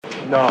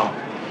No,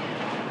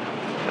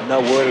 I'm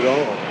not worried at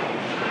all.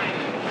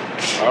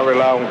 I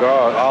rely on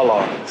God,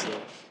 Allah.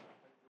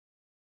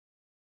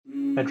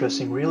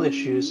 Addressing real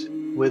issues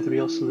with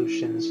real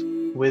solutions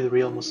with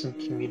real Muslim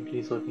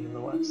communities living in the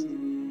West.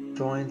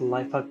 Join the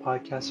Lifehawk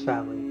Podcast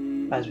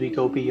family as we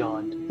go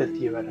beyond the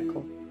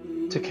theoretical.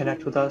 To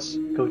connect with us,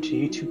 go to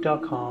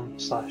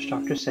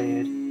youtube.com/Dr.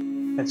 Sayed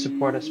and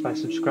support us by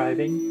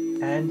subscribing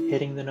and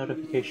hitting the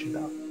notification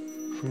bell.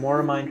 For more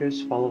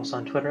reminders, follow us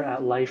on Twitter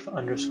at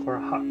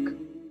life_hawk.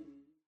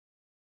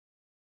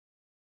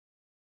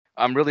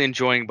 I'm really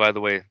enjoying, by the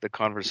way, the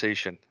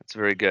conversation. It's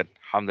very good.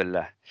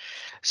 Alhamdulillah.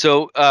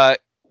 So,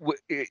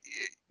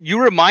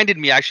 you reminded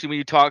me actually when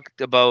you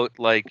talked about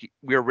like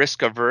we're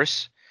risk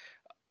averse.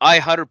 I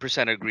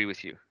 100% agree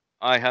with you.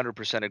 I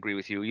 100% agree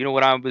with you. You know,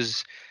 when I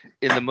was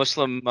in the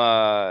Muslim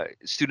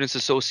Students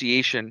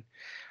Association,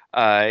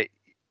 uh,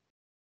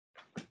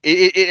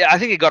 I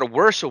think it got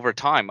worse over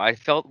time. I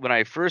felt when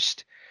I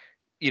first,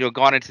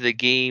 got into the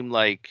game,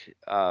 like,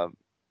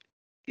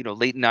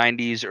 late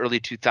 90s, early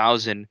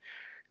 2000,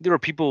 there were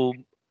people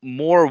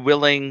more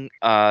willing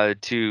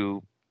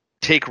to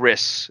take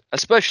risks,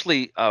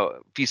 especially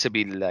fi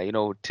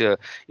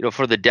sabilillah,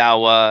 for the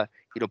dawah,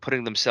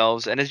 putting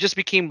themselves, and it just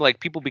became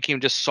like people became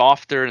just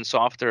softer and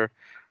softer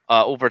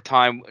over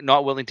time,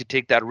 not willing to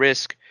take that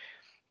risk.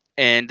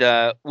 And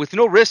with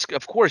no risk,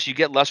 of course, you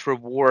get less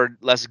reward,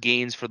 less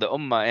gains for the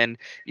ummah. And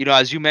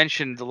as you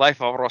mentioned, the life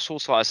of Rasul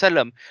Sallallahu Alaihi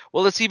Wasallam.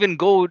 Well, let's even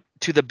go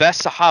to the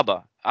best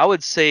Sahaba. I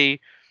would say,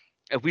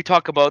 if we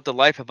talk about the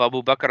life of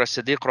Abu Bakr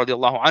as-Siddiq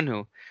radiallahu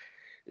anhu,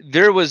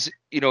 there was,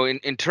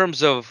 in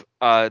terms of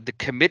the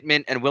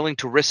commitment and willing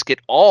to risk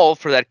it all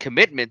for that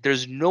commitment,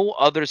 there's no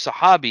other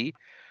Sahabi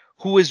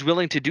who is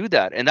willing to do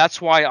that. And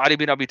that's why Ali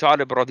bin Abi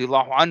Talib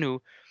radiallahu anhu,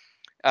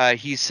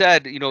 he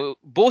said,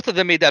 both of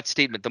them made that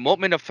statement. The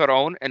mu'min of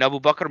Pharaoh and Abu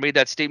Bakr made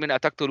that statement,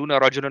 "Ataqtuluna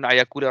rajulan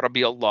ayakula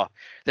Rabbi Allah."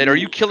 That are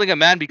you killing a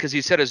man because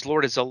he said his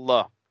Lord is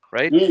Allah,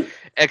 right?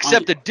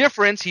 Except the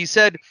difference, he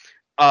said,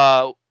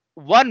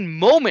 one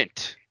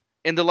moment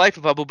in the life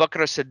of Abu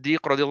Bakr as-Siddiq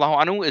radiallahu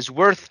anhu is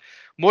worth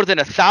more than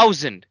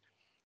 1,000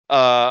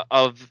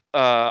 of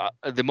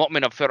the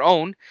mu'min of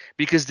Pharaoh,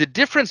 because the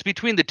difference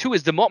between the two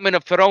is the mu'min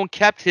of Pharaoh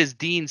kept his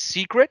deen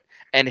secret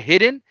and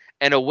hidden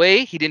and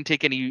away. He didn't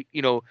take any,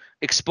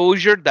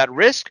 exposure, that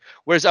risk.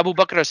 Whereas Abu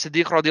Bakr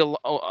as-Siddiq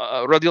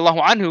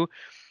radiallahu anhu,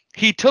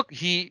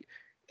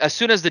 as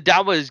soon as the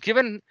da'wah is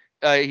given,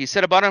 he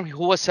said about him,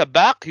 who was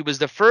sabaq, he was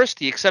the first,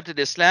 he accepted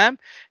Islam,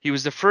 he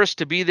was the first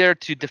to be there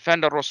to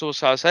defend our Rasul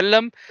Sallallahu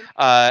Alaihi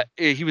Wasallam.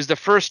 He was the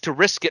first to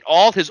risk it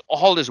all his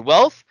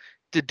wealth,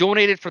 to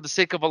donate it for the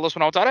sake of Allah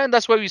Subhanahu wa Ta'ala. And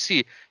that's why we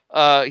see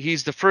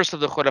he's the first of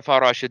the Khulafa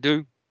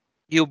Rashidun.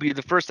 He'll be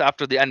the first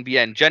after the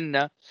Anbiya and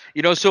Jannah.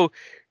 So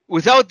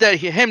without that,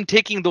 him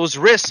taking those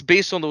risks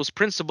based on those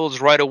principles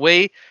right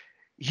away,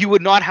 he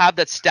would not have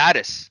that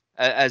status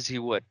as he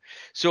would.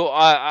 So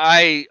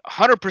I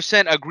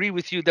 100% agree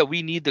with you that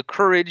we need the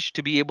courage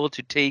to be able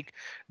to take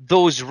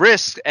those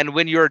risks. And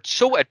when you're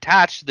so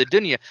attached to the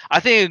dunya, I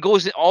think it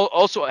goes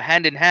also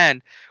hand in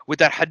hand with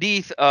that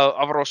hadith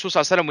of Rasul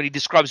Sallallahu Alaihi Wasallam when he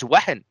describes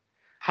wahan,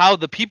 how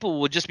the people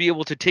will just be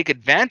able to take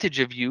advantage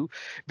of you.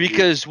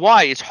 Because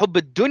why? It's hubb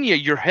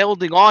ad-dunya. You're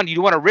holding on. You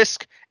don't want to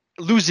risk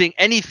losing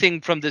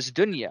anything from this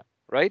dunya,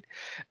 right?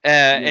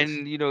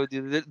 And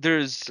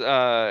there's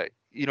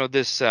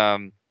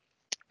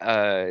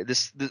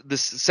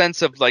this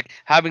sense of like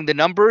having the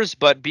numbers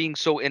but being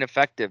so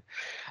ineffective.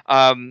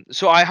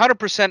 So I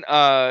 100%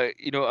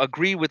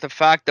 agree with the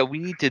fact that we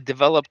need to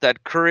develop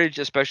that courage,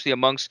 especially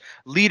amongst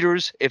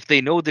leaders. If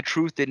they know the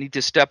truth, they need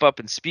to step up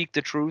and speak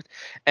the truth,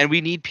 and we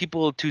need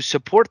people to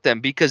support them,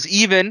 because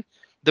even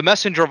the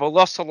Messenger of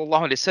Allah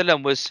sallallahu alaihi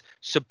wasallam was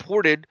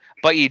supported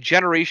by a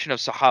generation of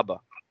Sahaba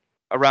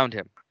around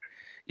him.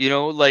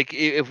 Like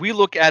if we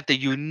look at the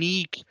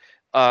unique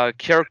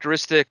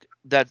characteristic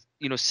that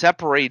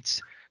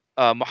separates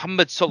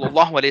Muhammad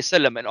sallallahu alaihi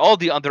wasallam and all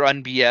the other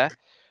Anbiya,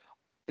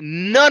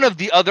 none of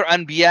the other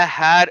Anbiya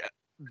had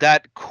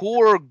that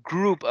core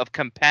group of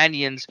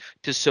companions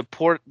to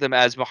support them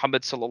as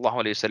Muhammad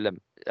sallallahu alaihi wasallam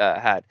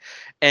had.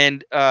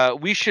 And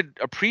we should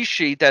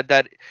appreciate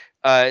that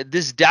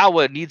this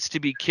dawah needs to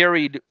be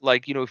carried,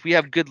 like, if we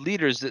have good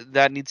leaders,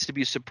 that needs to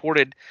be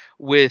supported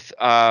with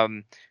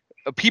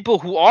people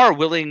who are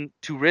willing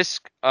to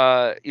risk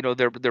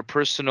their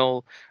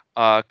personal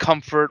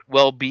comfort,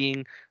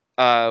 well-being,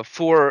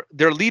 for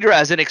their leader,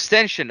 as an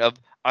extension of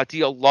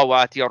ati Allah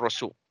wa ati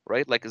Rasul,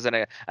 right? Like as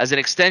an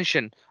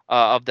extension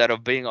of that,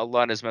 of being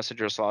Allah and His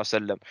Messenger sallallahu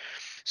alaihi wasallam.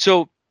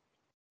 So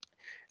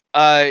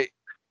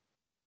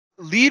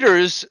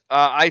leaders,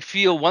 I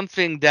feel one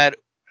thing that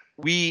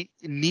we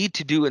need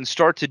to do and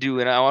start to do,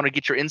 and I want to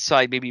get your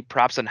insight maybe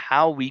perhaps on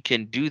how we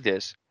can do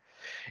this,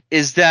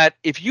 is that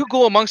if you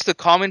go amongst the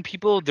common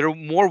people, they're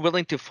more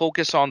willing to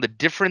focus on the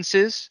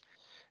differences,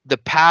 the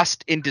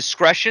past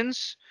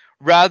indiscretions,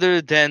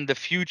 rather than the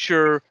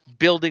future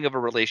building of a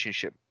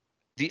relationship.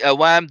 The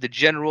awam, the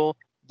general,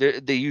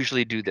 they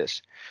usually do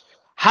this.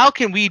 How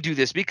can we do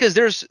this? Because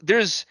there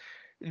is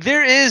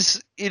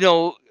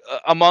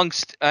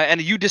amongst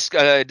and you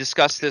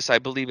discussed this, I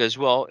believe, as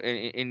well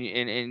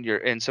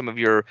in some of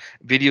your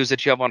videos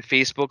that you have on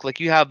Facebook. Like,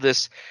 you have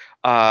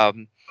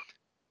um,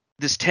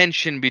 this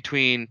tension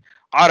between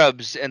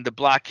Arabs and the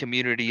black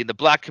community, and the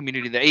black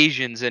community, the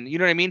Asians, and you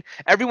know what I mean.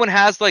 Everyone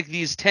has like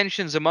these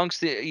tensions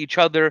amongst each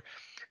other.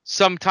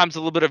 Sometimes a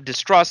little bit of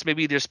distrust.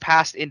 Maybe there's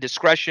past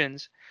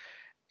indiscretions.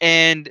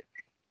 And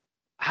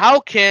how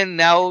can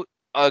now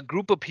a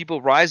group of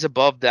people rise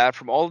above that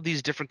from all of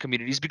these different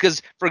communities?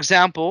 Because, for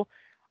example,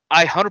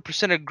 I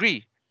 100%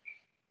 agree.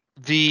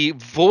 The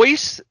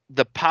voice,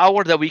 the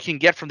power that we can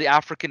get from the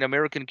African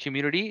American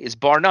community is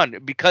bar none,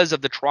 because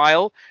of the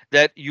trial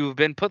that you've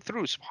been put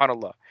through,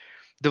 subhanAllah.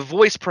 The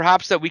voice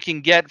perhaps that we can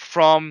get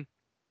from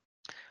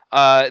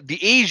the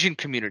Asian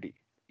community,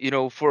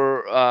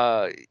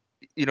 for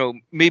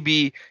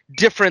maybe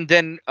different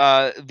than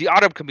the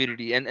Arab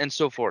community, and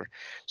so forth.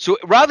 So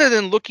rather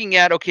than looking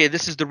at, okay,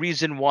 this is the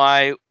reason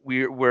why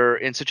we're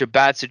in such a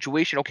bad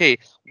situation. Okay,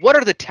 what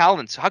are the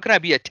talents? How can I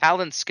be a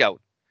talent scout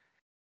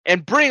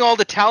and bring all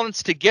the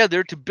talents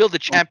together to build a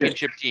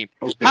championship team?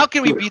 How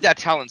can we be that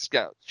talent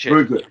scout?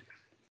 Very good.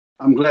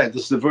 I'm glad.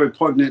 This is a very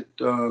poignant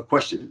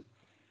question.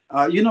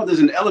 There's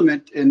an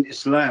element in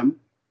Islam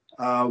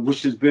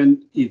which has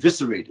been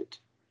eviscerated.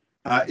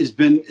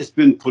 It's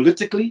been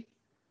politically,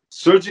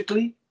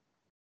 surgically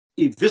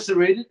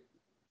eviscerated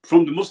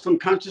from the Muslim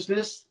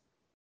consciousness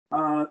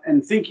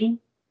and thinking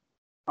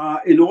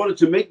in order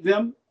to make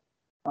them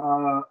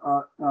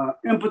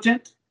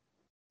impotent,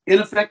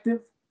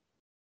 ineffective,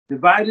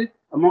 divided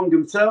among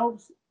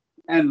themselves,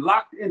 and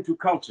locked into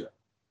culture.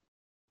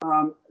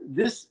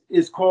 This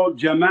is called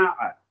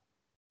Jama'ah.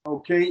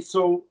 Okay,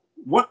 so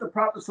what the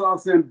Prophet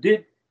ﷺ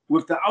did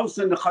with the Aus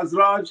and the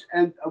Khazraj,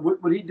 and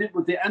what he did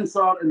with the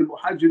Ansar and the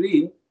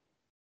Muhajirin,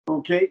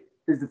 okay,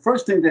 is the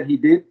first thing that he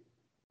did.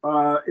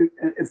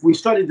 If we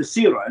study the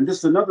Seerah, and this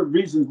is another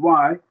reason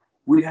why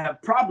we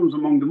have problems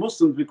among the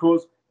Muslims,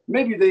 because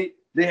maybe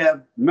they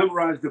have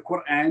memorized the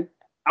Quran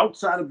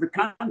outside of the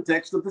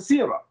context of the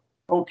Seerah,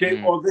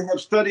 okay, or they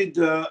have studied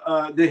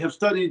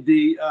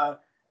the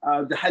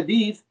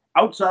Hadith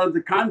outside of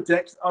the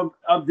context of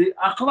the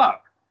Akhlaq.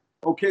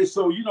 Okay,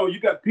 so you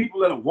got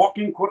people that are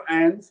walking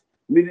Qurans,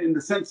 meaning in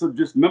the sense of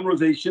just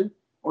memorization,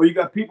 or you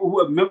got people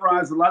who have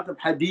memorized a lot of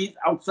Hadith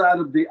outside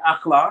of the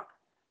Akhlaq.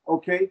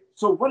 Okay,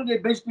 so what are they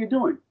basically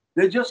doing?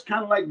 They're just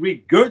kind of like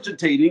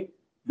regurgitating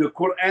the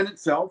Quran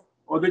itself,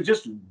 or they're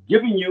just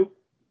giving you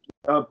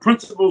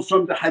principles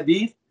from the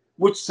Hadith,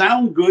 which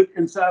sound good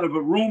inside of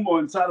a room or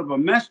inside of a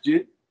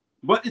masjid,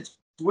 but it's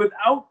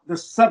without the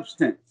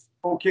substance.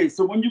 Okay,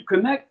 so when you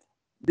connect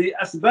the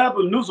Asbab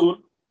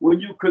al-Nuzul, when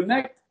you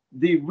connect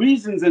the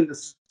reasons and the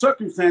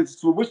circumstances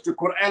for which the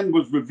Quran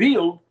was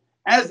revealed,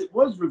 as it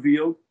was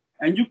revealed,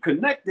 and you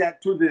connect that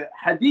to the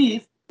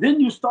Hadith, then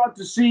you start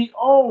to see,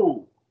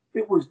 oh,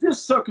 it was this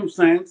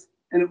circumstance,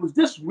 and it was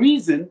this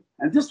reason,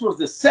 and this was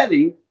the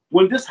setting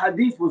when this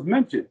Hadith was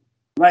mentioned.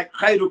 Like,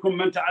 خَيْرُكُمْ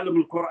مَنْ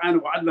تَعَلَّمَ الْقُرْآنَ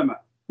وَعَلَّمَ.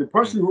 The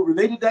person who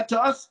related that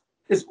to us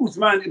is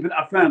Uthman ibn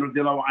Affan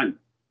radiallahu anhu.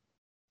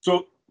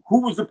 So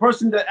who was the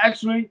person that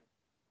actually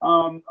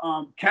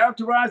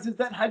characterizes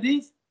that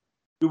Hadith?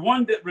 The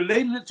one that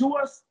related it to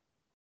us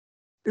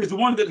is the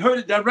one that heard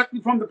it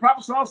directly from the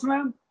Prophet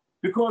ﷺ,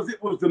 because it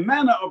was the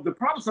manner of the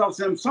Prophet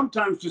ﷺ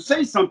sometimes to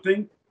say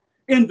something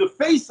in the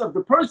face of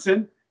the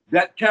person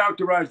that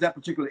characterized that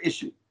particular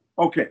issue.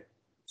 Okay,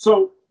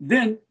 so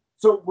when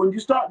you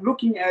start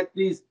looking at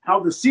these, how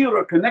the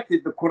Seerah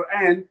connected the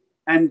Quran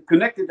and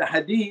connected the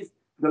Hadith,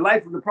 the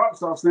life of the Prophet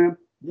ﷺ,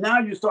 now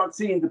you start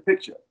seeing the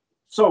picture.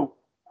 So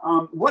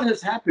what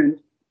has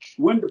happened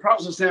when the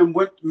Prophet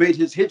ﷺ made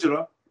his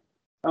hijrah?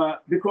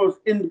 Because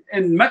in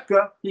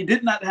Mecca, he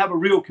did not have a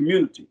real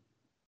community.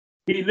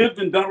 He lived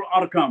in Dar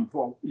al-Arqam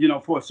for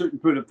a certain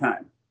period of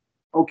time.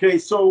 Okay,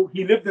 so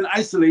he lived in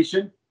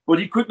isolation, but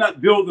he could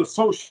not build a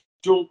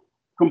social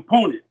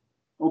component,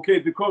 okay,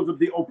 because of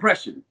the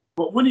oppression.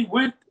 But when he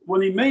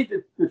made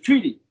the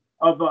treaty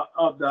of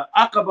the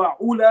Aqaba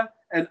Ula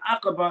and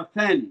Aqaba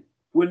Thani,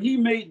 when he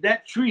made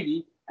that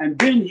treaty and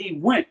then he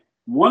went,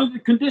 one of the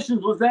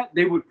conditions was that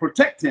they would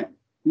protect him.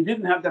 He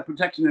didn't have that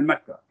protection in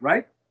Mecca,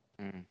 right?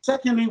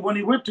 Secondly, when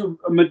he went to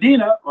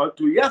Medina or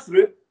to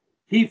Yathrib,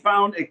 he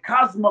found a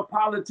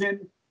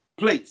cosmopolitan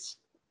place,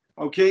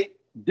 okay,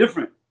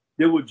 different.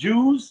 There were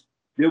Jews,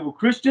 there were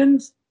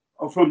Christians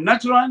from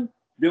Najran,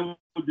 there were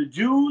the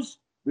Jews,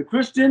 the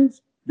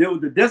Christians, there were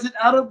the desert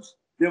Arabs,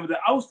 there were the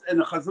Aus and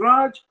the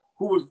Khazraj,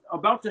 who was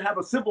about to have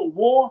a civil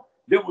war.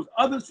 There was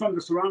others from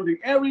the surrounding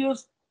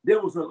areas. There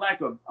was a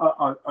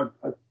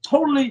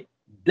totally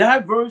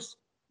diverse,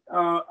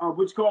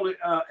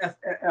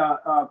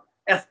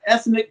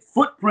 ethnic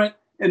footprint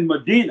in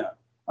Medina,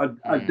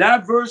 a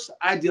diverse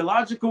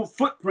ideological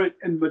footprint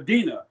in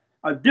Medina,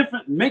 a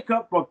different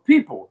makeup of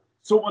people.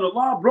 So when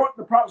Allah brought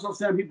the Prophet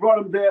ﷺ, he brought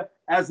him there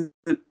as an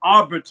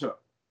arbiter.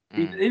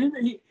 He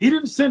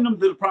didn't send him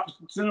to the Prophet,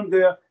 send him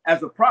there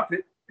as a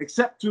prophet,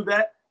 except to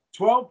that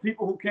 12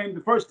 people who came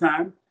the first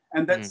time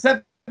and that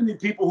 70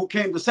 people who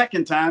came the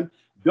second time.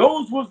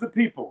 Those was the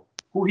people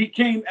who he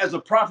came as a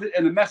prophet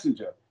and a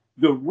messenger.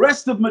 the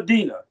rest of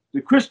Medina,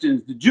 the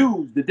Christians, the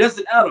Jews, the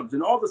desert Arabs,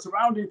 and all the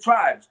surrounding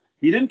tribes,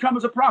 he didn't come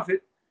as a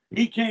prophet.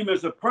 He came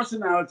as a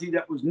personality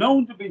that was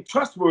known to be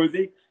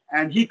trustworthy,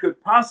 and he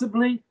could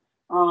possibly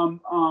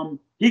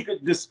he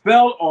could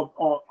dispel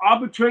or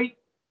arbitrate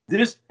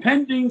this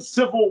pending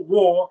civil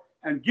war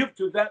and give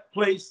to that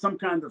place some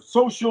kind of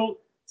social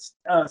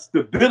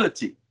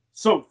stability.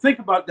 So think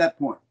about that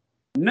point.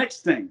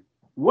 Next thing,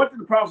 what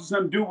did the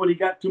Prophet do when he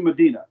got to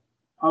Medina,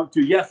 to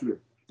Yathrib?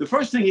 The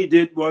first thing he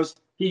did was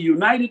he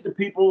united the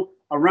people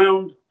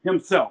around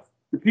himself,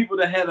 the people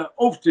that had an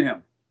oath to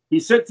him. He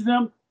said to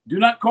them, do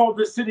not call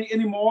this city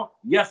anymore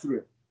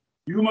Yathrib.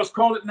 You must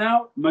call it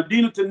now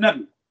Medina to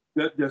Nabi,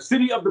 the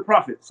city of the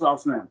Prophet.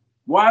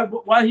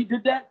 Why he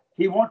did that?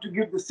 He wanted to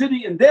give the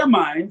city in their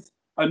minds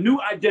a new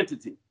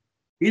identity.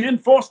 He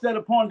didn't force that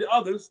upon the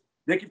others.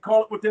 They could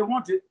call it what they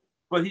wanted,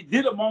 but he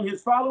did among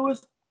his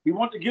followers. He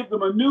wanted to give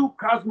them a new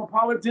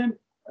cosmopolitan,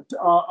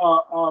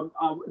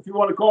 if you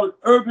want to call it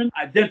urban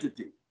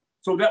identity.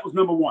 So that was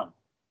number one.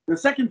 The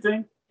second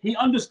thing, he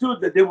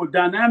understood that there were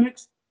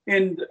dynamics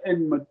in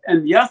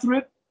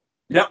Yathrib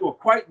that were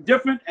quite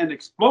different and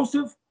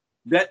explosive,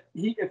 that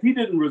if he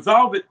didn't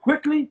resolve it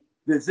quickly,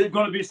 there's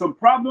going to be some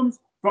problems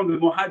from the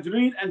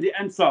Muhajirin and the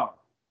Ansar.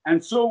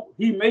 And so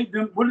he made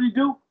them, what did he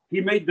do?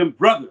 He made them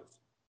brothers.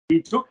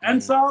 He took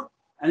Ansar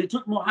and he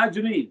took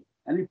Muhajirin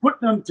and he put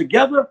them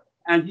together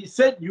and he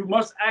said, you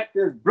must act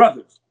as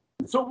brothers.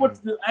 So what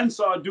did the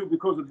Ansar do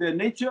because of their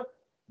nature?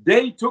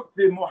 They took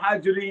the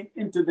Muhajirin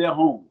into their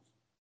homes.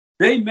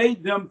 They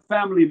made them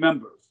family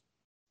members.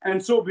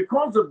 And so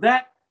because of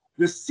that,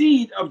 the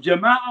seed of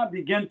Jama'ah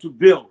began to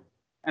build.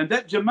 And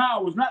that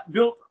Jama'ah was not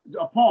built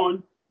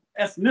upon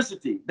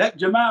ethnicity. That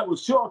Jama'ah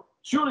was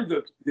surely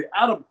the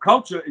Arab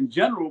culture in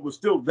general was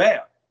still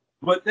there.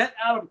 But that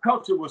Arab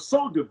culture was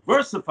so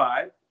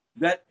diversified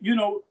that,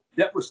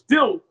 that was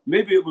still,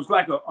 maybe it was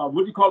like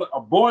a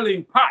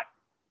boiling pot.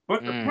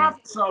 But the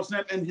Prophet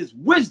ﷺ, in his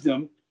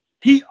wisdom,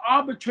 he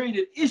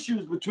arbitrated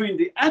issues between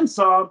the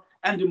Ansar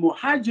and the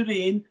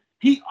Muhajirin.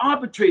 He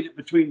arbitrated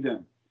between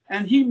them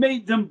and he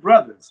made them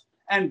brothers.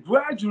 And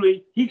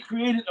gradually he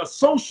created a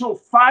social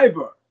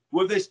fiber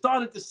where they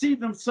started to see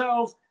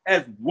themselves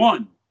as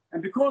one.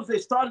 And because they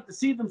started to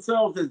see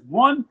themselves as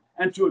one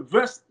and to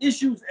address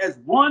issues as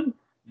one,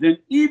 then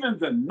even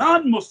the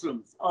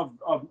non-Muslims of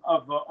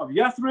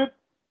Yathrib,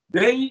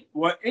 they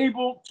were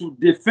able to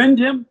defend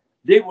him.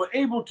 They were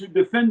able to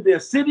defend their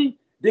city.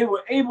 They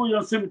were able,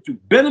 to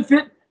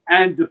benefit.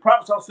 And the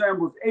Prophet ﷺ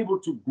was able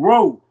to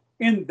grow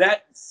in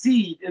that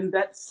seed, in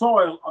that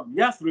soil of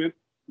Yathrib,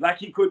 like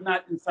he could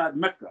not inside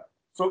Mecca.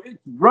 So it's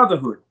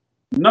brotherhood.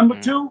 Number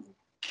two,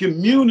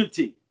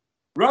 community.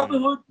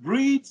 Brotherhood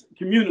breeds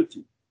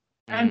community.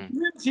 And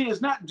community is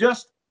not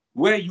just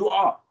where you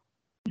are.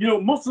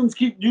 Muslims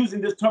keep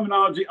using this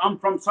terminology, I'm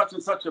from such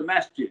and such a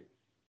masjid.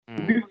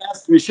 People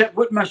ask me, Sheikh,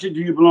 what masjid do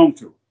you belong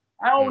to?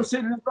 I always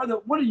say to them, brother,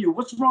 what are you?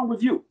 What's wrong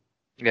with you?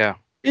 Yeah.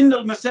 In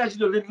the masajid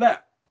lillah.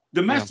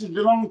 The masjids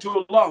belong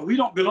to Allah. We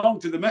don't belong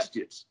to the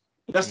masjids.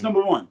 That's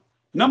number one.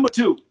 Number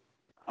two,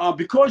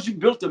 because you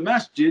built a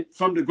masjid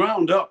from the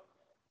ground up,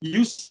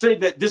 you say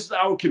that this is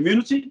our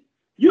community.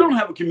 You don't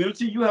have a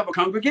community, you have a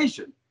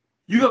congregation.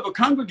 You have a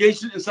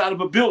congregation inside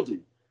of a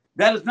building.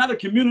 That is not a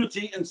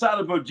community inside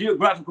of a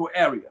geographical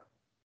area.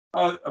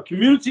 A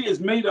community is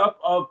made up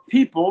of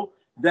people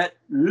that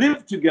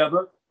live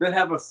together, that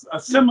have a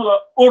similar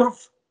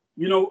urf,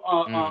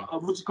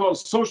 what you call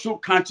social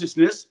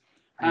consciousness,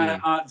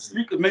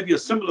 speak maybe a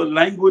similar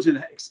language and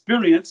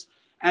experience,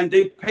 and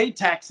they pay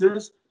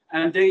taxes,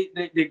 and they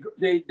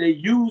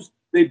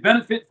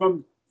benefit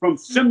from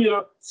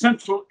similar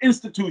central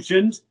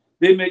institutions.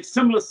 They make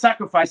similar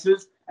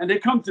sacrifices, and they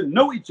come to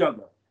know each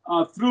other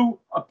through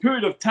a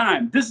period of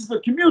time. This is a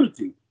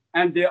community,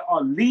 and there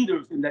are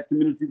leaders in that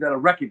community that are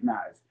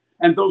recognized,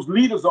 and those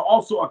leaders are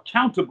also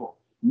accountable,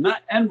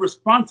 and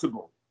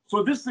responsible.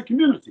 So this is a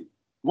community.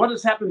 What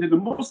has happened in the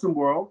Muslim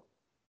world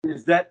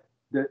is that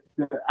the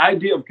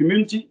idea of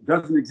community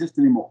doesn't exist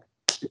anymore.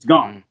 It's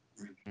gone.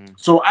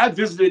 So I have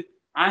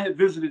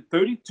visited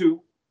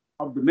 32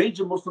 of the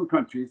major Muslim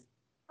countries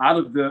out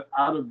of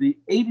the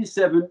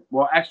 87,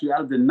 well, actually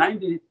out of the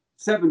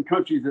 97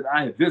 countries that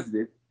I have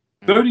visited,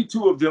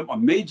 32 of them are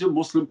major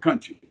Muslim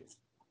countries.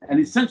 And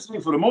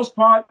essentially, for the most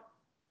part,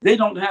 they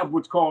don't have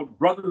what's called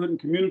brotherhood and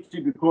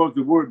community, because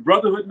the word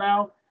brotherhood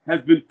now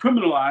has been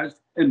criminalized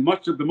in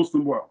much of the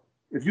Muslim world.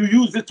 If you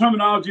use this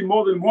terminology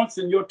more than once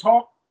in your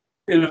talk,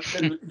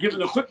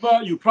 given a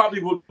khutbah, you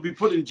probably will be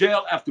put in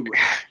jail afterwards.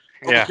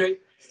 Yeah. Okay.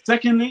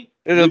 Secondly,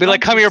 it'll be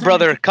like, come here,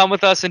 brother, come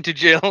with us into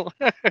jail.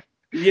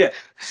 Yeah.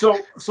 So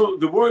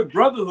the word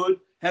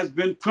brotherhood has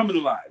been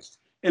criminalized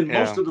in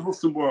most of the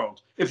Muslim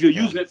world, if you're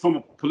using it from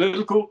a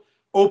political,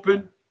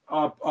 open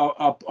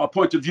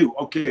point of view.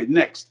 Okay,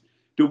 next.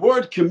 The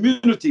word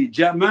community,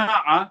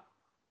 jama'ah,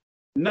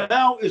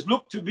 now is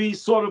looked to be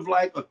sort of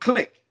like a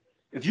clique.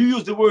 If you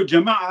use the word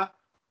jama'ah,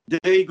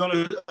 they're going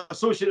to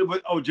associate it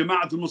with,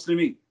 jama'atul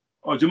muslimin,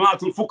 or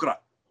jama'atul fukra,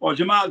 or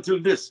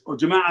jama'atul this, or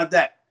jama'ah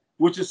that,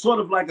 which is sort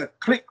of like a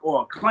clique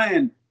or a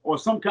clan or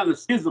some kind of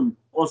schism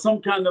or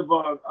some kind of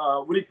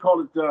what do you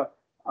call it,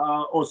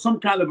 or some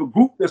kind of a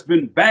group that's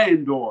been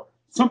banned or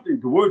something.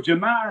 The word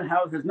Jama'ah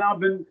has now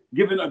been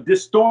given a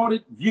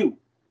distorted view.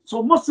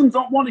 So Muslims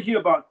don't want to hear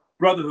about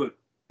brotherhood.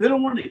 They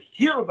don't want to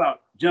hear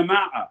about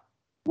Jama'ah.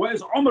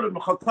 Whereas Umar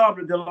ibn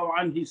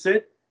Khattab, he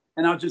said,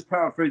 and I'll just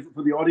paraphrase it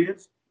for the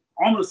audience.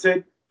 Umar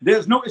said,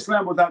 there's no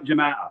Islam without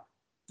Jama'ah.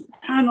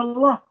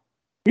 SubhanAllah.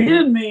 He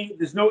didn't mean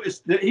there's no. He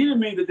didn't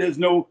mean that there's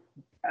no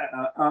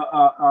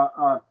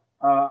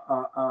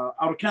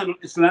Arkan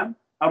al-Islam,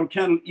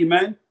 Arkan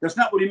al-Iman. That's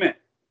not what he meant.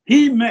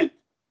 He meant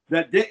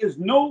that there is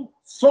no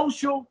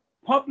social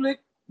public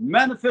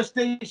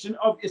manifestation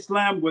of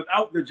Islam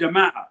without the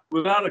Jama'ah,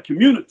 without a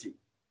community,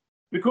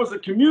 because a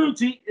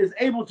community is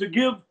able to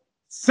give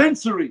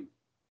sensory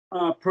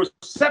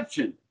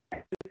perception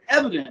and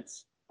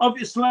evidence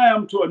of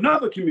Islam to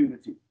another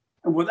community.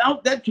 And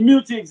without that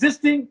community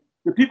existing,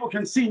 the people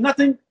can see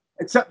nothing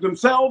except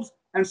themselves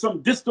and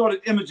some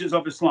distorted images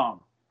of Islam.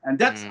 And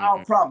that's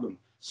our problem.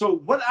 So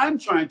what I'm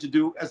trying to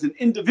do as an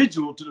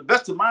individual, to the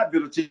best of my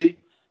ability,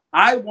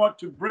 I want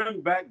to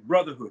bring back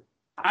brotherhood.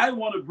 I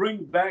want to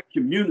bring back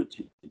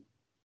community.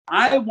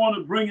 I want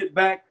to bring it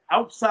back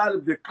outside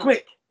of the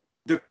clique,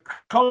 the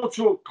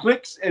cultural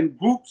cliques and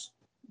groups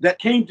that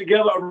came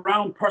together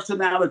around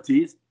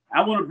personalities.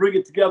 I want to bring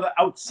it together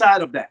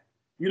outside of that.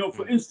 You know,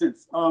 for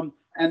instance,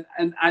 and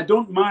I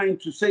don't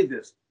mind to say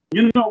this,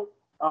 you know,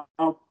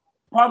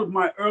 part of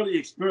my early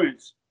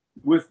experience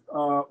with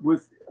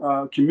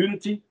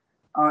community,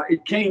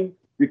 it came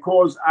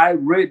because I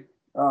read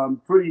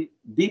pretty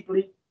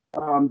deeply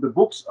the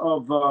books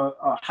of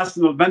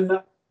Hassan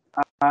al-Banna,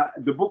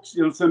 the books,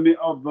 you know,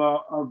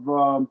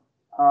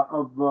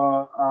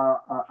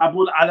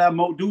 Abu al-Ala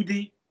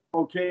Maududi.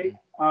 Okay,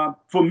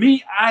 for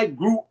me, I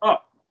grew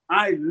up,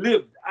 I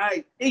lived,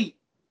 I ate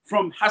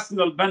from Hassan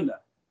al-Banna.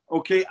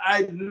 Okay,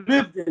 I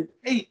lived and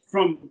ate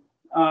from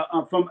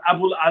Abu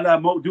al-Ala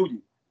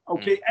Maududi.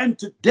 Okay, and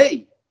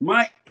today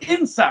my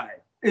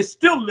inside is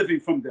still living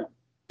from them,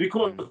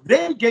 because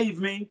they gave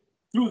me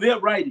through their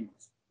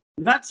writings,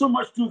 not so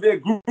much through their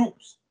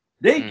groups.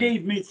 They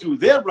gave me through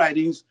their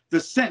writings the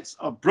sense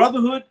of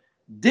brotherhood,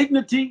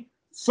 dignity,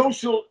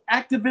 social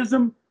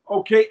activism,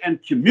 okay,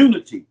 and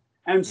community.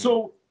 And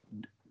so,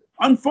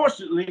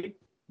 unfortunately,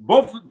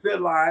 both of their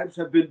lives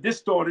have been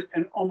distorted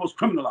and almost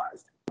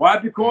criminalized. Why?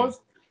 Because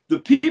the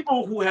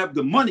people who have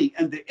the money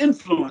and the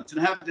influence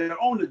and have their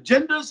own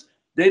agendas,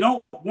 they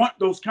don't want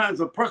those kinds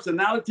of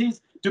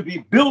personalities to be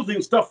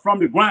building stuff from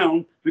the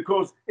ground,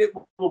 because it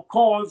will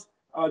cause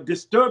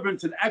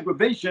disturbance and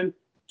aggravation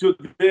to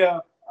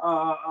their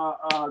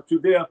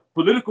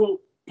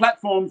political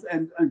platforms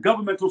and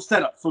governmental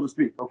setup, so to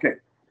speak. Okay,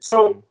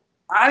 so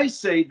I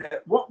say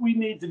that what we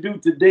need to do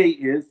today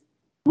is,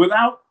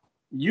 without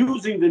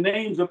using the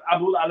names of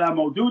Abu al-Ala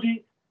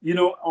Maududi, you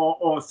know,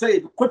 or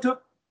Sayyid Qutb,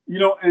 you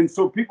know, and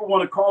so people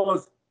want to call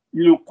us,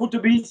 you know,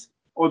 Qutbis,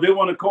 or they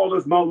want to call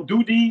us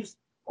Maududis,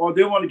 or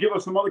they want to give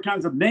us some other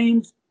kinds of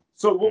names.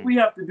 So what we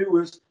have to do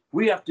is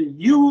we have to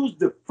use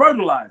the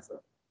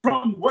fertilizer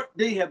from what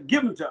they have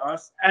given to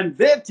us and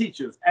their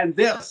teachers and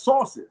their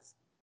sources,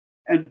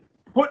 and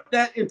put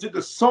that into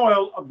the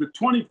soil of the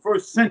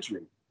 21st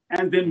century.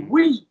 And then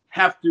we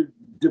have to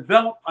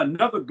develop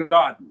another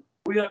garden.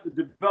 We have to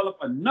develop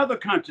another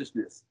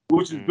consciousness,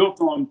 which is built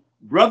on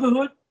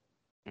brotherhood,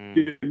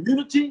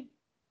 community,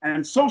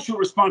 and social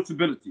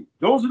responsibility.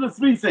 Those are the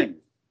three things: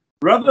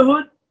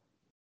 brotherhood,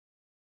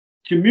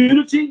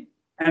 community,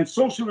 and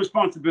social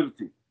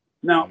responsibility.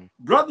 Now,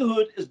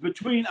 brotherhood is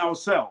between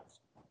ourselves,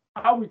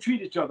 how we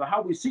treat each other,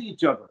 how we see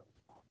each other,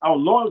 our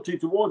loyalty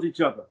towards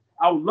each other,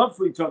 our love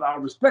for each other, our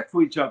respect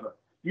for each other.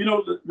 You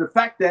know, the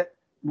fact that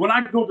when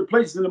I go to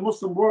places in the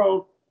Muslim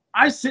world,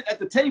 I sit at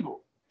the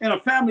table in a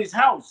family's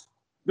house.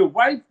 The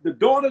wife, the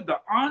daughter, the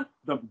aunt,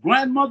 the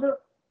grandmother,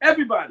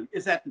 everybody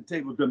is at the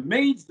table. The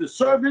maids, the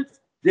servants,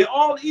 they're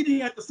all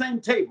eating at the same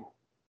table.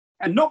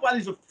 And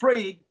nobody's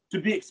afraid to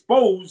be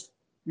exposed.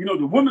 You know,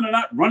 the women are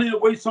not running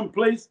away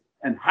someplace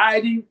and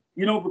hiding,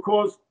 you know,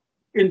 because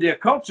in their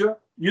culture,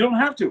 you don't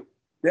have to.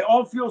 They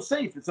all feel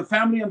safe. It's a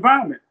family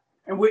environment.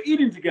 And we're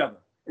eating together.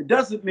 It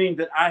doesn't mean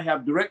that I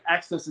have direct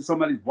access to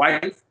somebody's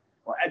wife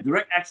or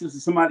direct access to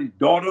somebody's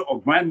daughter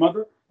or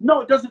grandmother. No,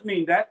 it doesn't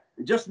mean that.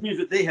 It just means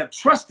that they have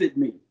trusted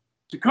me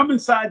to come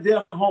inside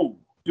their home,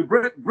 to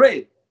break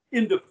bread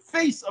in the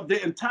face of their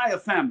entire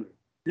family.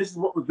 This is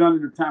what was done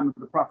in the time of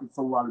the Prophet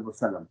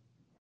ﷺ.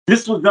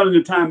 This was done in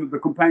the time of the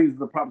companions of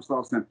the Prophet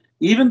ﷺ.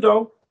 Even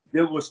though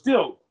there was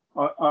still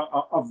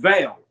a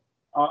veil,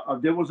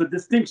 there was a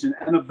distinction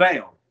and a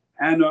veil,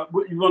 and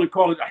what you want to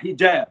call it, a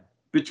hijab,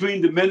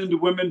 between the men and the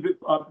women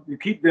to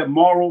keep their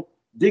moral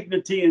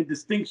dignity and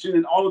distinction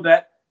and all of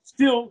that.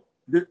 Still,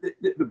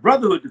 the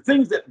brotherhood, the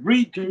things that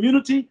breed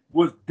community,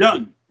 was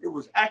done. It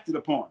was acted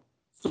upon.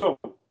 So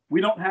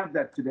we don't have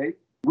that today.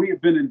 We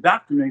have been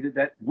indoctrinated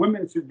that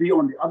women should be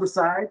on the other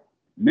side,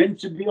 men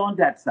should be on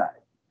that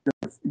side.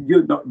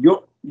 You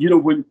know,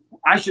 when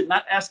I should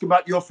not ask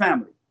about your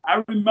family.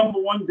 I remember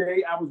one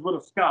day I was with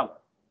a scholar.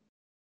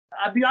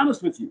 I'll be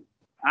honest with you.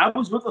 I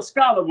was with a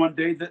scholar one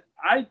day that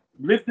I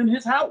lived in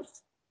his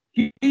house.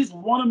 He's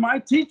one of my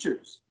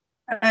teachers.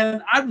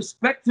 And I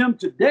respect him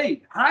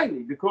today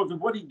highly because of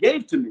what he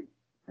gave to me.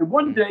 And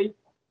one day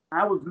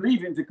I was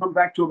leaving to come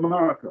back to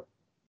America.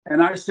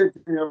 And I said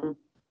to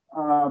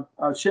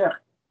him, Sheikh,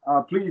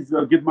 please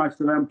give my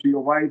salam to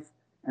your wife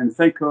and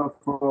thank her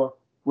for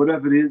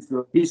whatever it is.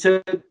 He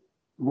said,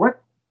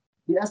 what?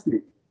 He asked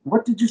me,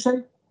 what did you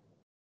say?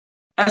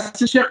 I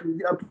said, Sheikh,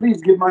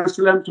 please give my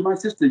salam to my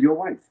sister, your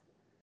wife.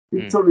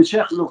 He told me,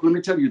 Sheikh, look, let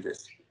me tell you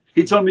this.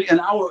 He told me in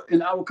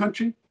our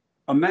country,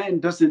 a man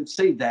doesn't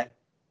say that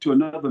to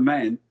another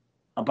man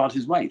about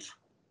his wife.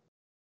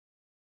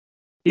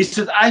 He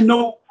says, I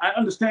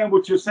understand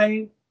what you're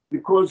saying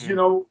because, you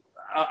know,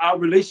 our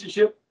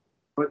relationship,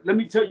 but let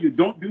me tell you,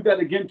 don't do that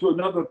again to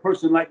another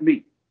person like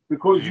me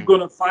because you're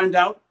going to find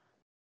out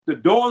the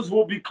doors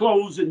will be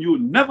closed and you'll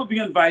never be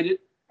invited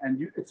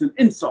and it's an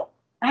insult.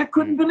 I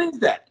couldn't believe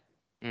that.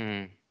 I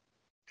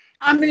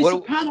mean,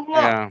 subhanAllah.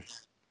 Yeah.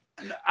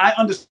 I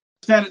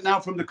understand it now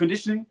from the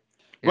conditioning,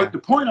 but the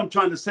point I'm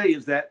trying to say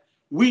is that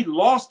we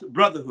lost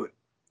brotherhood.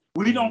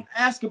 We don't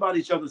ask about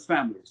each other's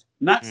families,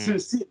 not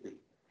sincerely.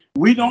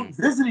 We don't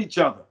visit each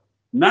other,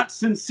 not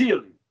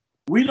sincerely.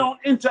 We don't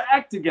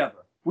interact together.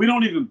 We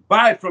don't even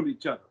buy from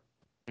each other.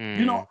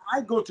 You know,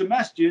 I go to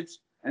masjids,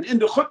 and in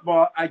the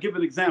khutbah, I give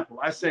an example.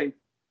 I say,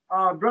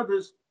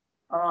 brothers,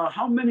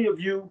 how many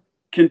of you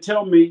can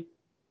tell me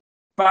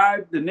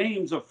the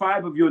names of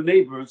 5 of your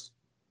neighbors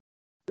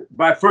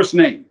by first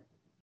name?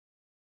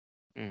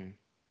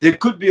 There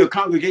could be a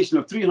congregation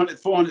of 300,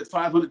 400,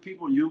 500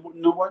 people, and you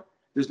know what?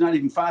 There's not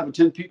even 5 or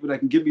 10 people that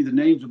can give me the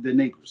names of their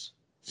neighbors.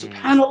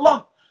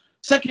 SubhanAllah.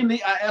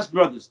 Secondly, I ask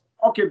brothers,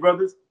 okay,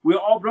 brothers, we're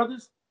all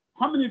brothers.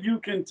 How many of you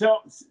can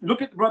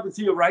look at the brother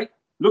to your right,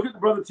 look at the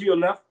brother to your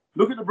left,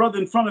 look at the brother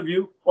in front of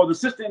you or the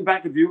sister in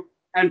back of you,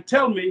 and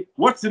tell me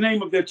what's the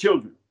name of their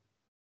children?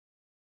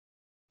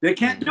 They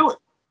can't do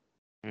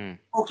it.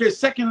 Okay,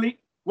 secondly,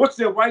 what's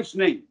their wife's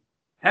name?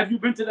 Have you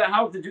been to their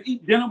house? Did you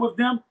eat dinner with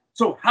them?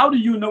 So how do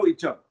you know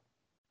each other?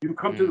 You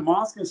come to the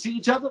mosque and see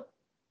each other?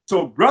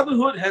 So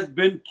brotherhood has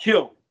been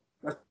killed.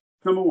 That's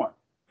number one.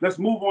 Let's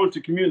move on to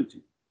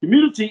community.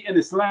 Community in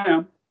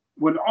Islam,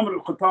 when Umar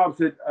al-Khattab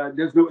said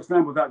there's no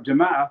Islam without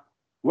Jama'ah,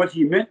 what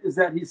he meant is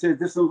that he says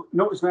there's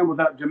no Islam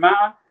without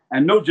Jama'ah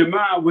and no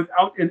Jama'ah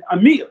without an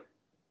Amir.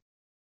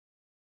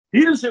 He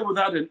didn't say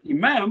without an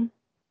Imam.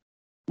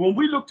 When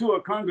we look to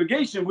a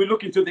congregation, we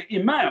look into the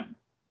Imam.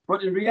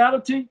 But in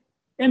reality,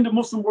 in the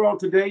Muslim world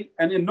today,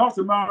 and in North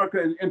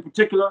America in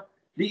particular,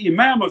 the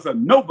Imam is a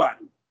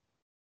nobody.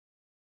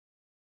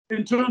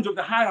 In terms of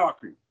the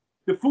hierarchy,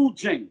 the food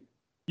chain,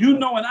 you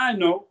know and I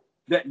know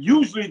that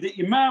usually the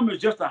Imam is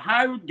just a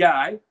hired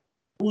guy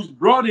who's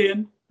brought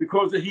in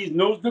because he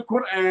knows the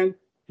Quran,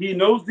 he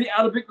knows the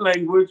Arabic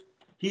language,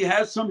 he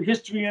has some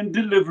history and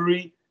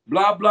delivery,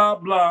 blah, blah,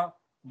 blah.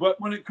 But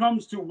when it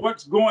comes to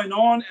what's going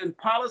on in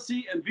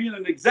policy and being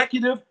an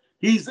executive,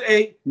 he's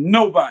a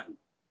nobody.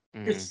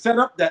 It's set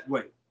up that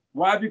way.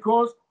 Why?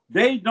 Because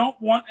they don't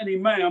want an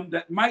Imam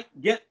that might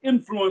get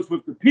influence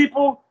with the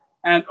people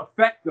and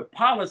affect the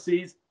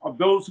policies of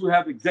those who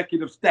have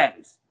executive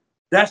status.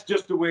 That's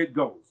just the way it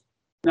goes.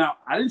 Now,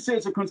 I didn't say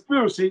it's a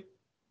conspiracy.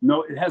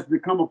 No, it has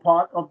become a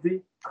part of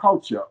the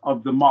culture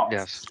of the mosque.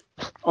 Yes.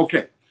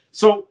 Okay.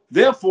 So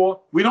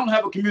therefore, we don't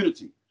have a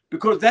community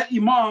because that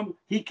Imam,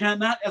 he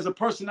cannot, as a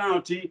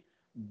personality,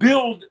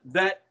 build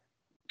that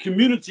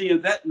community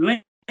and that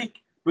link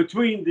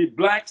between the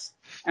blacks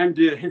and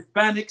the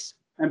Hispanics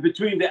and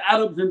between the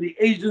Arabs and the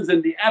Asians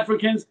and the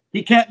Africans.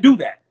 He can't do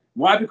that.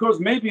 Why? Because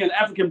maybe an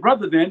African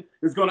brother then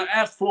is going to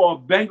ask for a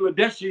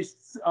Bangladeshi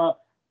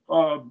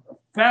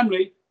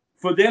family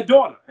for their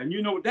daughter. And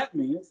you know what that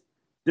means.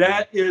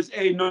 That is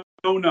a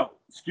no.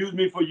 Excuse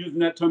me for using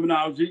that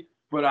terminology,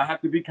 but I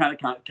have to be kind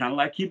of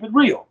like keep it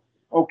real.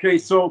 Okay,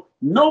 so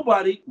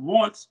nobody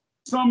wants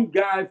some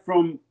guy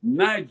from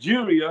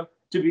Nigeria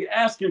to be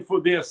asking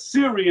for their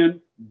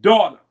Syrian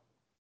daughter.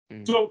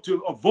 So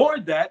to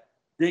avoid that,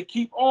 they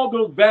keep all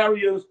those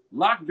barriers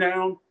locked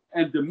down,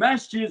 and the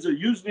masjids are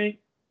usually,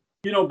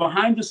 you know,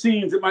 behind the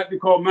scenes. It might be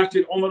called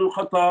Masjid Umar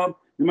al-Khattab.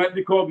 It might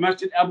be called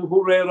Masjid Abu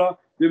Huraira.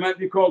 They might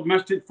be called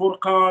Masjid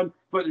Furqan.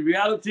 But in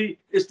reality,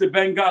 it's the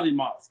Bengali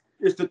mosque.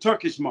 It's the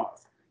Turkish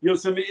mosque. You know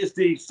what I'm saying? It's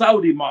the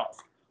Saudi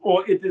mosque.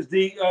 Or it is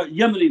the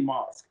Yemeni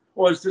mosque.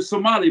 Or it's the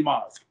Somali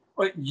mosque.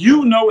 But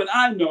you know and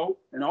I know,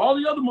 and all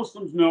the other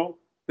Muslims know,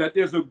 that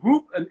there's a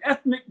group, an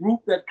ethnic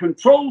group that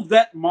controls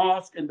that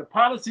mosque and the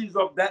policies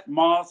of that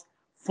mosque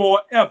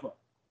forever.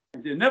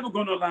 And they're never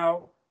going to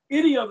allow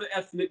any other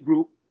ethnic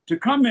group to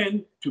come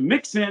in, to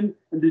mix in,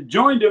 and to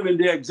join them in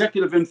their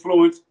executive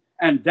influence.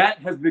 And that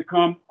has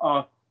become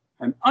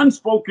an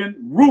unspoken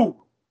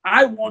rule.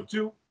 I want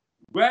to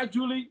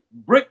gradually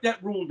break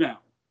that rule down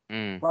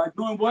by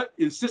doing what?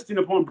 Insisting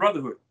upon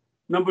brotherhood.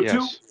 Number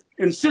two,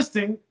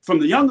 insisting from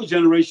the younger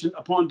generation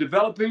upon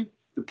developing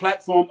the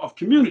platform of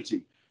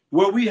community,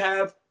 where we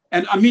have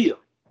an Amir.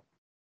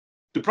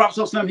 The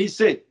Prophet ﷺ, he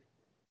said,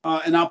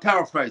 and I'll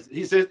paraphrase it.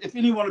 He said, if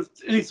any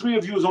 3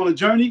 of you is on a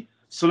journey,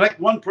 select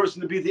one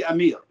person to be the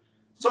Amir.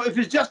 So if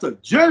it's just a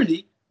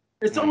journey,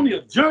 it's only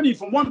a journey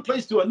from one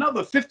place to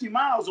another, 50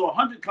 miles or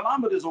 100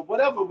 kilometers or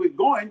whatever we're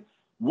going.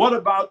 What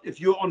about if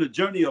you're on a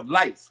journey of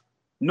life?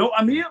 No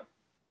Amir?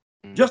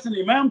 Just an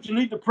Imam to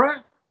lead the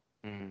prayer?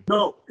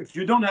 No, if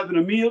you don't have an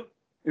Amir,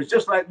 it's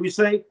just like we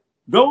say,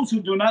 those who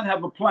do not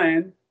have a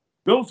plan,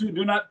 those who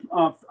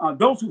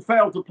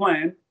fail to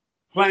plan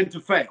to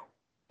fail.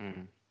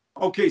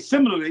 Okay,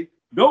 similarly,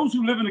 those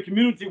who live in a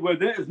community where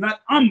there is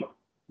not Amr,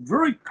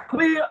 very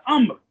clear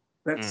Amr,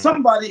 that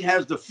somebody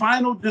has the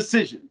final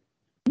decision,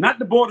 not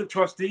the board of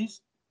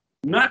trustees,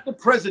 not the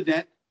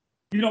president,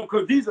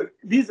 because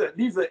these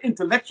are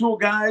intellectual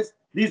guys,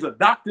 these are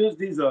doctors,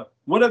 these are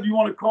whatever you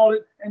want to call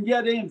it, and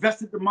yeah, they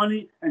invested the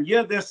money, and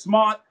yeah, they're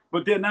smart,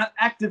 but they're not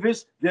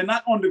activists, they're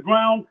not on the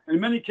ground. In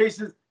many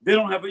cases, they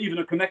don't have even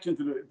a connection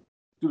to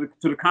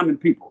the common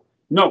people.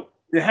 No,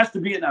 there has to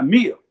be an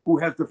Amir who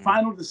has the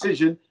final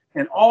decision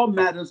in all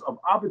matters of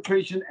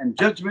arbitration and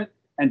judgment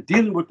and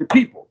dealing with the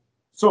people.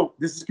 So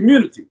this is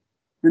community.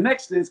 The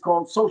next is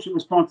called social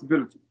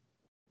responsibility.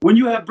 When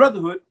you have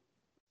brotherhood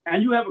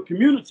and you have a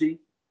community,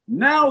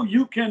 now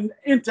you can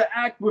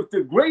interact with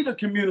the greater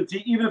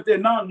community, even if they're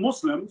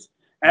non-Muslims,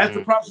 as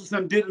the Prophet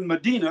ﷺ did in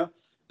Medina,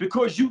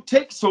 because you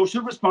take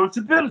social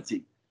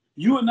responsibility.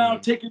 You are now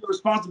taking the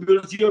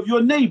responsibility of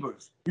your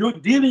neighbors. You're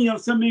dealing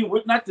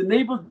with not the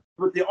neighbors,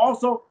 but they're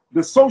also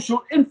the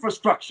social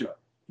infrastructure.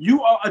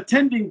 You are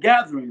attending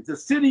gatherings. The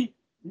city,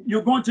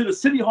 you're going to the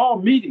city hall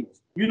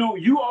meetings.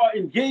 You are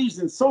engaged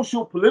in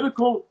social,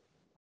 political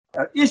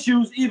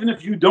issues, even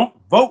if you don't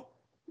vote.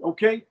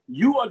 Okay,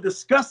 you are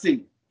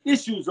discussing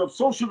issues of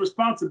social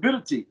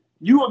responsibility.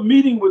 You are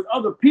meeting with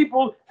other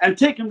people and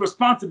taking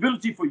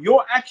responsibility for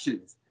your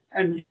actions.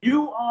 And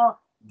you are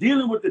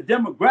dealing with the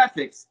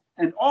demographics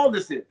and all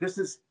this is. This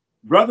is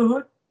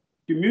brotherhood,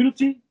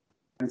 community,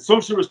 and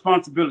social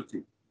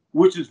responsibility,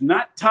 which is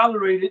not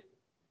tolerated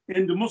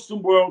in the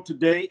Muslim world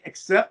today,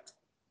 except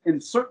in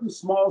certain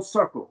small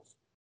circles.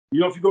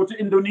 If you go to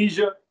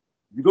Indonesia,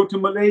 if you go to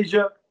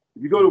Malaysia,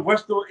 if you go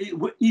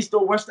to East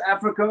or West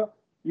Africa,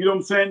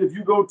 if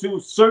you go to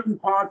certain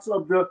parts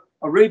of the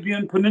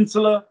Arabian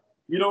Peninsula,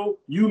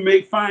 you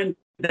may find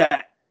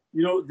that,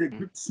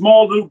 the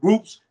small little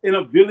groups in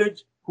a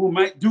village who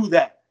might do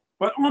that.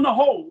 But on the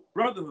whole,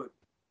 brotherhood,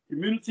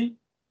 community,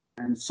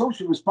 and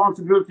social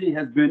responsibility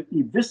has been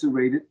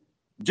eviscerated,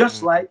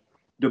 just like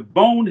the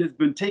bone has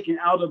been taken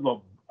out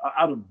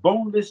of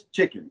boneless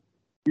chicken.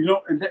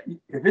 And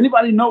if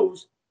anybody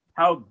knows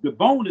how the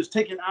bone is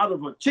taken out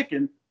of a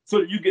chicken so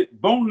that you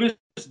get boneless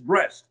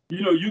breast,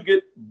 you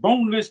get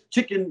boneless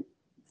chicken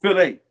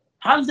fillet.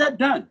 How's that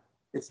done?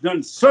 It's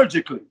done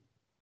surgically.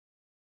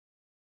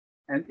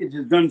 And it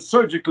is done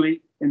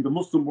surgically in the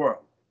Muslim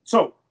world.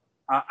 So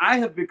I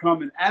have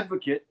become an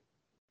advocate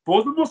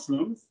for the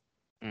Muslims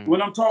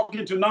when I'm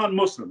talking to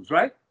non-Muslims,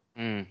 right?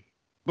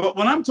 But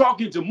when I'm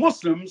talking to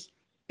Muslims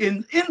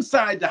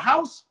inside the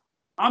house,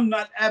 I'm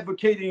not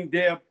advocating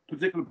their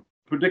particular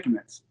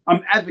predicaments.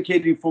 I'm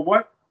advocating for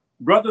what?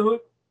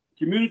 Brotherhood,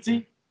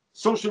 community,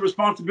 social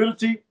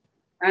responsibility.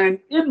 And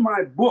in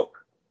my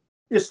book,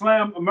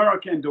 Islam,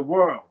 America, and the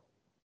World,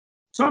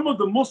 some of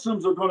the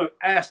Muslims are going to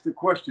ask the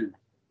question,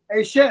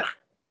 hey, Sheikh,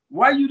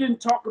 why you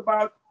didn't talk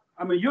about,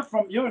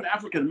 you're an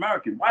African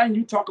American. Why didn't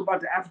you talk about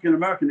the African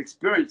American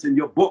experience in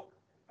your book?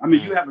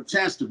 You have a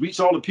chance to reach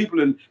all the people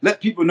and let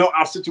people know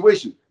our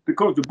situation,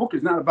 because the book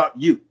is not about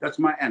you. That's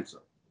my answer.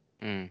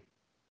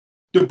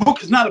 The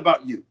book is not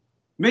about you.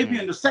 Maybe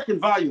in the second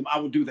volume, I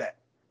will do that.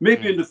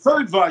 Maybe in the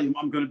third volume,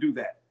 I'm going to do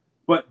that.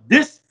 But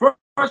this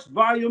first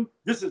volume,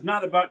 this is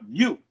not about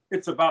you.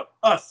 It's about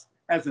us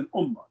as an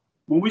ummah.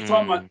 When we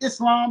talk about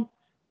Islam,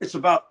 it's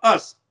about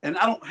us. And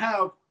I don't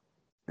have,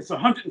 it's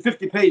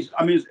 150 pages.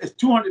 It's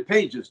 200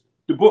 pages,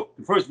 the book,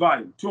 the first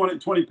volume,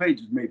 220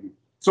 pages maybe.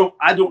 So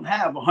I don't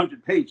have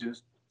 100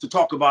 pages to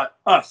talk about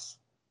us,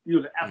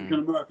 the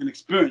African-American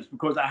experience,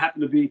 because I happen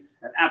to be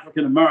an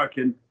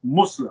African-American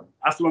Muslim.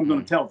 That's what I'm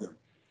going to tell them.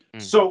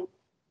 So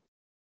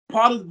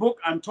part of the book,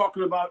 I'm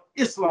talking about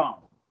Islam,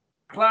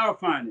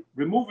 clarifying it,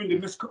 removing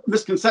the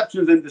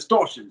misconceptions and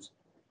distortions.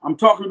 I'm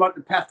talking about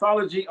the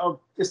pathology of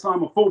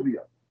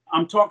Islamophobia.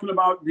 I'm talking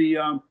about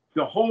the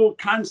whole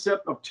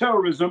concept of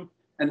terrorism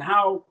and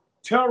how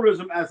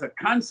terrorism as a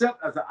concept,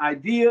 as an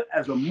idea,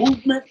 as a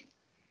movement,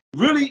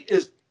 really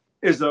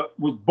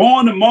was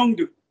born among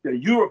the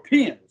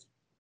Europeans.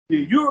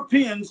 The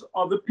Europeans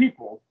are the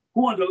people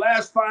who in the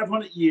last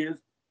 500 years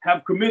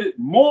have committed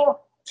more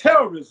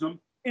terrorism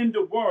in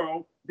the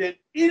world than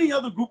any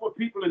other group of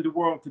people in the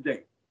world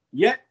today.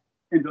 Yet,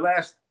 in the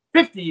last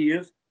 50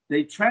 years,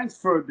 they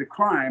transferred the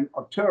crime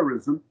of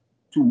terrorism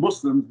to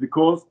Muslims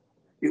because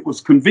it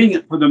was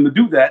convenient for them to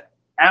do that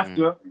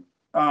after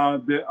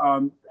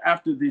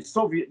the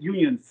Soviet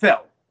Union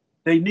fell.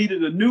 They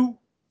needed a new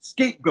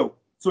scapegoat,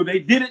 so they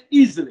did it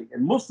easily.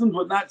 And Muslims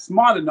were not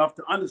smart enough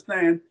to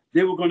understand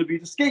they were going to be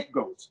the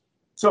scapegoats.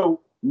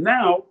 So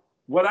now,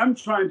 what I'm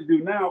trying to do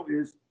now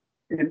is,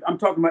 and I'm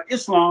talking about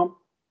Islam,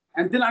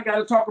 and then I got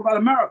to talk about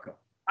America.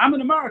 I'm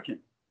an American.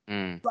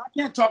 Mm. So I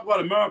can't talk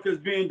about America as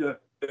being the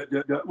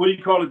what do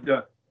you call it,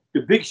 the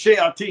big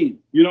shayateen.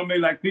 You know what I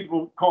mean? Like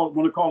people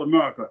want to call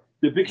America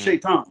the big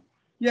shaitan.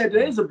 Yeah,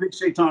 there is a big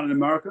shaitan in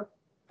America.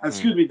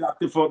 Excuse me,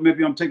 doctor, for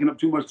maybe I'm taking up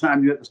too much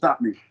time. You have to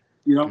stop me.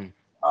 You know,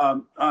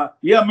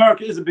 yeah,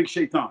 America is a big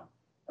shaitan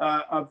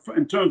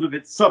in terms of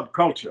its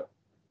subculture.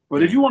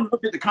 But if you want to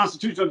look at the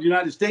Constitution of the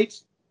United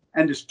States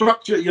and the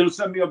structure, you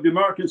know, of the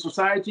American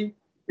society,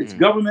 its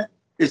government,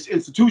 its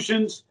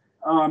institutions,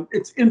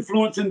 its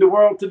influence in the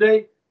world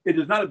today, it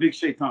is not a big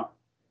shaitan.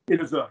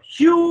 It is a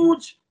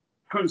huge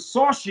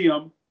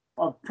consortium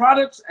of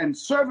products and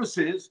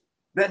services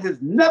that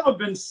has never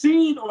been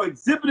seen or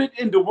exhibited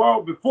in the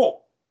world before.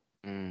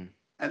 And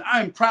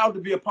I am proud to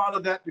be a part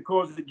of that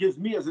because it gives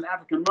me as an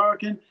African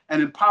American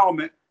an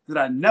empowerment that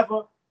I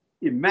never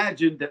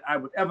imagined that I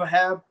would ever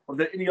have or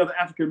that any other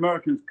African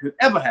Americans could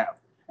ever have.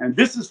 And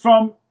this is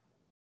from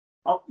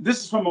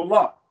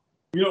Allah.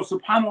 You know,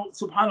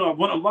 subhanAllah,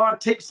 when Allah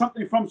takes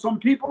something from some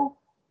people,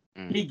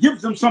 he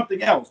gives them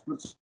something else.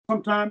 But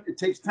sometimes it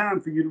takes time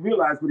for you to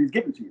realize what he's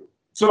given to you.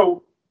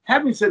 So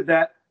having said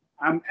that,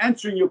 I'm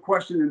answering your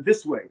question in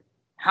this way.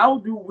 How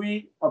do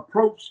we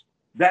approach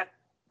that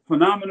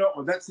phenomena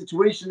or that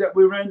situation that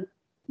we're in?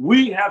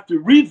 We have to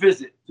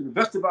revisit, to the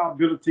best of our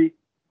ability,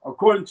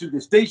 according to the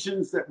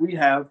stations that we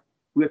have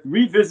to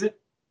revisit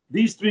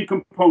these three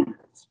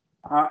components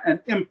and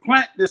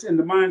implant this in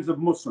the minds of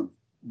Muslims: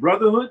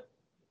 brotherhood,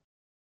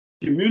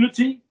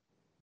 community,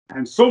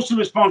 and social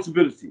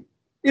responsibility.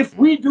 If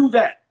we do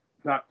that,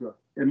 doctor,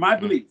 in my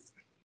belief,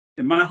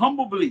 in my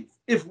humble belief,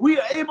 if we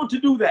are able to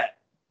do that,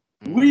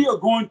 we are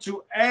going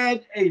to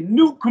add a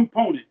new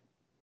component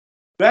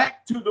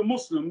back to the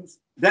Muslims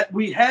that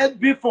we had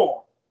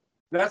before.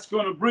 That's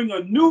going to bring a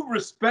new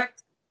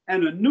respect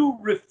and a new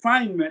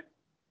refinement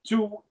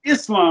to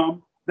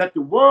Islam that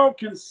the world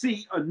can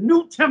see a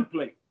new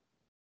template.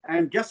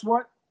 And guess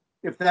what?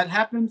 If that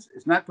happens,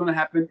 it's not going to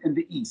happen in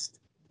the East.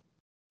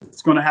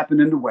 It's going to happen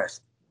in the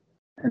West.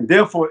 And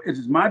therefore, it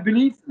is my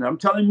belief, and I'm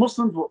telling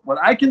Muslims what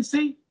I can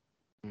see.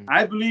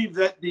 I believe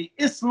that the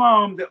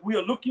Islam that we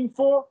are looking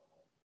for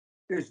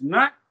is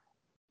not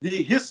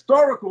the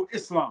historical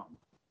Islam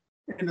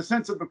in the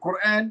sense of the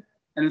Quran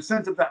and in the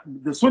sense of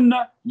the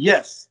Sunnah,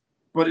 yes.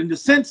 But in the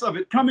sense of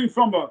it coming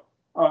from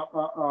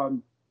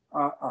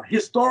a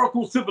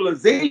historical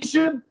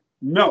civilization,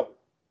 no.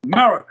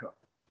 America,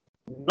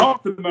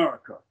 North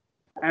America,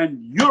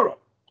 and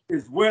Europe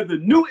is where the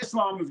new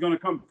Islam is going to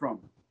come from.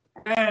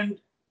 And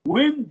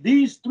when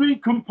these three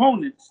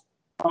components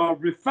are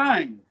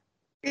refined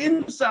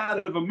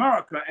inside of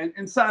America and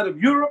inside of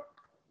Europe,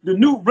 the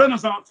new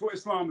renaissance for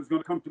Islam is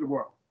going to come to the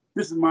world.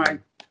 This is my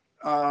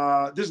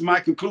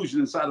conclusion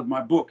inside of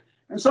my book.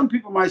 And some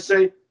people might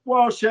say,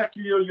 well, Sheikh,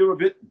 you're a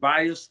bit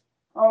biased.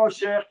 Oh,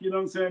 Sheikh, you know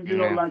what I'm saying? You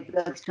know, like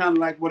that's kind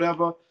of like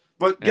whatever.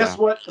 But guess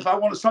what? If I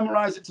want to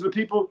summarize it to the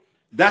people,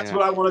 that's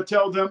what I want to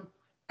tell them.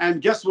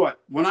 And guess what?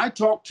 When I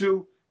talk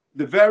to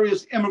the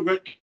various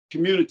immigrant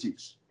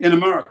communities in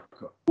America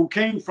who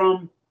came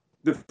from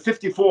the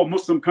 54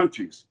 Muslim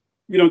countries,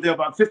 you know, there are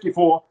about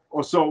 54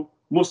 or so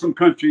Muslim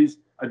countries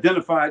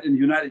identified in the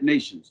United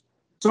Nations.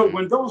 So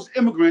when those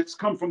immigrants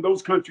come from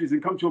those countries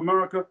and come to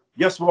America,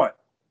 guess what?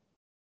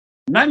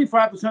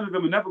 95% of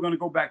them are never going to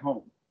go back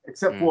home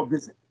except for a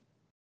visit.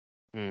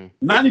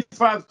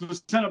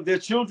 95% of their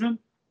children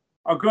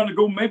are going to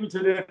go maybe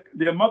to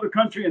their mother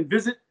country and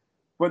visit,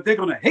 but they're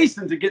going to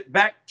hasten to get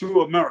back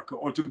to America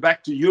or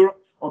back to Europe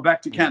or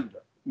back to Canada.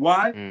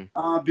 Why?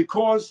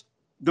 Because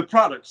the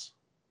products,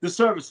 the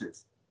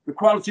services, the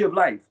quality of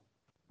life,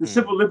 the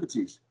civil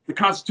liberties, the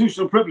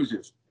constitutional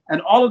privileges,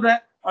 and all of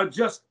that are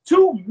just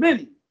too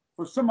many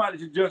for somebody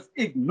to just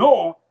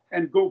ignore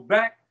and go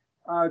back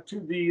to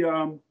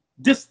the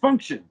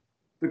dysfunction,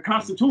 the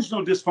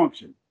constitutional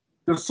dysfunction,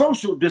 the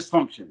social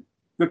dysfunction,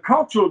 the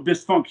cultural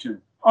dysfunction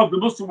of the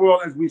Muslim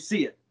world as we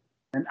see it.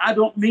 And I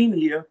don't mean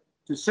here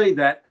to say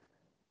that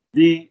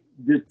the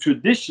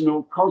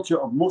traditional culture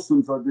of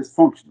Muslims are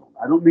dysfunctional.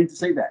 I don't mean to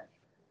say that.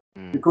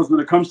 Because when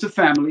it comes to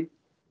family,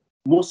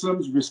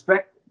 Muslims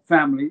respect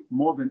family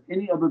more than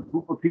any other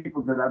group of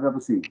people that I've ever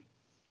seen.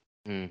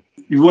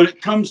 When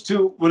it comes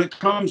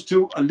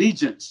to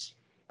allegiance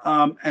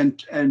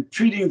and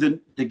treating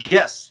the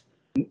guests,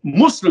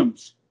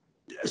 Muslims,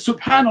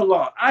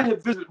 subhanAllah, I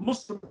have visited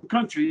Muslim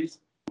countries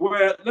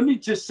where, let me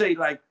just say,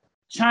 like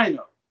China,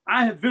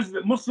 I have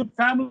visited Muslim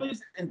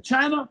families in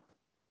China,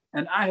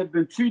 and I have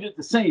been treated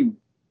the same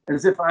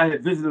as if I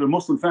had visited a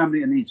Muslim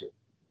family in Egypt.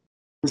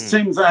 The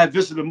same as I have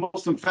visited a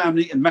Muslim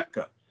family in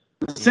Mecca.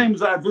 The same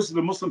as I have visited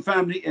a Muslim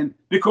family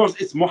because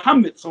it's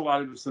Muhammad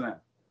sallallahu alaihi wasallam.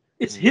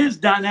 It's his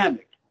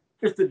dynamic.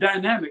 It's the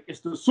dynamic. It's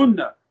the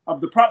sunnah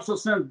of the Prophet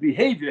sallallahu alaihi wasallam's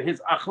behavior,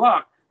 his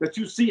akhlaq that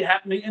you see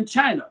happening in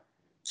China.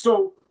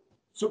 So,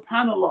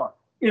 subhanAllah,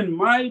 in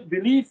my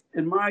belief,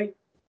 in my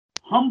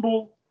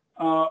humble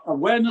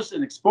awareness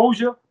and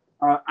exposure,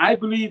 I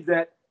believe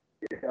that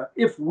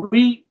if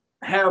we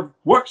have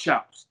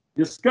workshops,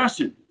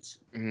 discussions,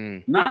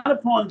 not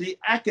upon the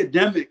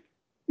academic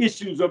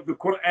issues of the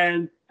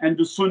Quran and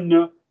the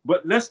Sunnah,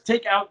 but let's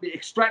take out the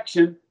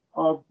extraction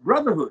of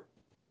brotherhood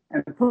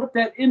and put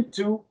that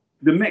into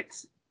the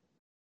mix,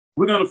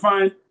 we're going to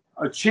find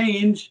a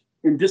change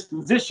in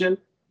disposition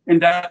in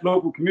that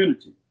local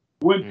community.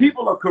 When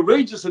people are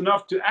courageous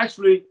enough to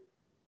actually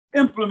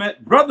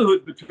implement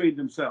brotherhood between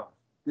themselves,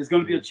 there's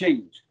going to be a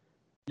change.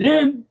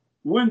 Then,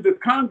 when the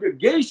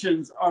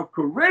congregations are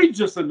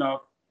courageous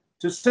enough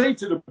to say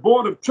to the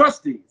board of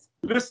trustees,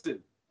 listen,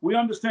 we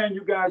understand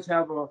you guys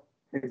have an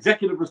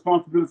executive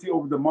responsibility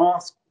over the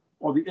mosque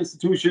or the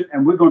institution,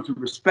 and we're going to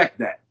respect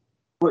that.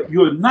 But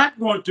you're not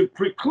going to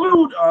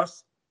preclude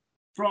us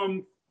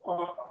from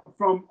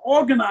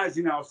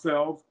organizing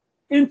ourselves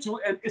into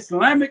an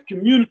Islamic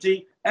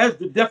community as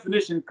the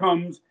definition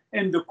comes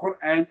in the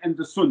Quran and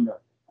the Sunnah.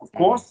 Of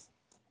course,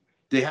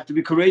 they have to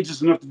be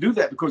courageous enough to do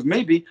that, because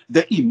maybe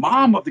the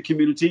imam of the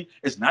community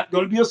is not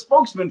going to be a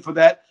spokesman for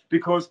that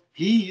because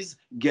he's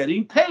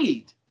getting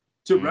paid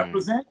to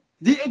represent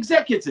the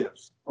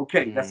executives.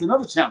 Okay, that's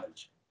another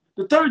challenge.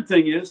 The third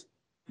thing is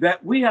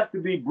that we have to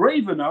be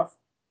brave enough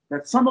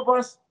that some of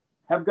us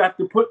have got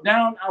to put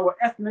down our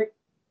ethnic,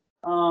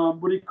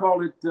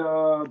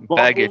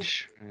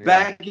 baggage.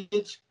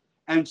 Baggage.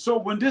 And so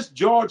when this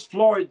George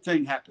Floyd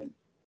thing happened,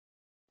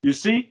 you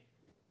see,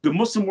 the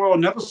Muslim world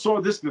never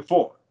saw this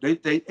before.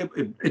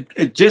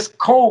 It just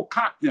cold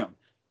cocked them.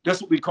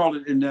 That's what we call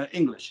it in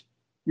English.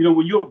 You know,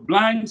 when you're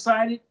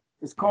blindsided,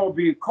 it's called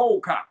being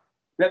cold cocked.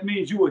 That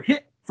means you were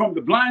hit from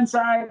the blind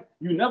side.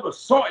 You never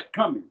saw it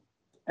coming.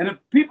 And if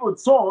people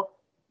saw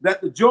that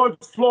the George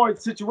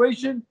Floyd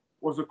situation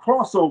was a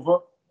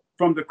crossover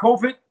from the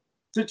COVID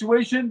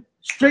situation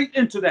straight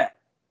into that.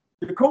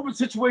 The COVID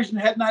situation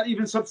had not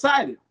even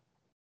subsided.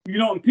 You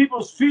know, and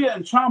people's fear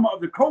and trauma of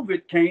the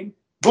COVID came,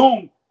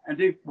 boom, and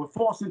they were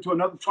forced into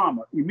another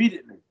trauma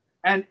immediately.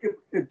 And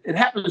it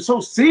happened so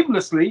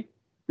seamlessly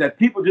that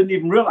people didn't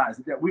even realize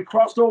it, that we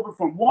crossed over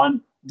from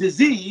one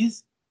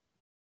disease,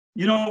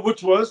 you know,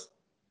 which was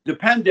the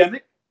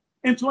pandemic,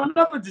 into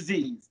another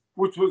disease,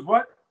 which was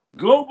what?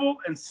 Global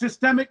and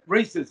systemic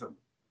racism.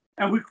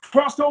 And we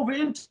crossed over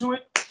into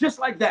it just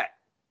like that.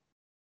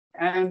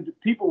 And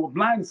people were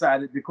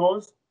blindsided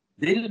because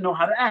they didn't know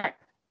how to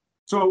act.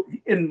 So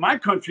in my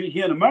country,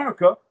 here in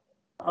America,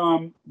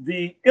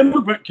 the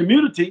immigrant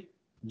community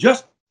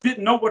just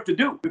didn't know what to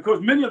do,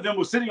 because many of them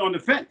were sitting on the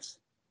fence.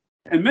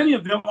 And many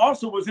of them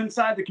also was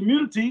inside the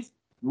communities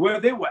where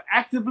they were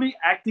actively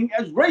acting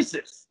as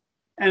racists.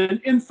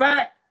 And in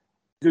fact,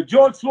 the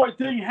George Floyd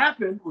thing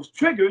happened was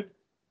triggered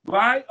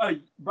by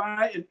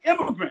an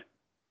immigrant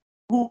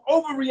who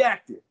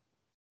overreacted.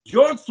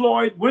 George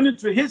Floyd went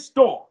into his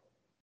store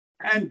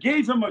and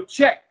gave him a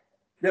check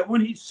that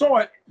when he saw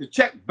it, the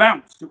check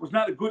bounced. It was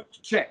not a good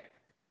check.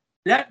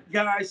 That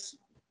guy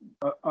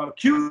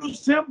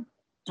accused him,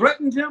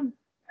 threatened him,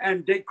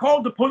 and they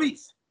called the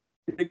police.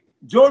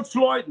 George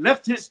Floyd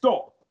left his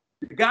store.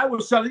 The guy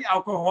was selling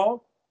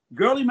alcohol,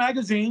 girly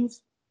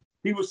magazines.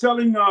 He was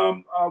selling,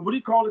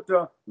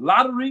 the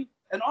lottery,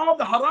 and all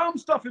the haram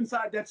stuff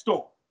inside that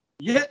store.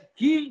 Yet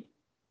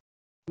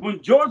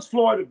when George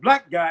Floyd, a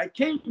black guy,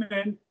 came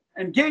in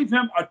and gave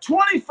him a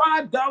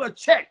 $25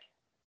 check,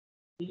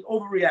 he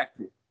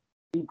overreacted.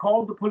 He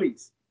called the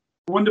police.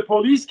 When the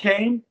police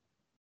came,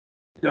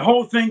 the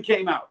whole thing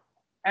came out.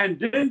 And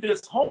then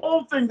this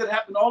whole thing that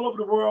happened all over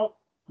the world,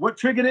 what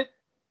triggered it?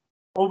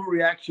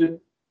 Overreaction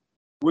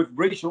with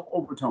racial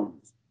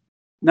overtones.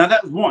 Now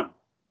that was one.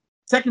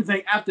 Second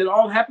thing, after it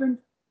all happened,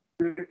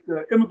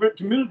 the immigrant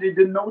community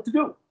didn't know what to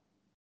do.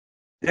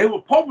 They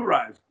were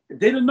pulverized. They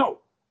didn't know.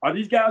 Are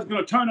these guys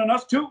going to turn on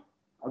us too?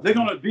 Are they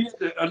going to be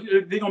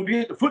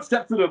at the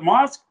footsteps of the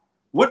mosque?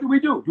 What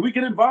do? Do we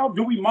get involved?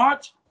 Do we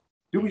march?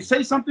 Do we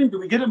say something? Do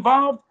we get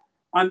involved?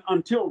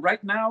 Until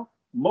right now,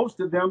 most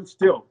of them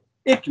still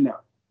ICNA,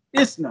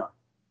 ISNA.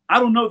 I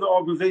don't know the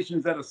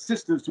organizations that are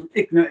sisters to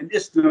ICNA and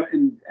ISNA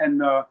in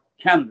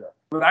Canada,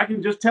 but I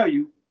can just tell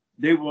you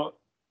they were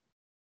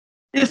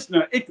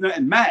ISNA, ICNA,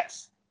 and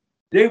MAS.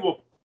 They were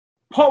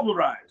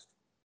pulverized.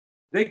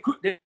 They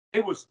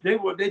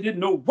didn't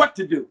know what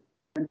to do,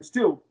 and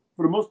still,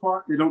 for the most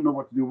part, they don't know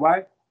what to do.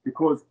 Why?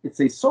 Because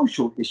it's a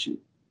social issue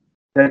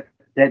that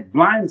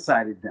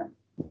blindsided them.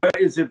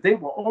 Whereas if they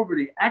were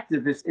already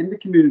activists in the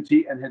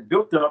community and had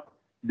built up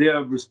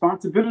their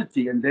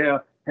responsibility and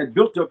had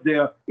built up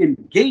their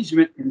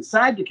engagement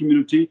inside the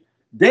community,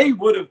 they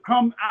would have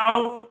come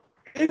out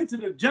into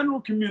the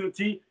general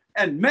community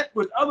and met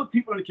with other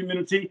people in the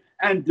community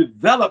and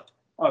developed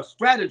a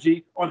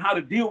strategy on how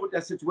to deal with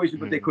that situation,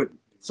 but they couldn't.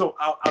 So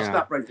I'll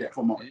stop right there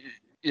for a moment.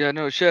 Yeah,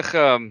 no, Sheikh,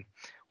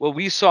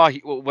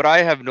 what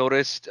I have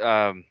noticed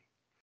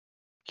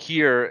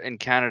here in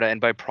Canada and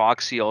by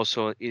proxy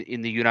also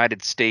in the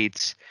United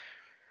States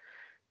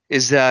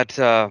is that,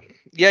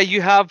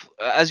 you have,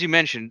 as you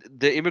mentioned,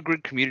 the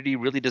immigrant community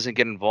really doesn't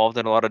get involved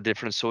in a lot of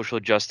different social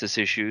justice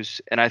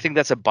issues. And I think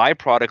that's a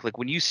byproduct. Like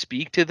when you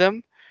speak to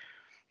them,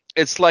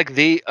 it's like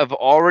they have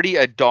already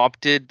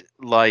adopted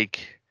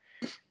like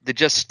the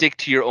just stick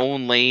to your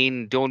own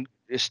lane, don't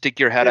stick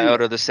your head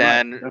out of the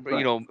sand,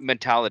 right.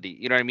 mentality.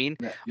 You know what I mean?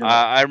 Yeah,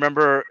 right. I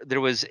remember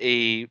there was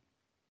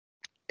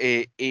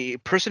a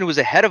person who was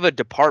a head of a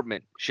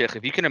department, Sheikh,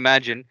 if you can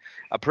imagine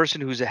a person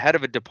who's a head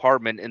of a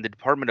department in the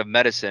Department of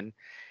Medicine,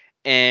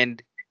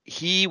 and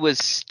he was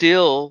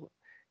still,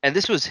 and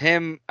this was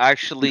him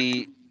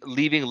actually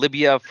leaving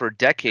Libya for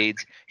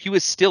decades, he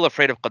was still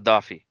afraid of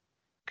Gaddafi.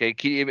 Okay,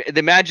 can you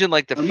imagine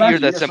like the fear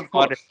Imagine, that's yes, of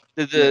upon course.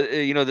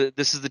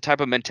 this is the type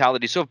of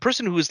mentality. So a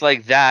person who's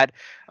like that,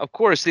 of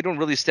course, they don't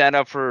really stand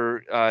up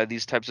for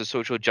these types of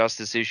social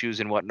justice issues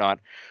and whatnot.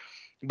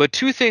 But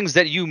two things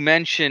that you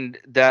mentioned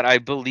that I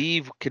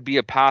believe could be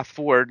a path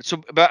forward.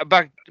 So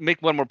back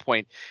make one more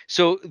point.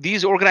 So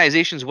these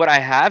organizations, what I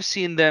have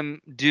seen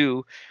them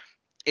do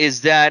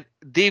is that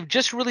they've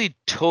just really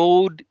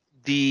towed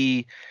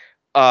the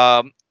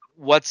um,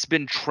 what's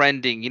been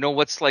trending. You know,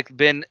 what's like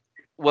been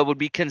what would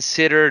be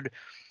considered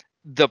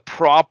the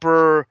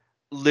proper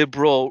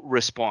liberal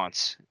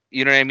response.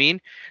 You know what I mean?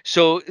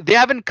 So they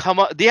haven't come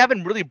up, they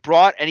haven't really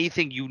brought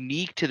anything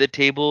unique to the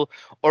table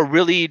or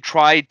really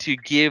tried to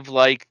give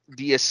like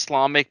the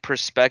Islamic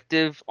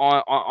perspective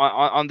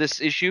on this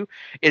issue.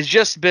 It's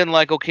just been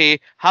like, okay,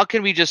 how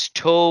can we just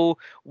toe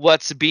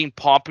what's being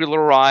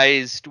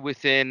popularized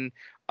within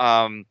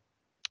um,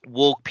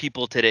 woke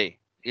people today?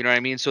 You know what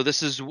I mean? So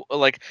this is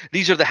like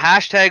these are the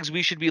hashtags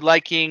we should be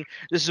liking.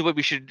 This is what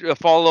we should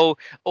follow.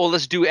 Oh,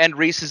 let's do end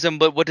racism,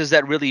 but what does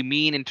that really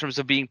mean in terms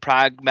of being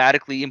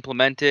pragmatically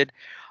implemented?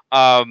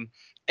 Um,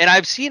 and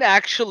I've seen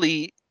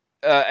actually,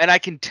 and I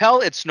can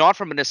tell it's not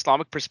from an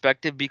Islamic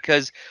perspective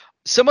because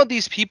some of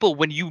these people,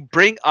 when you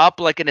bring up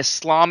like an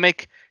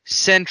Islamic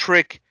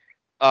centric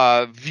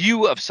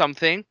view of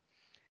something,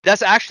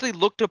 that's actually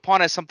looked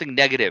upon as something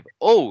negative.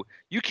 Oh,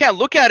 you can't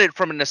look at it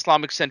from an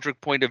Islamic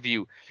centric point of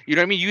view. You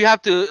know what I mean? You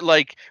have to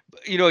like,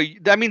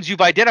 that means you've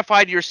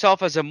identified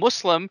yourself as a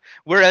Muslim,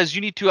 whereas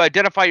you need to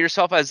identify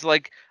yourself as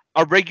like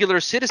a regular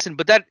citizen.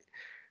 But that,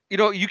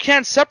 you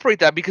can't separate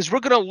that because we're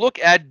going to look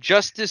at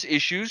justice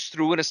issues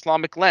through an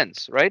Islamic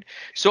lens, right?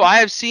 So I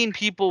have seen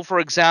people, for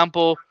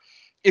example,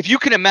 if you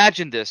can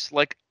imagine this,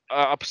 like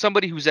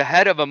somebody who's a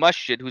head of a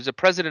masjid, who's a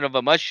president of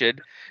a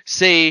masjid,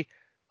 say,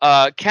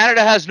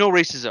 Canada has no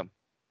racism.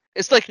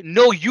 It's like,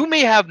 no, you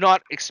may have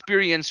not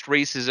experienced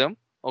racism,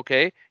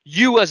 okay,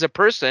 you as a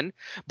person,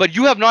 but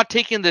you have not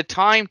taken the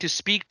time to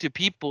speak to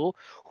people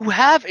who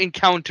have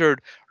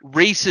encountered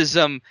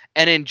racism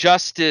and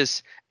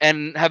injustice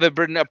and have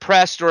been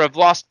oppressed or have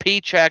lost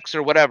paychecks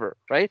or whatever,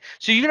 right?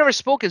 So you've never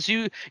spoken.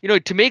 So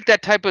to make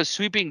that type of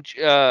sweeping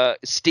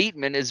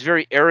statement is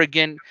very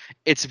arrogant.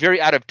 It's very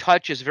out of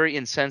touch. It's very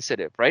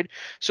insensitive, right?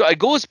 So it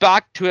goes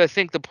back to, I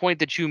think, the point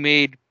that you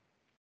made,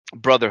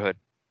 brotherhood.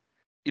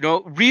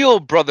 Real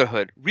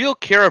brotherhood, real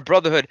care of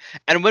brotherhood.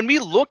 And when we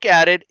look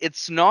at it,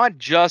 it's not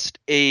just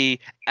a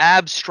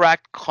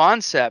abstract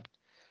concept.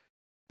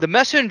 The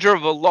Messenger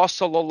of Allah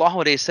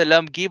sallallahu alaihi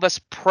wasallam gave us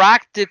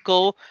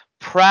practical,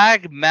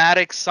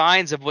 pragmatic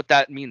signs of what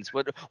that means,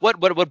 what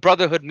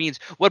brotherhood means,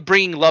 what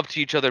bringing love to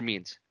each other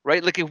means,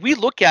 right? Like if we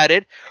look at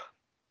it,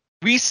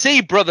 we say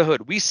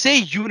brotherhood, we say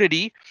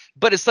unity,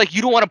 but it's like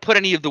you don't want to put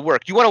any of the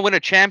work. You want to win a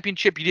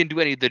championship, you didn't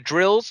do any of the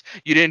drills,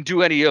 you didn't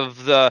do any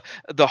of the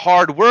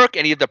hard work,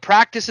 any of the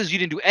practices, you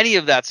didn't do any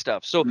of that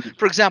stuff. So,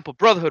 for example,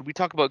 brotherhood, we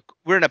talk about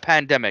we're in a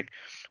pandemic.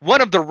 One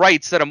of the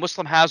rights that a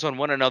Muslim has on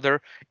one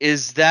another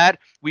is that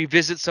we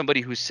visit somebody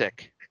who's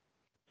sick.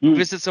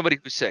 Visit somebody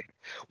who's sick.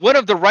 One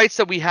of the rights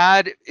that we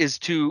had is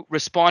to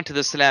respond to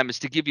the salam, is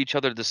to give each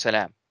other the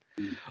salam.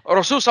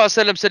 Rasul sallallahu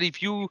alaihi wasallam said,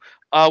 if you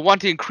want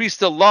to increase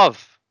the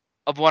love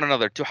of one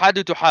another,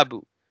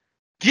 tuhabu,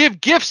 give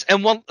gifts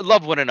and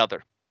love one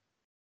another.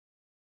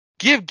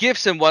 Give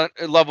gifts and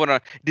love one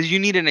another. Do you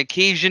need an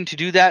occasion to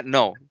do that?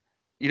 No.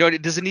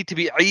 Does it need to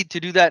be Eid to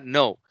do that?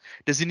 No.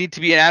 Does it need to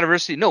be an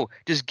anniversary? No.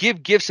 Just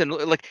give gifts and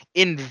like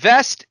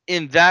invest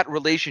in that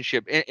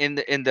relationship, in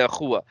the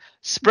khuwa.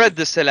 Spread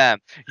the salam.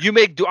 You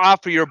make dua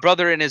for your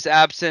brother in his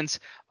absence.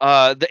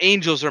 The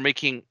angels are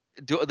making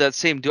that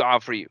same dua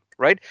for you,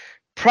 right?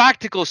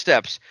 Practical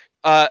steps.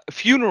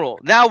 Funeral.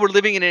 Now we're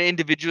living in an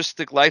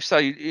individualistic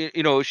lifestyle.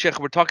 Sheikh,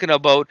 we're talking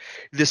about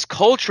this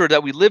culture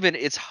that we live in.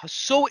 It's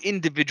so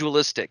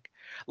individualistic.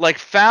 Like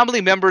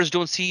family members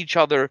don't see each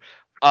other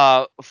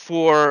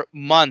for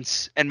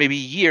months and maybe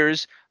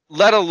years,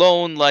 let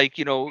alone like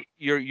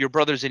your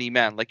brothers in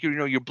Iman. Like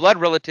your blood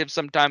relatives.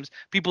 Sometimes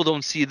people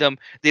don't see them.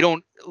 They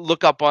don't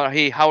look up on,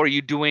 hey, how are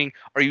you doing?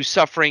 Are you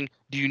suffering?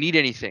 Do you need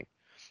anything?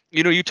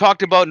 You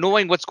talked about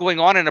knowing what's going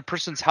on in a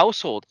person's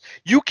household.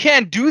 You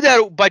can't do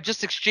that by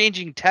just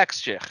exchanging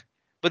text, Sheikh.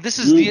 But this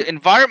is the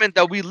environment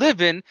that we live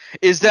in,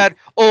 is that,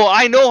 oh,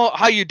 I know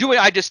how you're doing.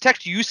 I just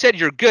text you. You said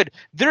you're good.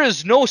 There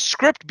is no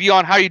script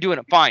beyond how you're doing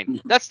it.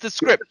 Fine. That's the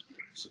script.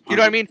 You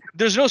know what I mean?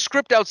 There's no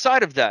script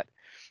outside of that.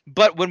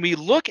 But when we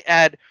look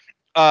at,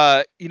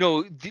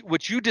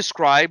 what you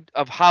described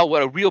of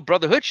what a real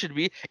brotherhood should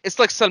be, it's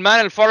like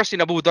Salman al-Farsi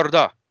and Abu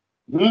Darda.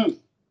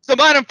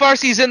 Salman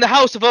al-Farsi is in the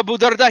house of Abu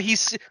Darda.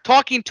 He's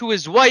talking to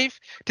his wife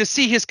to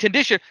see his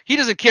condition. He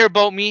doesn't care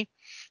about me.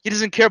 He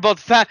doesn't care about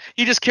the fact.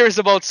 He just cares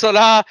about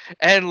salah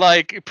and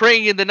like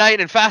praying in the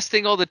night and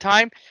fasting all the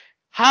time.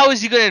 How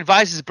is he going to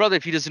advise his brother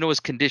if he doesn't know his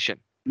condition?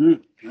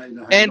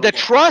 And the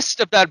trust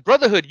of that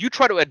brotherhood, you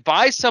try to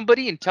advise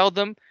somebody and tell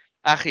them,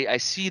 Akhi, I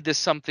see this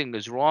something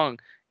is wrong.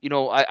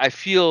 I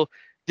feel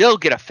they'll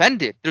get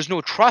offended. There's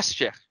no trust,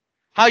 Sheikh.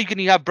 How can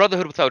you have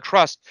brotherhood without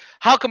trust?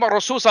 How come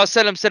Rasul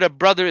said a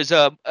brother is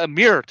a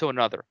mirror to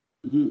another?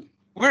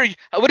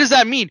 What does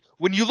that mean?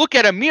 When you look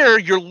at a mirror,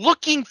 you're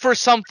looking for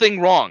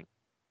something wrong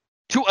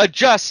to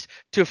adjust,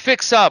 to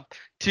fix up,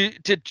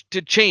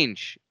 to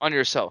change on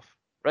yourself,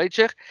 right,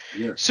 Sheikh?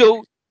 Yes.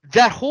 So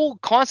that whole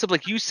concept,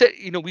 like you said,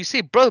 we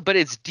say brother, but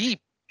it's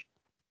deep.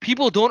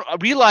 People don't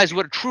realize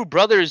what true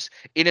brothers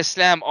in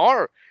Islam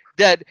are.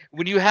 That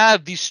when you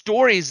have these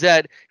stories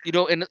that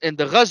in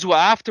the Ghazwa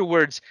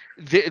afterwards,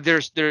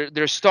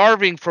 they're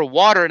starving for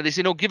water, and they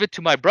say, no, give it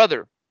to my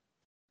brother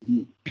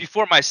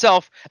before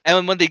myself.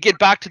 And when they get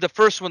back to the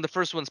first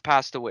one's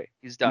passed away.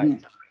 He's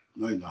died.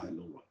 You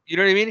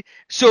know what I mean?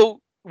 So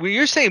when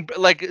you're saying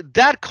like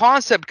that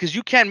concept, because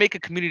you can't make a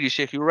community,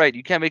 Sheikh, you're right.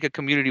 You can't make a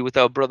community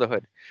without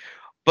brotherhood.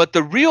 But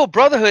the real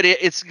brotherhood,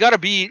 it's got to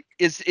be,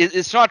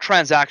 it's not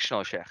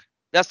transactional, Sheikh.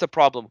 That's the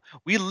problem.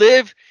 We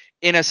live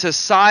in a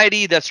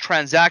society that's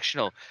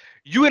transactional.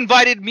 You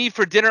invited me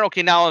for dinner.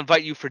 Okay, now I'll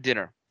invite you for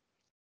dinner.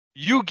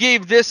 You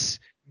gave this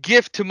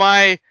gift to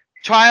my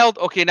child.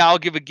 Okay, now I'll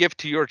give a gift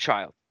to your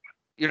child.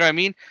 You know what I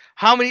mean?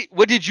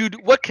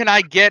 What can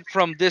I get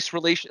from this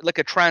relation, like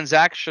a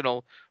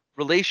transactional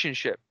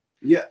relationship?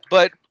 Yeah.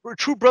 But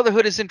true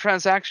brotherhood isn't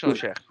transactional,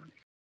 Sheikh.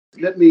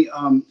 Let me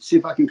see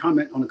if I can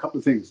comment on a couple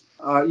of things.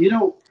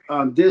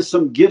 There's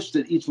some gifts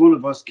that each one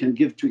of us can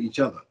give to each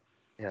other.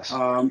 Yes.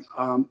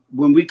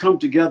 When we come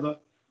together,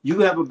 you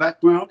have a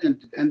background,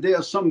 and there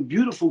are some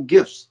beautiful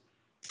gifts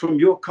from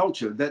your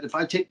culture that if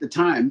I take the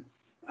time,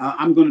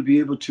 I'm going to be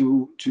able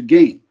to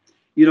gain.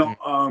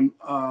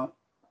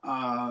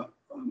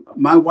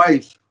 My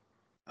wife,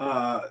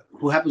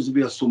 who happens to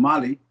be a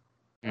Somali,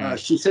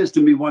 she says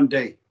to me one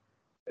day,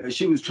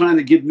 she was trying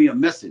to give me a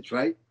message,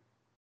 right?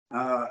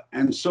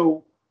 And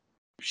so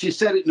she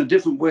said it in a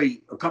different way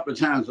a couple of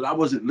times, but I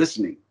wasn't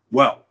listening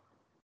well,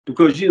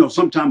 because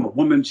sometimes a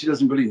woman, she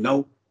doesn't really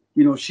know.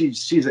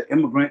 She's an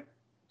immigrant.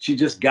 She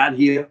just got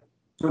here.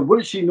 So what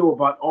does she know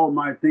about all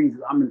my things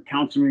that I'm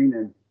encountering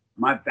and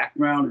my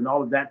background and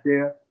all of that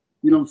there?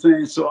 You know what I'm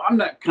saying? So I'm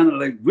not kind of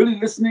like really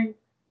listening.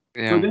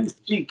 Yeah. So then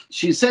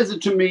she says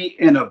it to me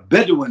in a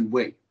Bedouin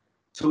way.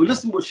 So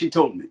listen what she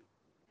told me.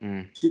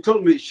 She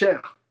told me,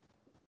 Sheikh,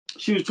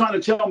 she was trying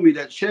to tell me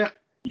that, Sheikh,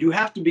 you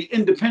have to be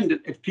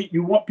independent. If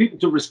you want people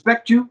to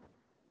respect you,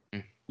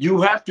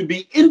 you have to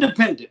be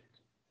independent.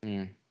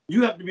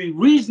 You have to be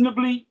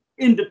reasonably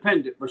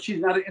independent. But she's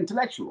not an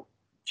intellectual.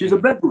 She's a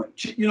Bedouin.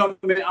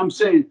 I'm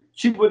saying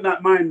she would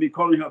not mind me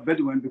calling her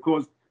Bedouin,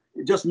 because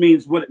it just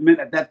means what it meant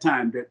at that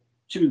time, that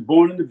she was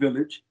born in the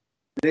village.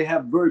 They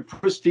have very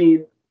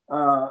pristine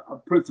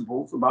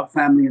principles about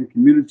family and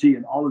community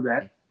and all of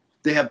that.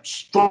 They have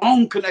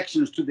strong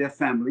connections to their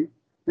family.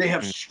 They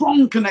have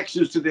strong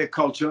connections to their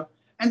culture.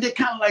 And they're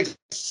kind of like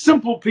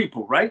simple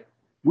people, right?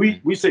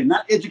 We say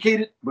not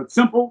educated, but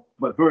simple,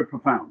 but very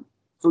profound.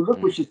 So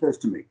look what she says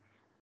to me.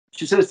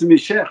 She says to me,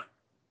 Sheikh,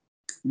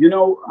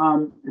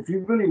 if you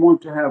really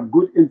want to have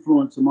good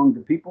influence among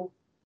the people,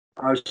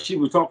 she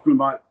was talking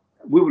about,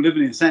 we were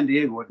living in San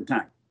Diego at the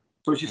time.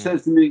 So she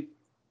says to me,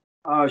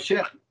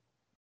 Sheikh,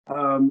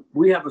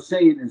 we have a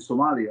saying in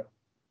Somalia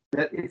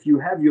that if you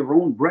have your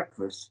own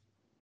breakfast,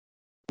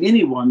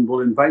 anyone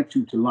will invite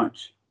you to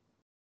lunch.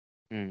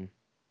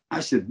 I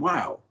said,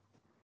 wow.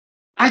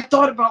 I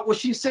thought about what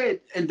she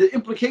said and the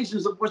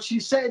implications of what she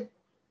said.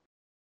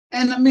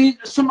 And I mean,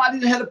 somebody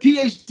that had a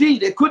PhD,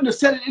 they couldn't have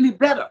said it any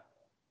better.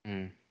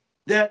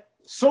 That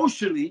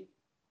socially,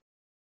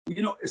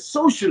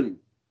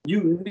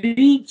 you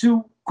need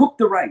to cook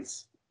the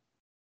rice.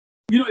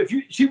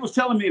 She was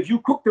telling me, if you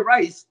cook the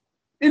rice,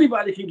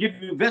 anybody can give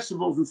you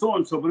vegetables and so on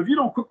and so. But if you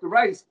don't cook the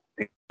rice,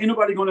 ain't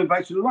nobody going to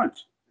invite you to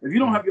lunch. If you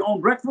don't have your own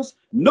breakfast,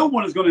 no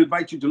one is going to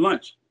invite you to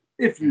lunch.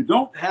 If you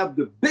don't have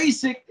the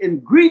basic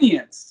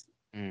ingredients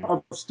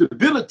of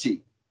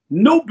stability,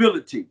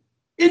 nobility,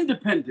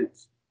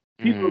 independence,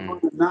 people are going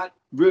to not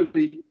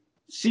really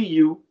see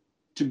you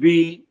to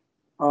be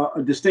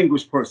a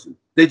distinguished person.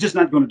 They're just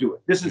not going to do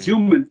it. This is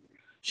human.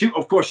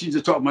 Of course, she's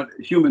just talking about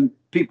human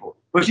people,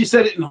 but she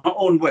said it in her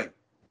own way.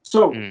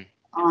 So,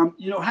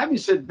 having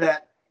said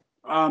that,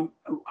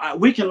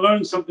 we can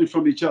learn something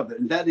from each other,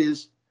 and that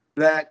is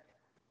that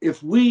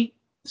if we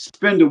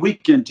spend a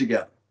weekend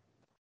together,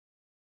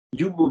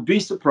 you will be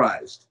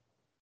surprised.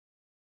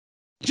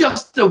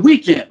 Just a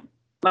weekend,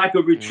 like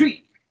a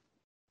retreat.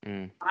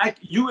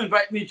 You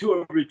invite me to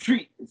a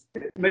retreat.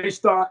 It may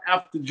start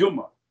after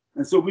Jummah.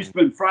 And so we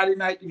spend Friday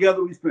night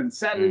together, we spend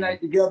Saturday night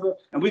together,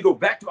 and we go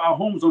back to our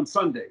homes on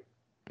Sunday.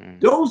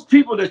 Those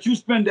people that you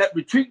spend that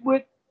retreat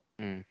with,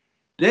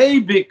 they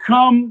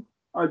become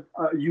a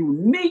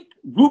unique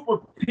group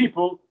of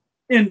people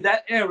in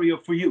that area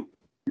for you.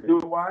 You know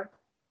why?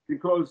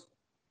 Because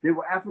they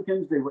were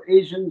Africans, they were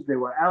Asians, they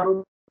were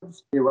Arabs,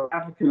 they were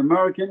African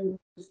Americans,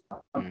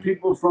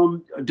 people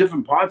from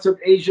different parts of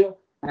Asia,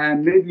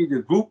 and maybe the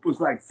group was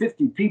like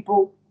 50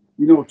 people.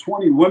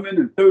 20 women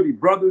and 30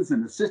 brothers,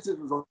 and the sisters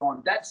was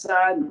on that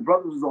side, and the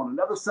brothers was on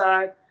another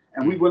side.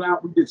 And we went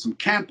out, we did some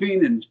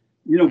camping, and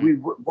we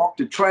walked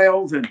the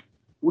trails, and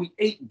we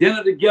ate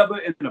dinner together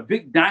in a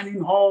big dining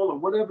hall or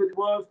whatever it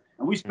was,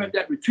 and we spent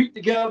that retreat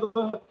together.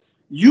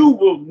 You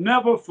will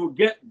never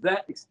forget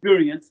that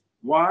experience.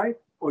 Why?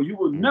 Or you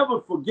will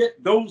never forget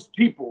those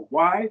people.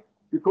 Why?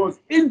 Because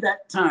in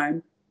that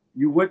time,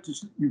 you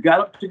got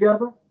up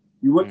together,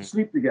 you went to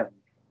sleep together,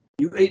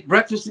 you ate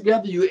breakfast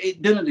together, you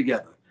ate dinner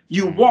together,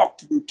 you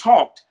walked,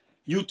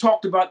 you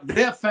talked about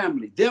their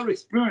family, their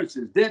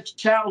experiences, their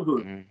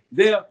childhood,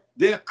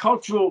 their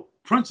cultural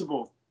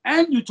principles,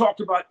 and you talked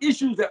about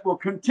issues that were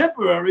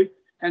contemporary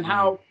and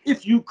how,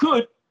 if you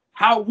could,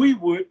 how we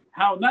would,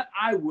 how not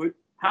I would,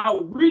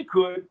 how we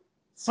could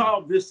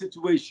solve this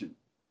situation.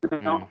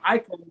 Now, I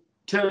can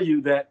tell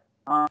you that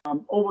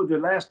over the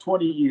last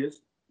 20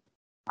 years,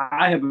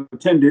 I have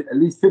attended at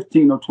least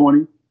 15 or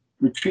 20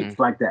 retreats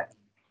like that.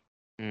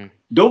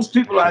 Those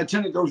people I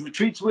attended those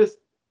retreats with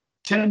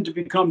tend to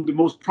become the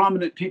most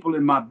prominent people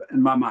in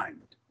my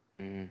mind.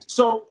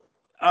 So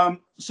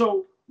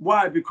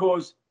why?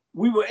 Because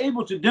we were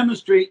able to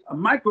demonstrate a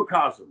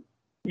microcosm,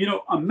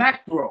 a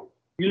macro,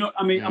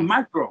 a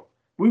micro.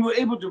 We were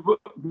able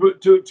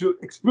to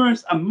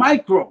experience a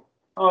micro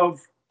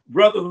of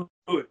brotherhood.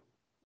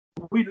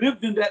 We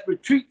lived in that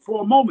retreat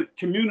for a moment,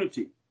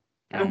 community.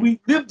 And we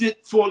lived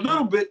it for a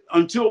little bit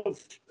until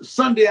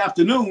Sunday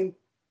afternoon.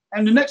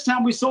 And the next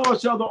time we saw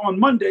each other on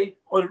Monday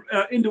or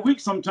in the week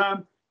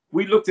sometime,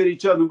 we looked at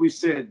each other and we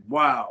said,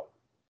 wow,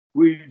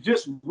 we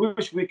just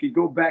wish we could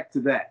go back to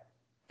that.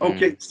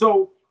 Okay,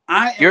 so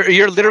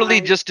You're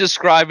literally just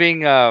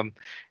describing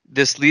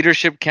this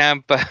leadership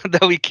camp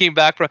that we came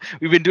back from.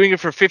 We've been doing it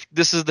for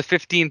this is the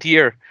 15th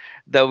year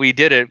that we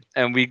did it,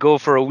 and we go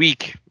for a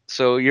week.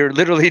 So you're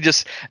literally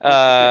just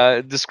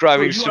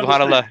describing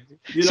subhanallah.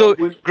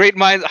 Great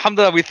minds,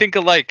 alhamdulillah, we think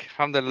alike,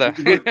 alhamdulillah.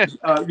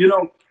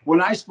 When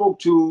I spoke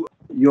to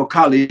your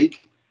colleague,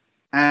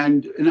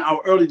 and in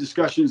our early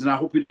discussions, and I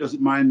hope he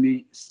doesn't mind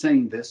me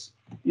saying this,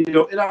 in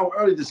our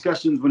early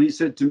discussions, when he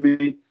said to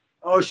me,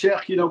 oh,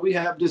 Sheikh, we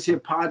have this here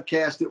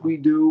podcast that we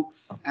do,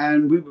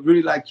 and we would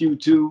really like you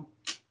to,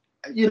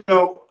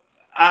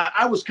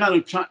 I was kind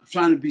of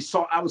trying to be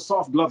soft. I was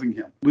soft gloving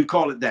him. We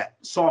call it that,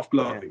 soft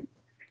gloving.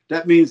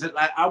 That means that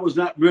I was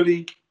not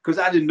really, because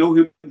I didn't know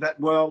him that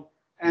well.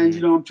 And,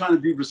 I'm trying to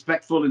be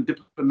respectful and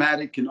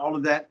diplomatic and all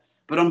of that.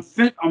 But I'm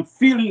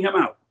feeling him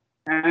out.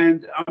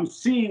 And I'm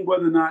seeing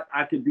whether or not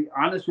I could be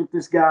honest with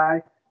this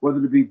guy,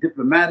 whether to be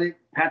diplomatic,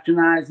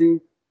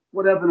 patronizing,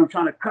 whatever. And I'm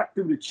trying to cut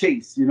through the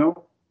chase,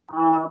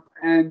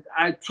 and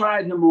I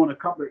tried him on a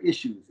couple of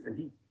issues.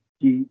 And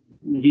he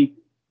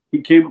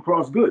came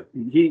across good.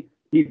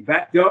 He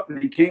backed up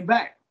and he came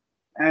back.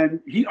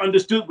 And he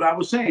understood what I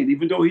was saying,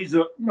 even though he's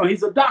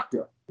a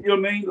doctor. You know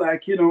what I mean?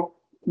 Like,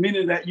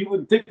 meaning that you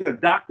wouldn't think a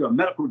doctor, a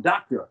medical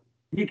doctor,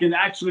 he can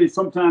actually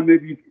sometimes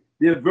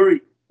they're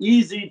very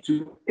easy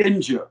to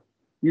injure.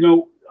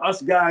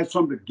 Us guys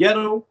from the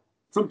ghetto,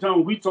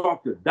 sometimes we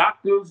talk to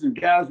doctors and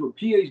guys with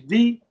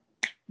PhD,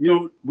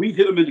 we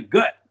hit them in the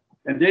gut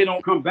and they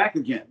don't come back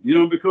again,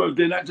 because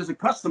they're not just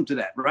accustomed to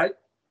that, right?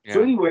 Yeah.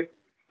 So anyway,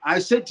 I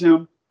said to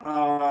him,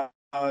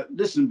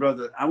 listen,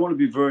 brother, I want to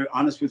be very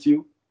honest with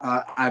you.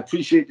 I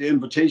appreciate the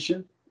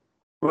invitation,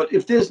 but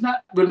if there's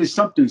not really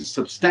something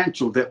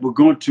substantial that we're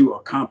going to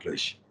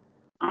accomplish,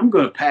 I'm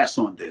going to pass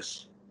on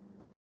this.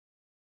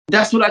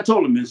 That's what I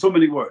told him in so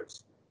many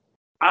words.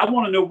 I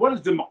want to know, what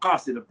is the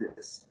maqasid of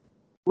this?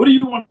 What do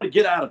you want to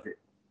get out of it?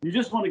 You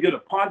just want to get a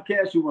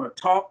podcast, you want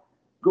to talk,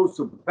 go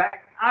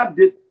back. I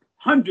did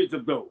hundreds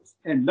of those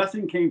and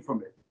nothing came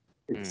from it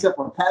except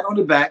a pat on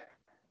the back,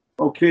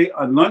 okay,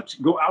 a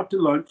lunch, go out to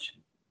lunch,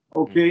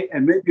 okay,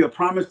 and maybe a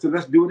promise to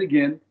let's do it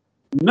again.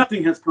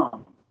 Nothing has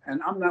come,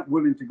 and I'm not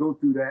willing to go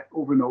through that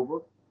over and over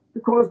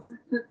because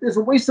there's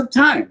a waste of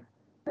time.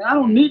 And I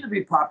don't need to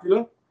be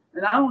popular,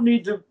 and I don't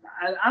need to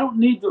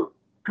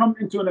come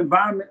into an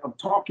environment of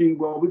talking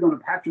where we're going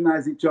to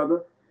patronize each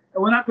other,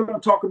 and we're not going to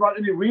talk about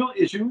any real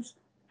issues.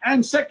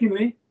 And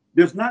secondly,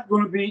 there's not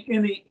going to be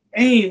any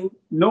aim,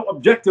 no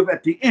objective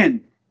at the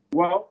end.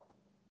 Well,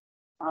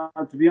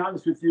 to be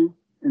honest with you,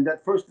 in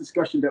that first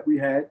discussion that we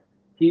had,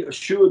 he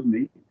assured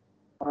me,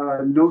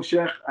 no,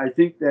 Sheikh, I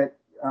think that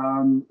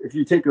if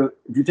you take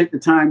the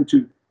time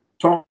to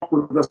talk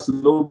with us a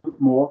little bit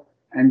more,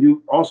 and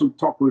you also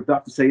talk with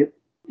Dr. Sayed,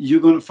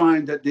 you're going to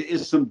find that there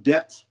is some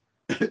depth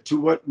to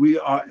what we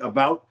are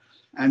about,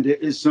 and there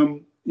is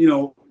some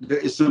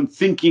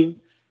thinking,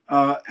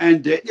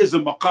 and there is a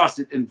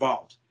maqasid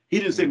involved. He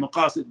didn't say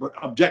maqasid, but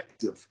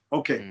objective.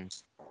 Okay.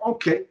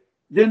 Okay.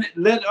 Then it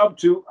led up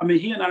to,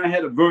 he and I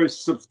had a very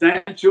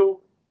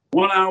substantial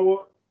 1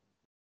 hour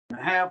and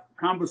a half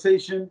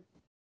conversation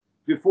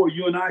before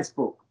you and I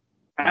spoke.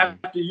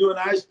 After you and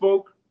I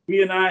spoke,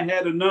 he and I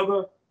had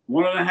another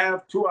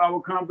 1.5, 2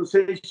 hour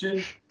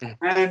conversation.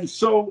 And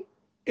so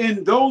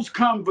in those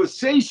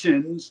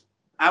conversations,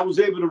 I was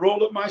able to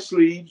roll up my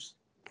sleeves.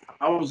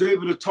 I was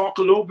able to talk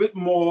a little bit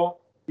more,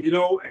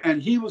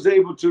 and he was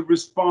able to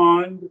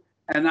respond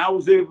And I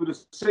was able to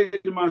say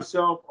to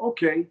myself,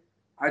 okay,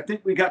 I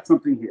think we got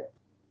something here.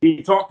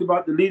 He talked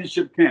about the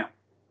leadership camp.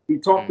 He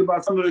talked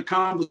about some of the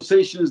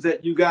conversations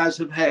that you guys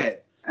have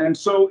had. And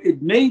so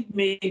it made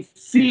me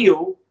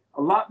feel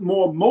a lot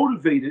more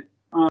motivated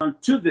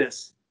to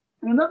this.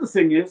 And another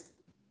thing is,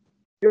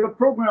 your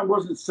program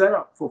wasn't set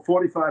up for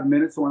 45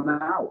 minutes or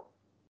an hour.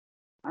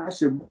 I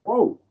said,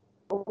 whoa,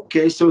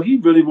 okay, so he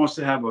really wants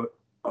to have an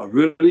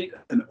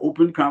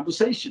open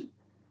conversation.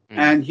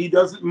 And he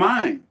doesn't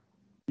mind,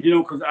 you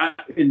know, because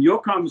in your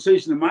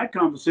conversation and my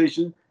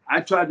conversation, I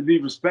tried to be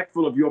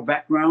respectful of your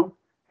background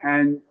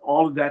and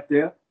all of that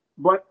there.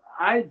 But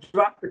I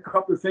dropped a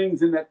couple of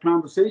things in that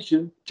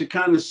conversation to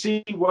kind of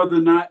see whether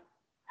or not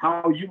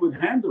how you would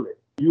handle it.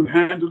 You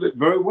handled it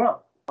very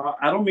well.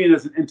 I don't mean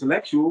as an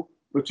intellectual,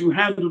 but you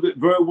handled it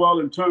very well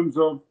in terms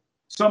of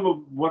some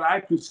of what I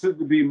consider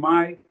to be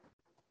my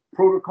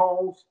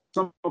protocols,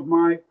 some of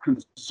my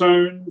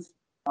concerns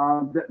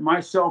that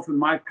myself and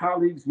my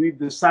colleagues, we've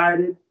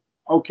decided,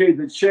 okay,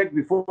 that Sheikh,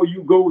 before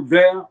you go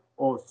there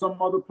or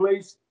some other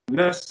place,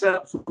 let's set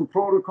up some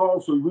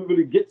protocols so we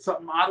really get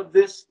something out of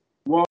this.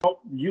 Well,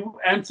 you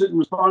answered and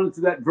responded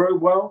to that very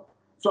well.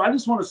 So I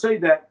just want to say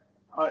that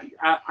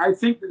I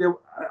think that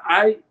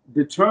I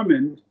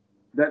determined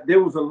that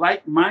there was a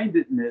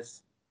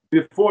like-mindedness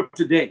before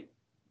today.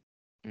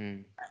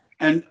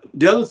 And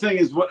the other thing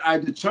is what I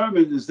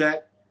determined is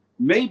that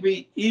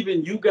maybe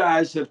even you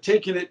guys have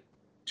taken it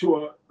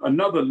to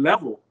another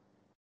level,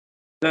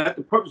 that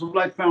the Purpose of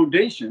Life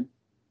Foundation,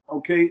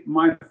 okay,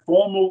 my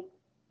formal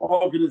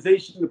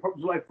organization, the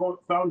Purpose of Life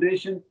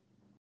Foundation,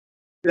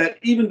 that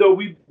even though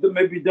we've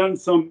maybe done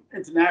some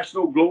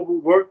international global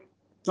work,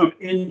 some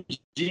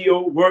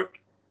NGO work,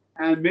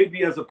 and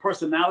maybe as a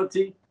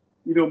personality,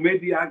 you know,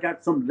 maybe I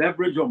got some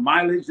leverage or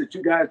mileage that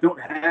you guys don't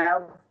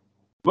have.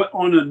 But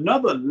on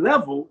another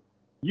level,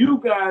 you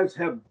guys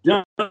have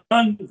done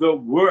the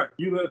work.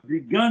 You have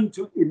begun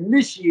to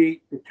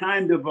initiate the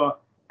kind of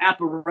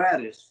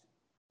apparatus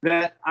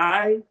that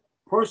I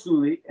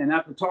personally, and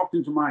after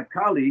talking to my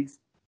colleagues,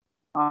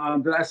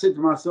 that I said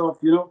to myself,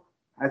 you know,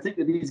 I think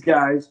that these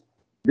guys,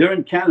 they're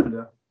in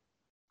Canada,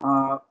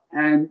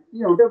 and,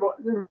 you know, they're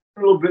a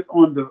little bit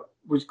on the,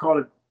 what's called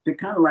it, they're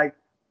kind of like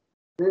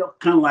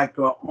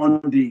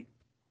on the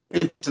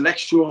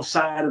intellectual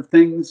side of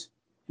things,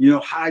 you know,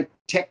 high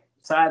tech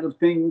side of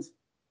things.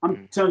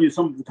 I'm telling you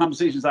some of the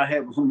conversations I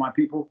had with some of my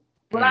people,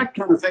 but I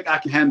kind of think I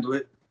can handle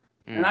it.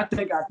 And I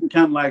think I can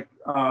kind of like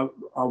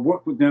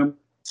work with them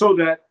so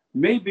that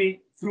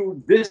maybe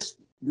through this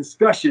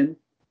discussion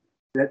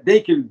that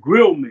they can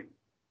grill me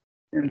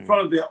in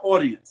front of their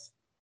audience.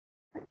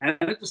 And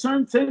at the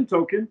same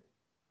token,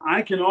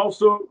 I can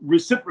also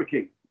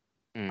reciprocate.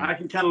 I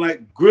can kind of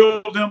like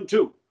grill them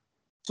too.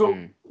 So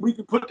we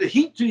can put the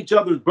heat to each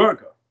other's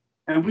burger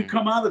and we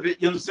come out of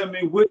it, you understand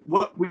me, with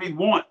what we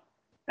want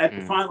at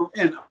the final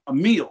end, a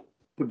meal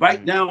to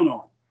bite down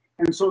on.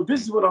 And so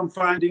this is what I'm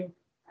finding.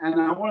 And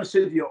I want to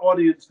say to your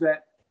audience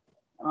that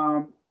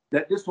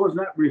that this was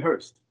not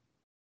rehearsed.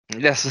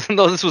 Yes,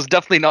 no, this was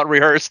definitely not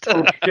rehearsed.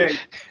 Okay.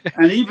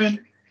 And even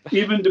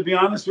to be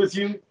honest with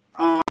you,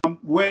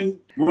 when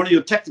one of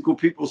your technical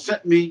people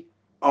sent me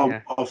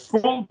a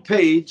full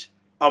page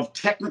of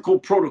technical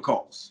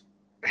protocols,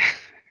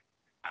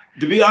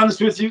 to be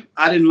honest with you,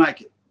 I didn't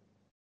like it.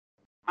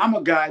 I'm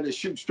a guy that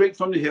shoots straight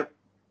from the hip,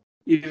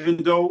 even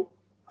though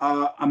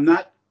I'm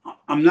not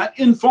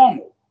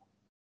informal.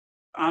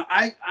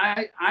 I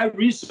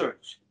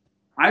research,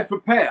 I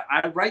prepare,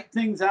 I write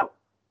things out.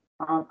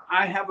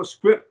 I have a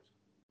script.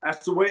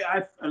 That's the way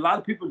a lot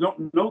of people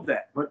don't know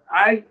that, but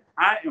I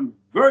am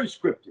very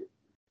scripted.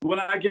 When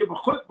I give a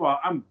khutbah,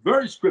 I'm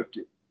very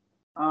scripted.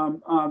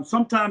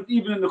 Sometimes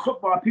even in the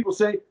khutbah, people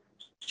say,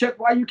 Sheikh,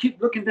 why you keep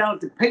looking down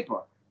at the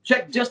paper?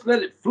 Sheikh, just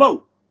let it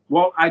flow.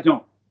 Well, I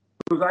don't,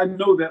 because I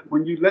know that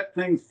when you let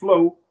things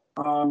flow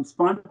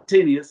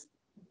spontaneous,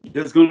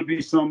 there's going to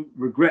be some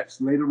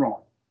regrets later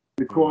on.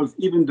 Because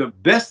even the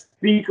best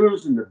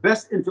speakers and the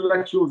best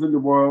intellectuals in the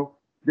world,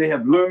 they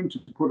have learned to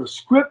put a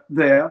script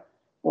there,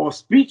 or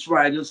speech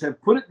writers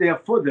have put it there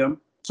for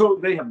them, so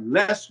they have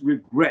less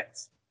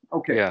regrets.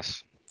 Okay.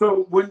 Yes.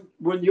 So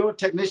when your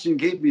technician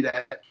gave me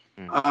that,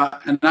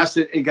 and I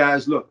said, hey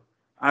guys, look,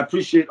 I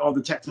appreciate all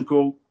the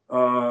technical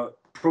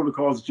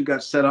protocols that you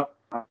got set up,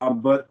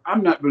 but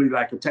I'm not really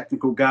like a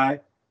technical guy.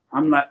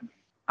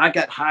 I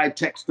got high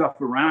tech stuff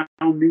around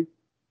me,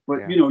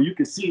 but you know, you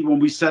can see when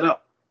we set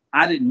up,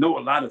 I didn't know a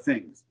lot of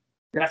things.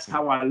 That's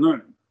how I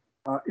learned,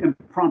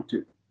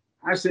 impromptu.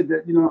 I said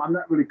that, you know, I'm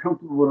not really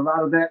comfortable with a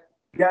lot of that.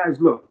 Guys,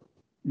 look,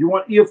 you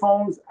want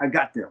earphones? I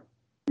got them.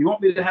 You want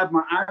me to have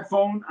my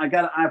iPhone? I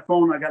got an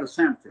iPhone. I got a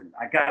Samsung.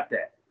 I got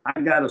that. I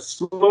got a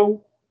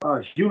slow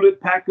Hewlett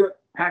Packard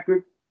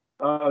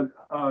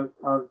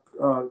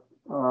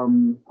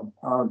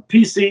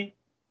PC,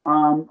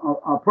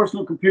 a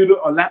personal computer,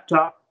 a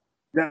laptop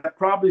that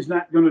probably is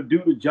not going to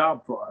do the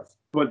job for us.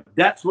 But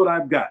that's what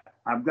I've got.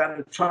 I've got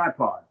a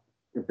tripod.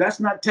 If that's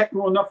not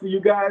technical enough for you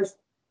guys,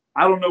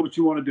 I don't know what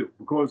you want to do,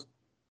 because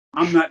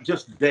I'm not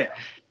just there.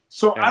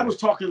 So I was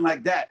talking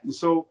like that. And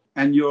so,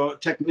 and your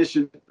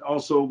technician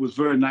also was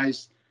very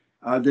nice.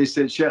 They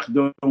said, Sheikh,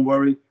 don't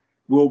worry.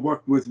 We'll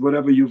work with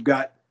whatever you've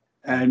got.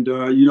 And,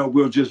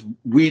 we'll just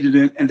weed it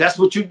in. And that's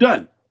what you've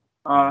done.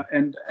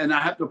 And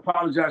I have to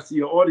apologize to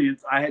your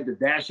audience. I had to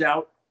dash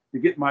out to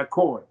get my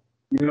cord.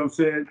 You know what I'm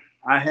saying?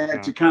 I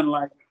had to kind of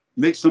like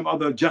make some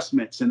other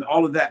adjustments and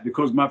all of that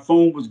because my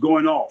phone was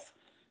going off.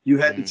 You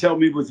had to tell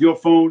me with your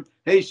phone,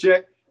 hey,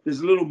 Sheikh,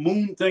 there's a little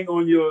moon thing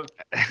on your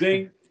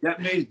thing. That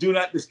means do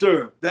not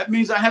disturb. That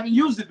means I haven't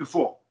used it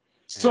before.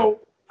 So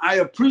I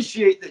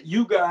appreciate that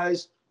you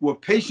guys were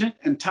patient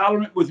and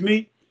tolerant with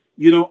me.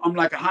 I'm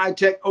like a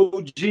high-tech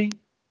OG,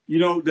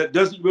 that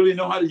doesn't really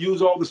know how to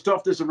use all the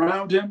stuff that's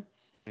around him.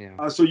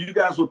 Yeah. So you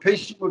guys were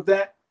patient with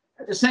that.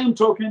 At the same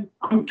token,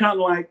 I'm kind of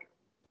like,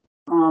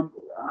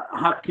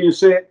 how can you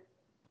say it?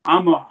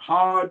 I'm a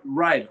hard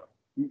rider.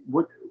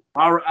 What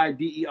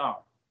R-I-D-E-R.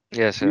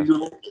 Yes, sir.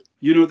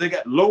 They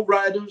got low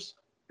riders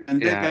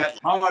and they got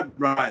hard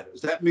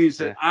riders. That means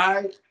that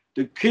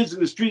the kids in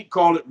the street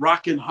call it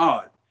rocking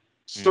hard.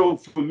 So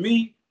for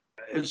me,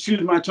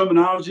 excuse my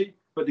terminology,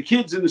 but the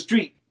kids in the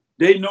street,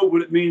 they know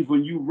what it means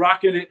when you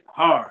rocking it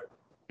hard.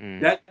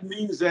 That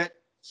means that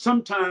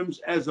sometimes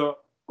as a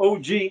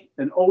OG,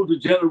 an older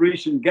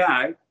generation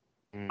guy,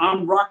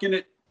 I'm rocking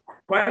it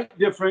quite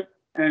different,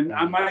 and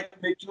I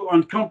might make you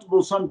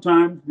uncomfortable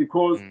sometimes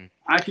because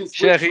I can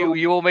switch. Sheikh,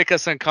 you will make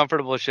us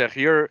uncomfortable, Sheikh.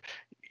 Like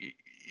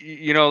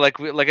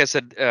I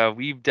said,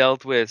 we've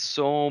dealt with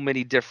so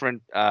many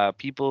different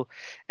people,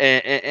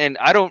 and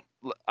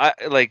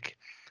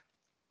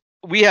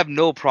we have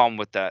no problem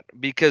with that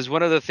because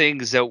one of the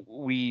things that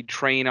we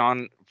train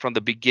on from the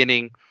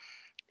beginning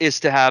is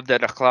to have that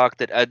akhlaq,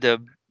 that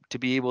adab, to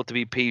be able to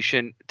be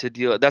patient, to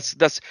deal.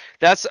 That's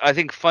I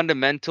think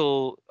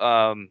fundamental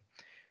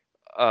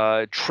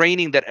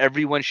training that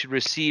everyone should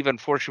receive.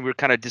 Unfortunately, we're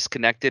kind of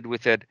disconnected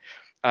with it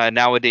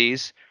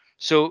nowadays.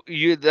 So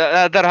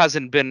that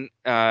hasn't been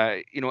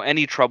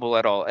any trouble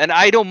at all, and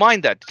I don't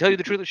mind that. To tell you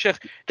the truth, Sheikh,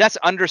 that's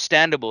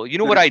understandable. You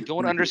know what I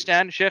don't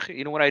understand, Sheikh?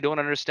 You know what I don't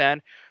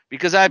understand?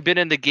 Because I've been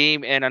in the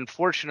game, and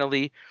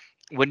unfortunately,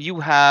 when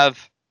you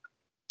have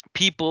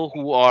people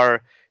who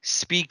are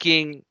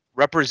speaking,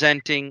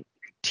 representing,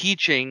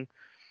 teaching,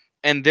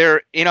 and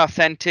they're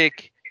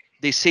inauthentic,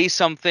 they say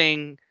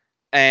something,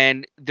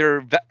 and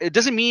it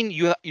doesn't mean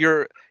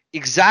you're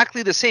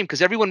exactly the same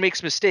because everyone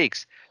makes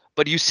mistakes.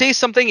 But you say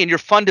something and you're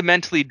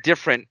fundamentally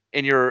different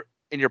in your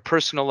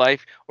personal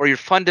life, or you're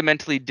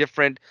fundamentally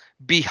different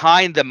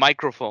behind the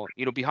microphone,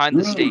 behind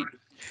the stage.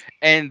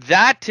 And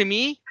that, to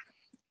me,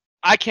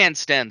 I can't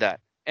stand that.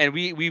 And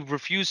we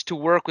refuse to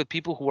work with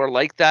people who are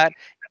like that.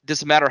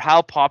 Doesn't matter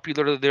how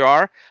popular they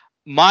are.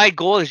 My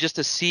goal is just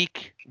to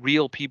seek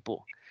real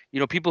people.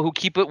 People who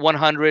keep it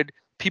 100,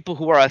 people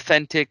who are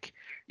authentic,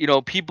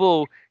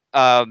 people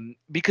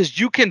because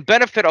you can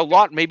benefit a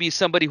lot, maybe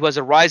somebody who has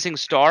a rising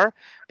star,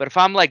 but if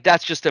I'm like,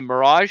 that's just a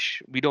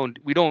mirage, we don't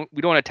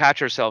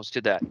attach ourselves to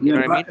that. You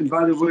know what I mean? And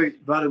by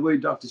the way,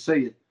 Dr.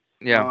 Sayyid,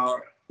 yeah,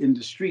 in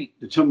the street,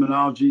 the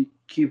terminology,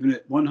 keeping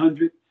it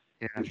 100.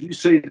 Yeah. If you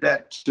say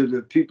that to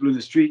the people in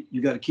the street,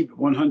 you got to keep it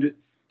 100.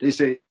 They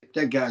say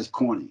that guy's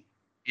corny.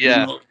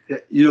 Yeah.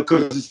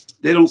 Because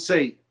they don't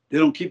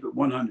keep it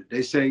 100.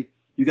 They say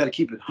you got to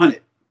keep it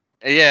 100.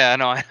 Yeah,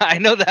 I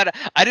know that.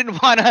 I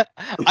don't want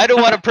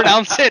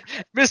to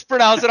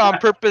mispronounce it on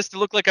purpose to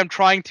look like I'm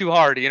trying too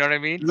hard. You know what I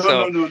mean?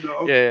 No.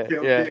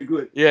 Okay,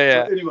 good.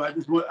 Yeah. So anyway, I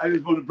just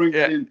want to bring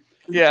that in.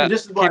 Yeah. And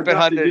this is why, keep it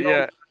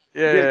 100.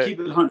 Keep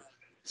it 100.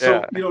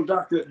 So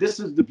Doctor, this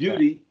is the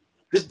beauty.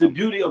 This is the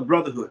beauty of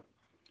brotherhood.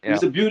 Yeah.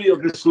 It's the beauty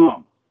of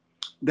Islam.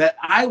 That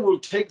I will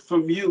take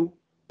from you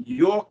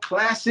your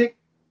classic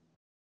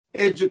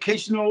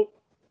educational,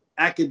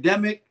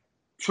 academic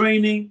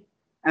training,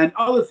 and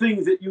other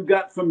things that you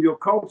got from your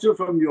culture,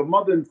 from your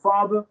mother and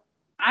father.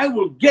 I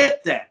will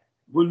get that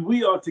when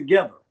we are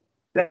together.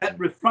 That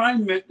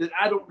refinement that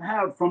I don't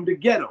have from the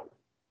ghetto.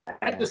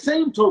 At the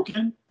same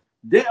token,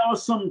 there are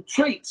some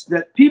traits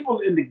that people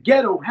in the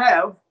ghetto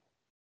have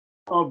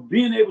of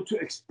being able to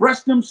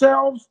express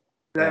themselves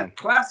that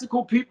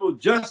classical people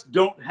just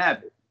don't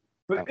have it.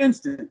 For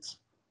instance,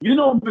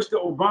 Mr.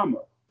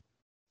 Obama,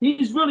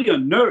 he's really a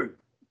nerd.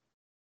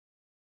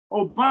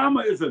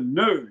 Obama is a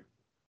nerd.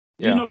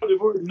 You know the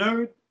word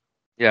nerd?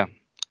 Yeah.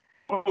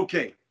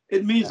 Okay.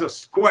 It means a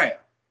square.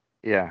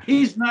 Yeah.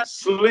 He's not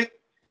slick.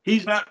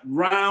 He's not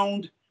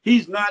round.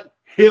 He's not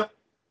hip.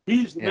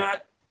 He's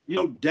not,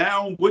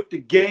 down with the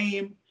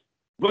game.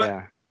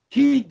 But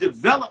he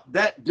developed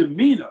that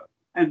demeanor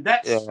and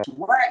that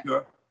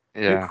swagger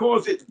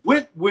because it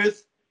went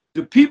with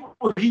the people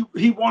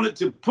he wanted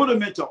to put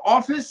him into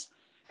office,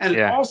 and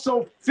it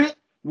also fit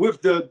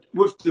with the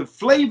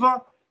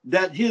flavor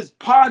that his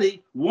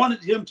party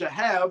wanted him to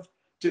have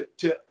to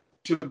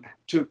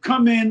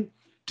come in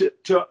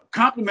to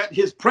complement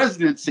his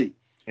presidency.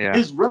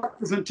 His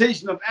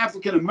representation of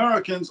African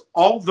Americans,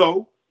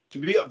 although, to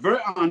be very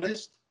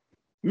honest,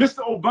 Mr.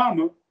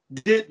 Obama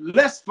did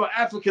less for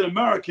African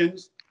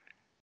Americans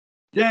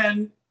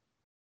than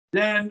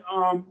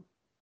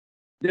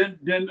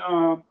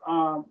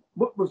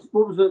What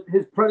was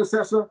his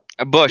predecessor?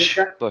 Bush.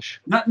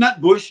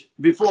 Not Bush,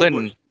 before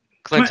Clinton. Bush.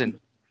 Clinton.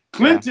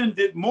 Clinton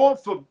did more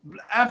for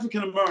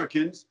African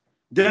Americans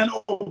than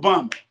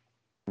Obama.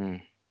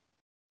 Mm.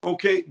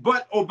 Okay,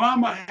 but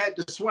Obama had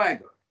the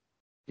swagger.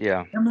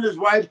 Yeah. Him and his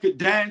wife could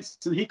dance,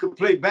 and he could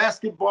play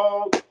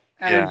basketball,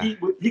 and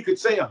he could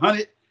say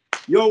 100.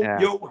 Yo,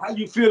 how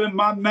you feeling,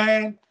 my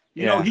man?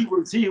 You know, he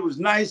was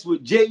nice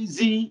with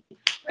Jay-Z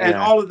and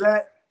all of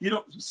that. You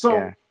know,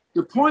 so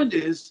the point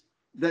is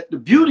that the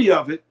beauty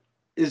of it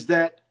is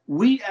that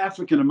we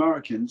African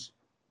Americans,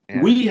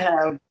 we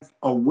have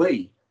a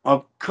way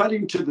of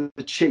cutting to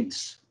the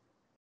chase,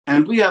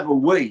 and we have a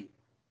way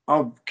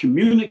of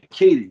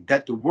communicating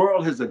that the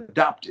world has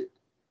adopted.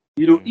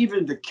 You know,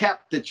 even the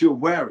cap that you're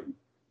wearing,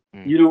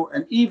 you know,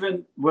 and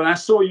even when I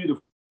saw you the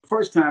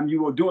first time,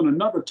 you were doing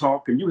another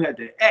talk and you had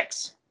the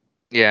X.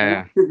 I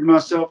said to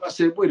myself, I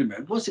said, wait a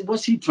minute,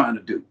 what's he trying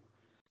to do?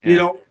 You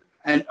know,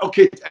 and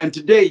okay, and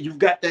today you've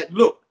got that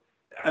look,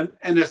 and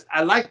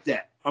I like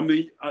that. I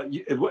mean,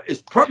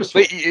 it's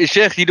purposeful. But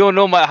Sheikh, you don't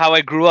know how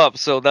I grew up,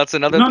 so that's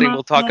another thing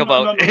we'll talk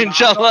about.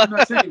 Inshallah. I'm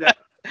not saying that.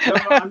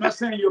 I'm not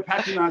saying you're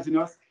patronizing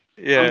us.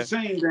 I'm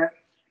saying that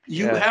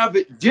you have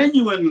it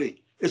genuinely.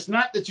 It's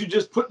not that you're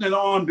just putting it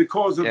on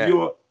because of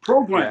your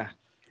program.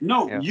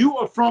 No, you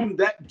are from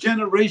that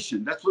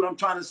generation. That's what I'm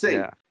trying to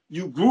say.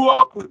 You grew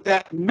up with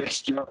that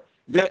mixture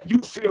that you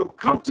feel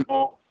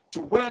comfortable to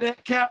wear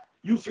that cap.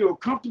 You feel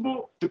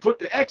comfortable to put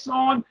the X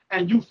on,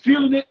 and you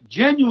feeling it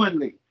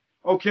genuinely.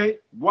 Okay?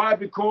 Why?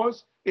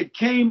 Because it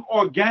came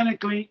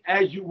organically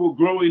as you were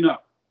growing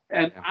up.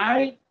 And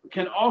I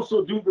can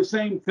also do the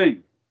same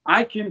thing.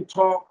 I can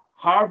talk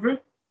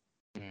Harvard.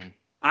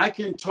 I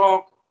can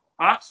talk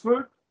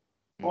Oxford.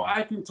 Or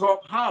I can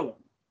talk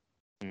Harlem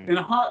in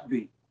a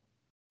heartbeat.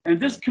 And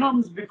this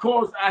comes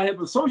because I have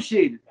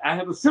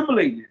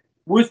assimilated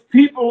with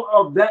people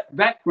of that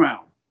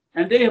background.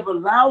 And they have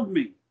allowed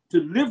me to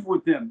live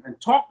with them and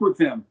talk with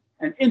them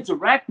and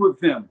interact with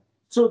them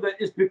so that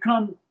it's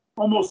become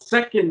almost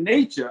second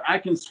nature. I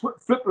can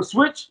flip a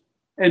switch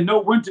and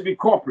know when to be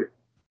corporate.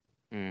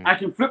 I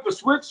can flip a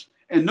switch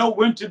and know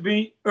when to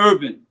be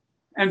urban.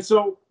 And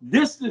so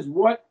this is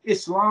what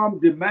Islam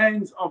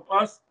demands of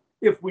us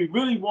if we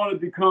really want to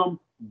become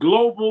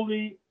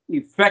globally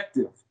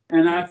effective.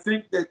 And I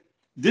think that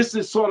this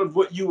is sort of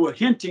what you were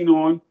hinting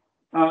on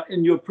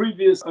in your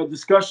previous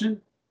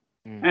discussion.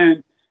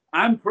 And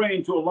I'm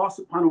praying to Allah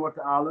subhanahu wa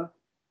ta'ala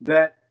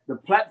that the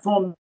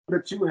platform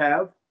that you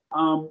have,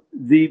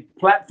 the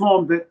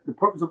platform that the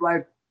Purpose of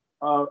Life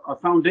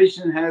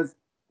Foundation has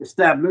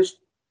established,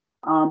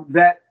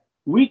 that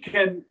we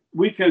can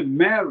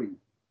marry,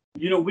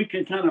 you know, we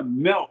can kind of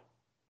melt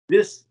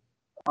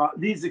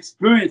these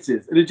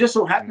experiences. And it just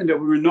so happened that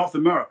we were in North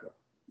America.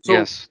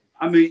 So,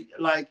 I mean,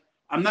 like,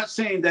 I'm not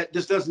saying that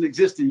this doesn't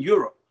exist in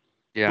Europe,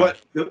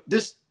 but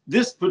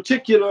this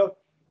particular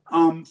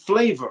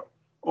flavor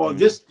or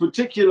this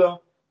particular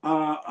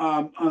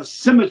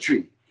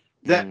symmetry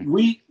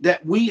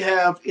that we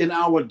have in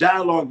our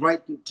dialogue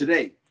right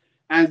today,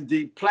 and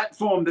the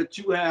platform that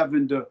you have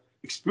and the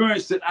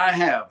experience that I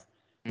have,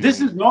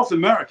 this is North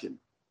American,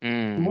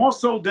 more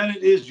so than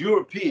it is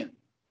European.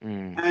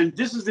 And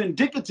this is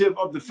indicative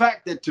of the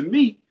fact that, to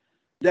me,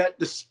 that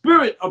the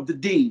spirit of the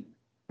deen,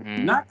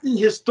 not the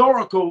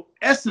historical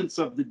essence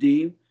of the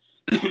deen,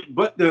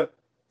 but the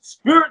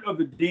spirit of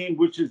the deen,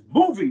 which is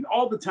moving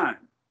all the time.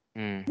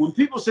 When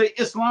people say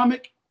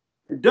Islamic,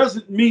 it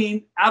doesn't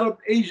mean out of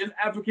Asian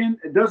African.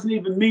 It doesn't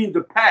even mean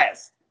the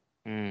past.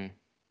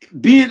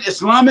 Being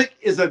Islamic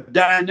is a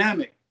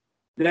dynamic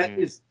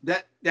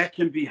that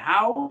can be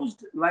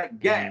housed like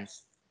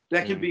gas,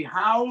 that can be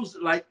housed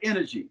like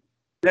energy,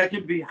 that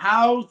can be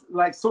housed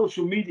like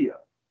social media.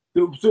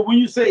 So when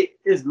you say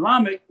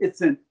Islamic,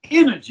 it's an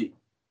energy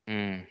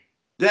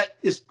that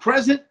is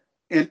present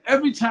in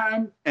every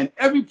time and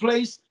every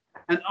place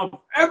and of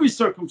every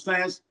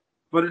circumstance,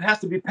 but it has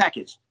to be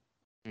packaged.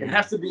 It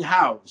has to be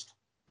housed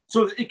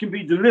so that it can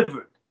be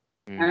delivered.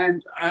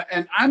 And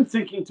I'm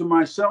thinking to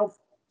myself,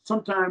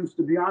 sometimes,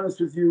 to be honest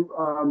with you,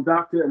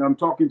 Doctor, and I'm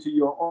talking to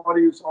your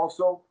audience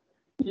also,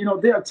 you know,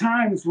 there are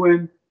times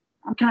when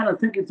I'm kind of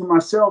thinking to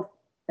myself,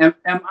 am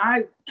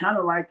I kind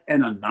of like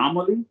an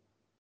anomaly?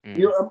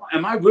 You know,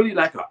 am I really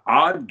like an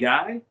odd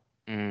guy?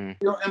 You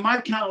know, am I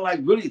kind of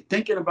like really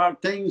thinking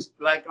about things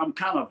like I'm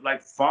kind of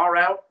like far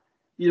out?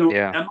 You know,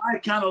 am I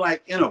kind of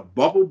like in a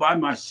bubble by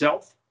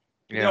myself?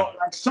 You know,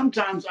 like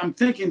sometimes I'm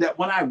thinking that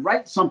when I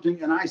write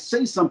something and I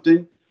say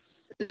something,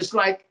 it's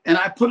like, and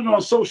I put it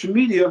on social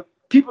media,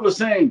 people are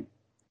saying,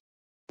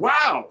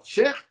 wow,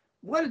 Sheikh,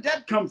 where did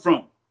that come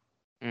from?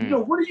 You know,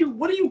 what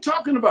are you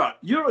talking about?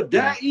 You're a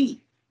da'i.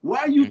 Why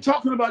are you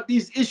talking about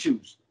these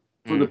issues?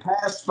 For the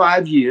past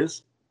 5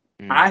 years,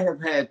 I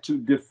have had to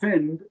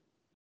defend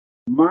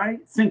my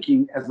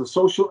thinking as a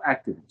social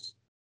activist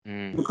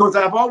because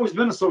I've always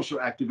been a social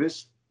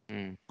activist.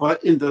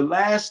 But in the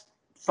last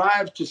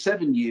 5 to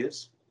 7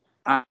 years,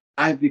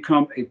 I've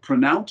become a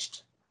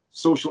pronounced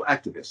social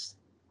activist.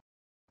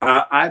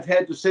 I've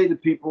had to say to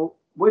people,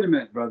 wait a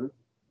minute, brother,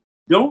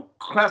 don't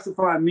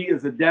classify me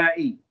as a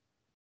da'i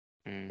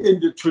in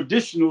the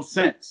traditional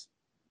sense.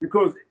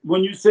 Because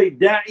when you say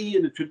da'i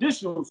in the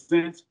traditional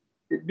sense,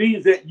 it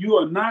means that you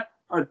are not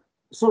a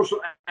social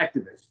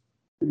activist.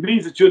 It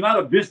means that you're not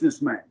a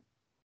businessman.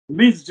 It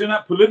means that you're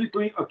not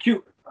politically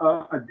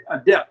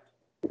adept.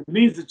 It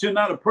means that you're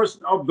not a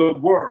person of the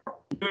world.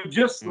 You're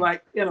just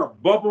like in a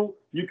bubble.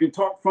 You can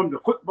talk from the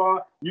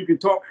khutbah, you can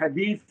talk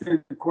hadith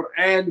and the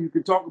Quran, you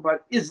can talk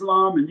about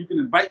Islam, and you can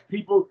invite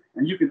people,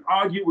 and you can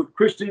argue with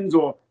Christians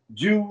or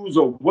Jews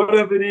or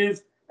whatever it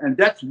is, and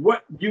that's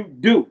what you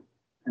do.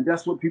 And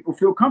that's what people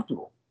feel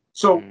comfortable.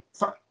 So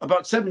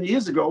about 7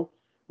 years ago,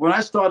 when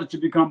I started to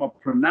become a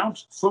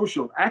pronounced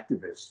social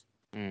activist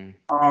and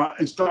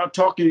start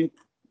talking,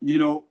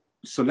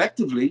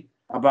 selectively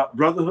about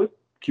brotherhood,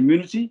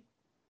 community,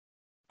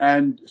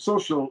 and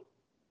social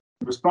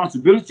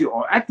responsibility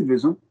or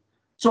activism,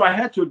 so I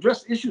had to address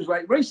issues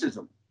like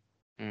racism.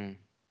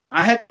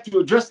 I had to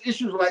address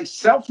issues like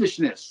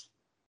selfishness.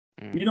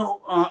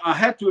 I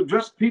had to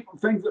address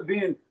things that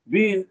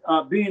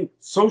being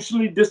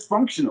socially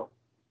dysfunctional.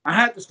 I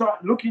had to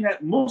start looking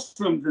at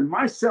Muslims and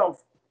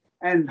myself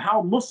and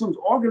how Muslims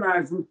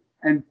organize them,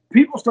 and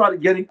people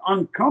started getting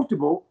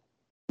uncomfortable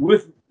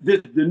with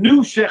the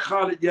new Sheikh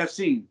Khalid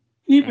Yasin.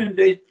 Even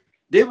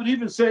they would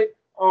even say,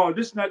 "Oh,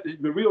 this is not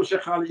the real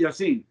Sheikh Khalid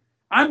Yasin."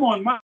 I'm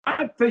on my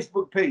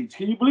Facebook page.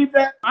 Can you believe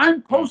that?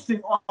 I'm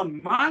posting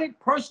on my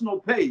personal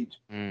page,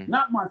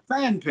 not my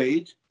fan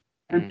page,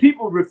 and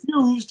people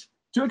refused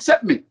to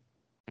accept me.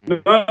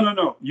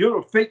 No. You're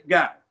a fake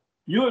guy.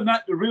 You're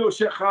not the real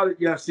Sheikh Khalid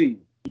Yasin.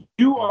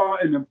 You are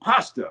an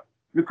imposter,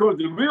 because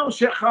the real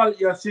Sheikh Khalid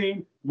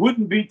Yasin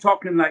wouldn't be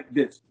talking like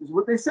this. Is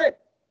what they said.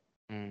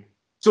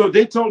 So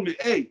they told me,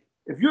 hey,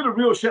 if you're the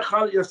real Sheikh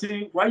Khalid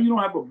Yasin, why you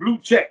don't have a blue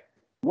check?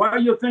 Why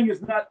your thing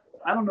is not,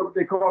 I don't know what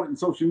they call it in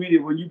social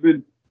media when you've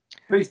been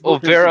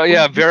Facebook.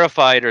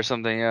 Verified or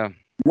something, yeah.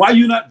 Why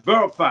you not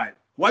verified?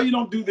 Why you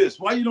don't do this?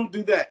 Why you don't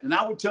do that? And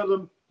I would tell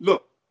them,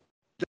 look,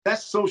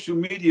 that's social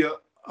media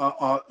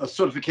a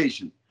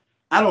certification.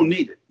 I don't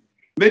need it.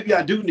 Maybe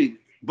I do need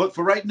it. But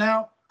for right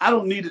now, I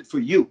don't need it for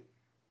you.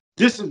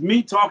 This is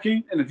me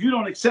talking. And if you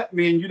don't accept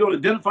me and you don't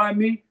identify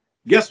me,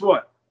 guess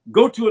what?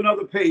 Go to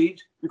another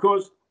page,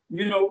 because,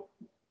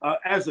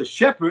 as a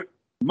shepherd,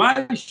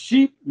 my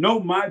sheep know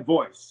my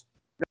voice.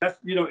 That's,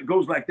 it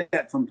goes like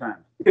that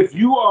sometimes. If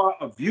you are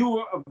a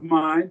viewer of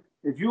mine,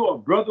 if you're a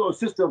brother or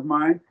sister of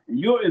mine, and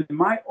you're in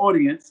my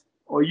audience,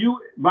 or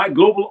my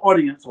global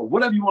audience, or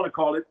whatever you want to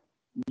call it,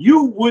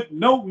 you would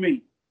know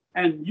me,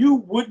 and you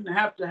wouldn't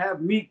have to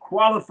have me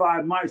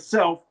qualify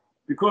myself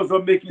because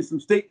I'm making some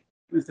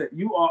statements that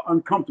you are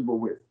uncomfortable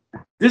with.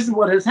 This is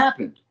what has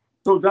happened.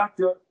 So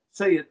Dr.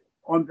 Sayed,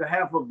 on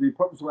behalf of the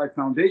Purpose Life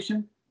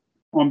Foundation,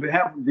 on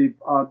behalf of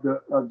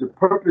the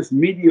Purpose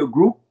Media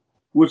Group,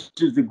 which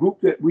is the group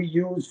that we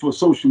use for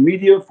social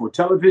media, for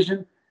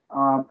television,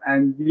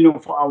 and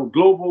for our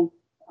global,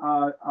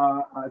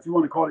 if you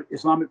want to call it,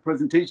 Islamic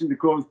presentation,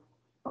 because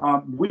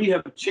we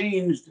have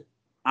changed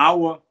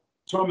our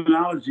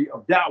terminology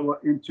of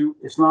da'wah into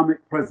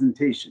Islamic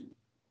presentation.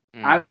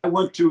 I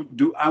went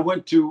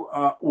to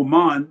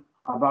Oman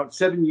about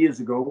 7 years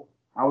ago.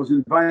 I was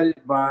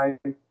invited by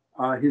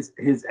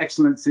His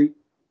Excellency,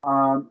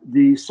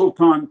 the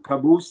Sultan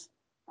Qaboos,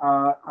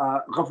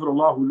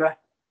 Ghafarallahu lah.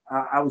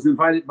 I was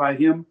invited by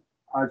him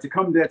to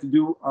come there to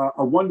do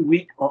a 1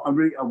 week or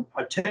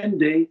a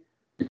 10-day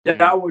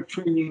da'wah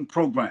training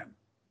program.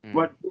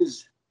 But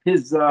his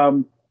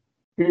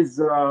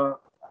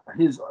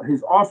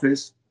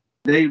office,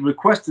 they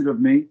requested of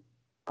me,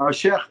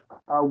 Sheikh,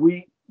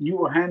 you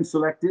were hand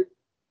selected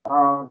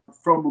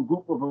from a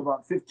group of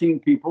about 15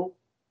 people,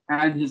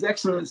 and His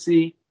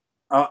Excellency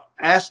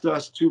asked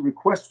us to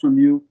request from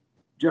you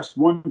just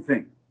one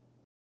thing.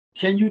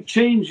 Can you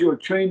change your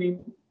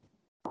training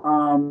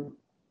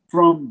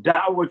from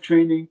da'wah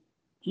training?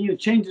 Can you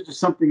change it to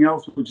something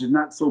else which is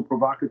not so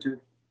provocative?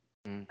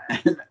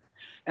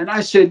 And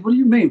I said, what do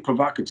you mean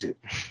provocative?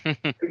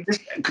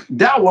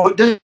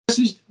 Da'wah,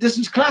 this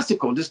is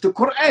classical. This is the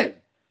Quran.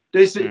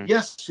 They said,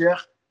 yes, Sheikh,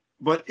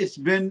 but it's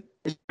been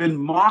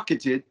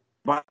marketed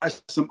by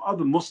some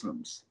other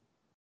Muslims.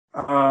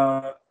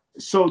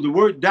 So the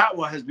word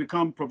da'wah has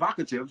become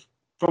provocative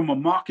from a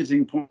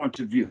marketing point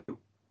of view.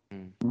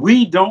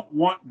 We don't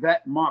want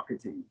that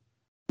marketing.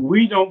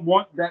 We don't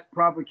want that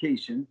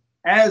provocation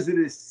as it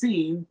is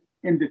seen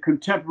in the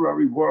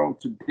contemporary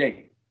world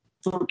today.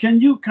 So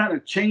can you kind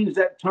of change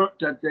that term,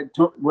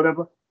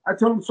 whatever? I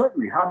told him,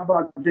 certainly. How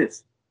about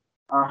this?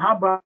 How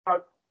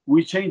about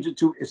we change it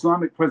to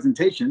Islamic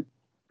presentation?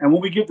 And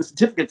when we give the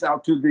certificates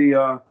out to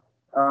the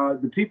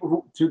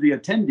people to the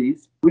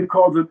attendees, we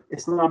call them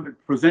Islamic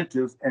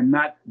presenters and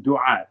not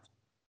du'at.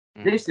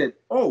 They said,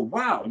 oh,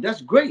 wow,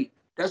 that's great.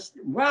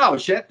 Wow,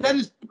 Sheikh,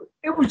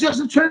 it was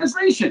just a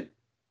translation.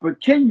 But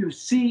can you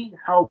see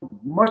how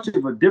much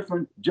of a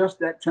difference just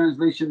that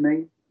translation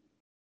made?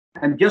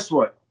 And guess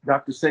what,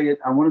 Dr. Sayed,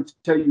 I wanted to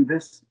tell you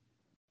this.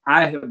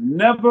 I have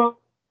never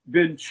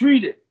been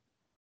treated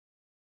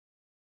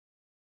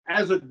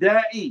as a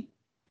da'i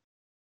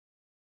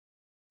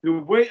the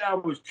way I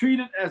was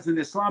treated as an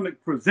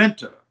Islamic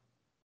presenter.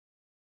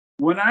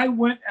 When I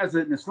went as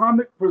an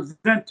Islamic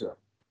presenter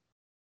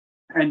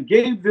and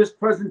gave this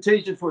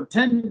presentation for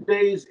 10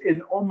 days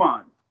in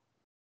Oman,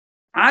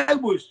 I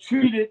was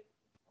treated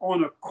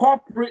on a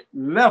corporate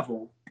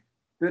level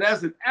that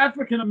as an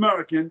African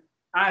American,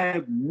 I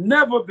have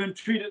never been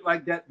treated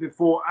like that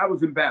before. I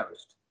was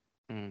embarrassed.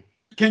 Mm.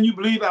 Can you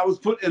believe I was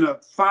put in a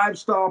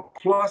 5-star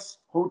plus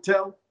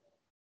hotel?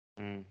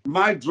 Mm.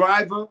 My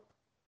driver,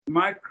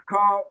 my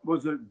car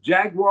was a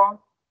Jaguar,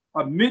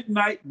 a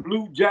midnight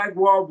blue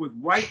Jaguar with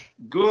white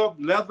glove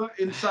leather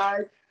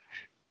inside.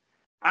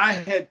 I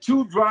had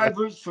 2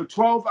 drivers for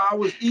 12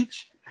 hours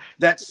each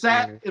that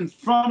sat in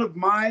front of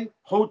my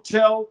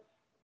hotel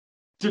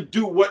to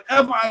do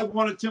whatever I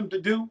wanted them to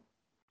do.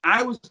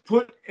 I was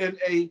put in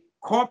a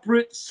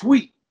corporate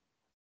suite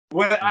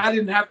where I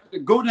didn't have to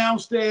go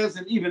downstairs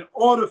and even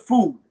order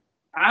food.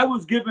 I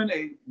was given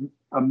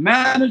a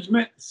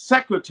management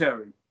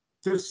secretary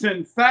to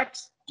send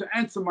fax, to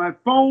answer my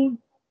phone,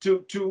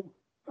 to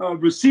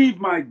receive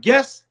my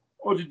guests,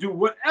 or to do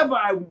whatever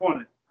I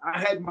wanted. I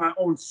had my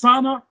own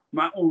sauna,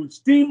 my own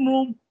steam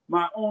room,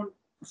 my own.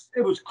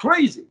 It was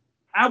crazy.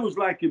 I was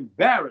like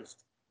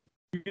embarrassed.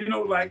 You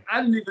know, like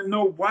I didn't even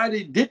know why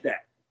they did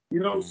that.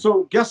 You know,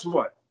 so guess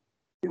what?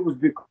 It was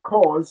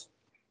because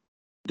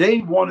they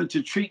wanted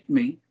to treat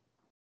me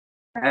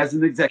as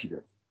an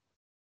executive.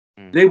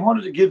 They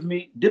wanted to give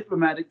me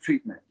diplomatic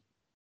treatment.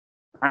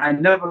 I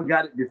never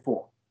got it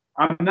before.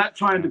 I'm not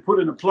trying to put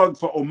in a plug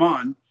for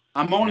Oman.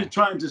 I'm only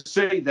trying to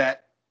say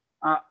that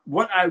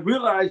what I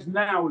realize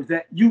now is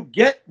that you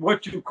get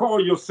what you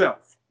call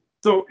yourself.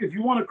 So if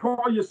you want to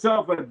call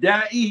yourself a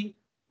da'i,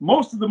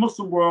 most of the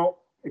Muslim world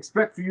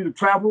expect for you to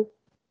travel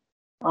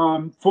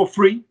for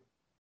free,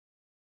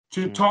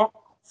 to talk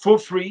for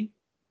free,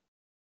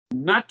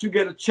 not to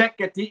get a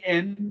check at the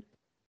end,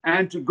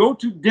 and to go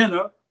to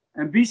dinner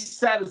and be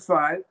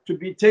satisfied, to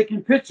be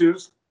taking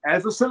pictures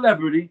as a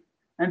celebrity,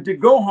 and to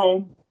go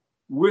home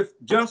with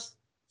just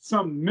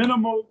some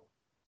minimal,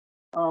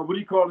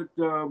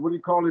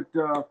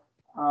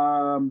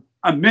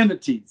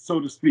 amenities, so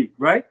to speak,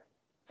 right?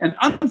 And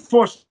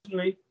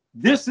unfortunately,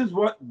 this is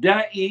what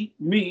da'i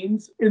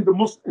means in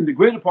the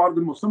greater part of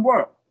the Muslim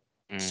world.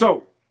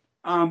 So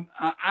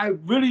I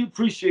really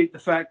appreciate the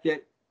fact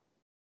that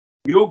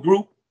your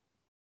group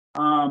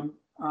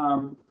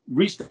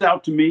reached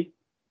out to me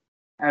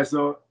as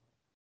a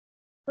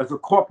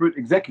corporate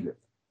executive.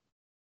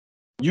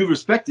 You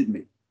respected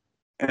me,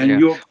 and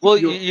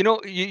you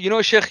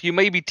know, Sheikh, you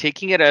may be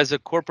taking it as a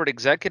corporate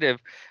executive,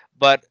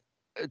 but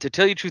to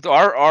tell you the truth,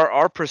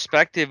 our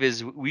perspective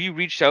is we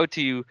reached out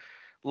to you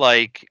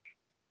like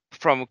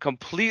from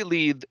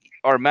completely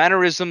our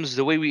mannerisms,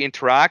 the way we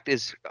interact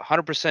is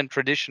 100%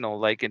 traditional,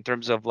 like in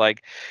terms of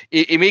like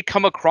it may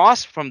come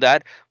across from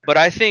that, but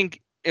I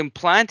think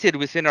implanted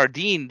within our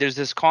deen there's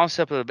this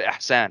concept of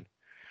ihsan.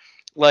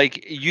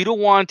 Like you don't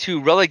want to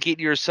relegate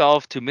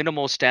yourself to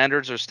minimal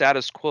standards or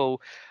status quo.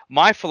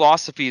 My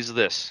philosophy is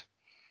this: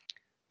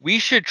 we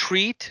should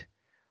treat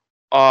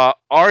our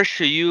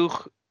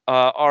shayukh,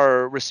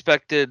 our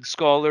respected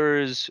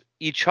scholars,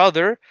 each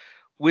other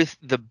with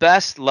the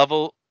best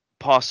level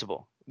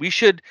possible. We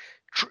should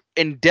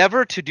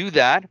endeavor to do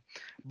that,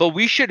 but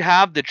we should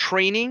have the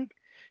training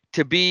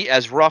to be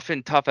as rough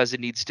and tough as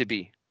it needs to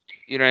be.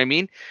 You know what I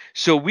mean?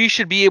 So we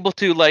should be able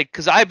to like,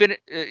 because I've been,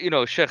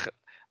 Sheikh,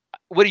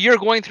 what you're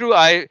going through,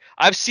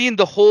 I've seen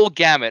the whole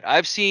gamut.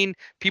 I've seen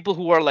people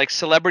who are like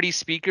celebrity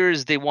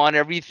speakers. They want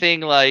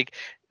everything like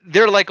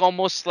they're like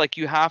almost like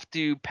you have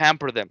to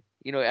pamper them.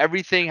 You know,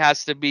 everything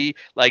has to be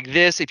like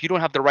this. If you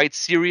don't have the right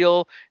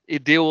cereal,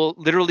 they will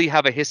literally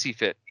have a hissy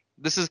fit.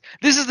 This is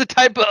the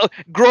type of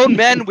grown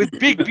men with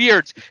big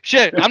beards.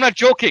 Shit, I'm not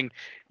joking.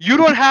 You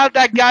don't have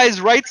that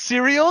guy's right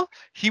cereal,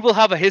 he will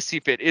have a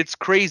hissy fit. It's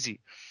crazy.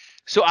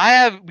 So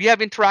we have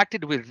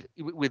interacted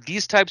with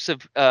these types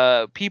of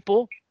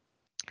people,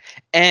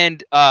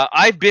 and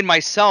I've been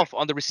myself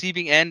on the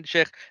receiving end,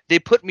 Sheikh. They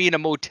put me in a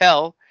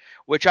motel,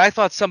 which I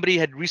thought somebody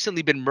had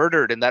recently been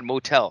murdered in that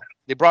motel.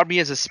 They brought me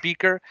as a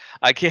speaker.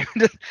 I came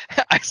to,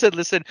 I said,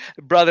 listen,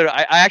 brother,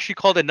 I actually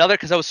called another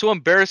because I was so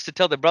embarrassed to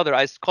tell the brother.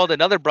 I called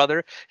another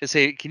brother to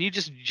say, can you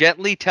just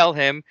gently tell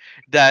him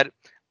that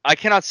I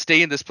cannot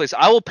stay in this place.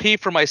 I will pay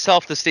for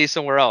myself to stay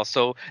somewhere else.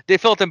 So they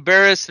felt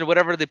embarrassed and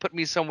whatever. They put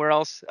me somewhere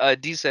else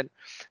decent.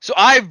 So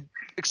I've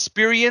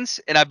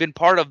experienced and I've been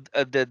part of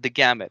the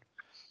gamut.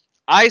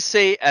 I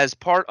say, as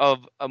part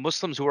of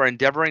Muslims who are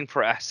endeavoring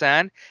for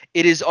ihsan,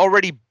 it is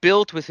already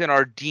built within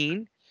our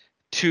deen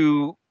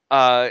to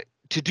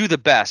do the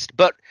best.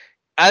 But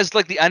as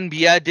like the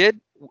Anbiya did,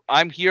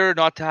 I'm here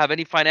not to have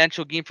any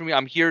financial gain from you.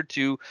 I'm here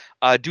to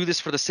do this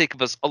for the sake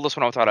of us, Allah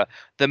subhanahu wa ta'ala.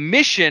 The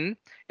mission,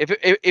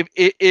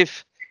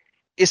 if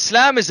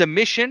Islam is a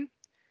mission,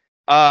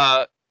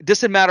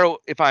 doesn't matter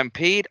if I'm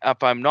paid,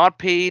 if I'm not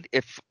paid,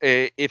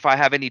 if I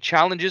have any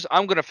challenges,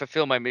 I'm going to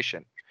fulfill my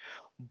mission.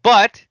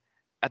 But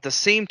at the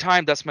same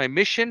time, that's my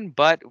mission.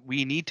 But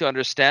we need to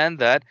understand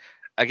that,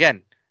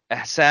 again,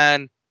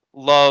 ihsan,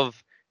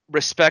 love,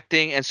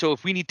 respecting. And so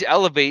if we need to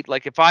elevate,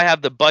 like if I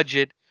have the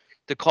budget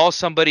to call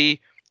somebody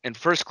in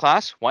first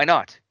class, why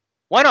not?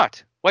 Why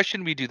not? Why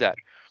shouldn't we do that?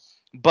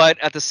 But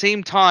at the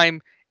same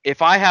time,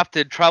 if I have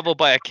to travel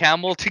by a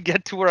camel to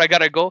get to where I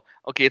gotta go,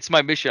 okay, it's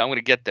my mission. I'm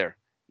gonna get there.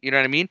 You know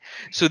what I mean?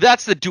 So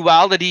that's the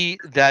duality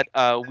that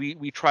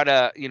we try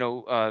to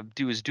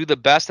do, is do the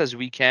best as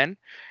we can,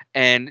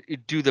 and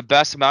do the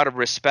best amount of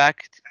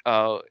respect,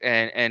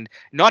 and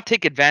not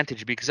take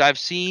advantage, because I've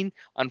seen,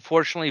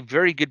 unfortunately,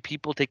 very good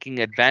people taking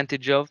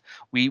advantage of.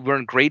 We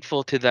weren't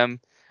grateful to them,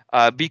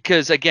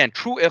 because again,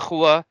 true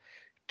ikhwa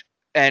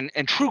and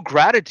true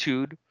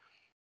gratitude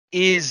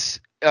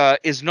is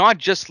not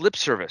just lip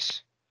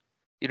service.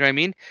 You know what I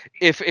mean?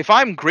 If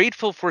I'm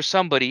grateful for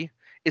somebody,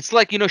 it's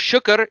like,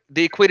 shukr,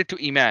 they equate it to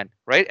iman,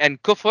 right?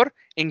 And kufr,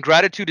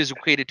 ingratitude, is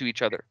equated to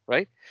each other,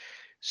 right?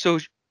 So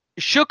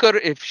shukr,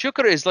 if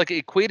shukr is like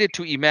equated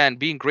to iman,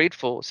 being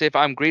grateful, say if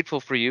I'm grateful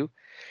for you,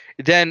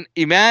 then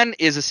iman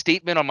is a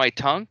statement on my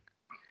tongue.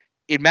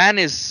 Iman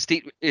is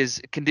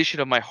a condition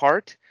of my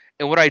heart,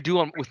 and what I do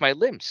with my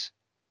limbs,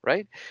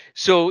 right?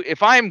 So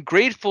if I'm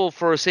grateful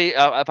for, say,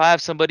 if I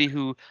have somebody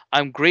who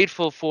I'm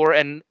grateful for,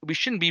 and we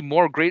shouldn't be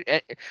more great,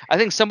 I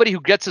think somebody who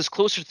gets us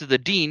closer to the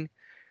deen,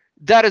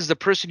 that is the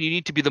person you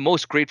need to be the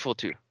most grateful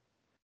to,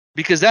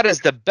 because that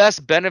is the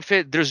best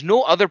benefit. There's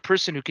no other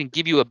person who can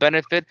give you a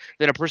benefit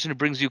than a person who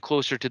brings you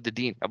closer to the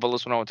deen of Allah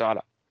subhanahu wa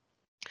ta'ala.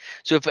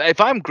 So if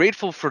I'm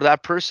grateful for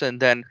that person,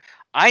 then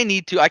I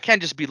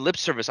can't just be lip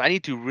service. I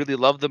need to really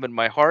love them in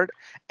my heart.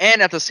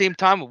 And at the same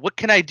time, what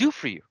can I do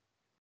for you?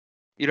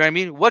 You know what I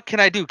mean? What can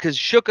I do? Because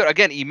shukr,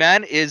 again,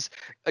 iman is,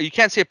 you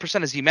can't say a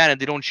person has iman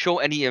and they don't show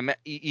any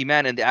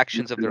iman in the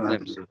actions of their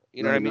limbs.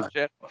 You know what I mean,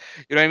 Sheikh?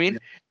 You know what I mean?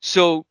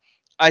 So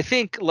I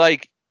think,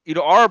 like,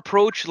 our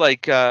approach,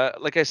 like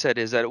I said,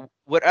 is that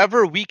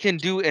whatever we can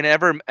do in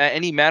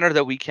any manner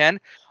that we can,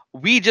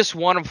 we just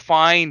want to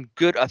find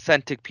good,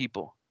 authentic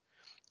people.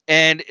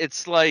 And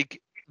it's like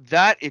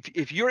that,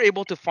 if you're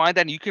able to find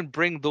that, and you can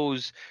bring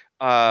those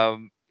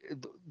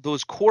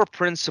core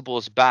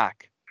principles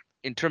back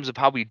in terms of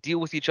how we deal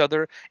with each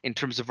other, in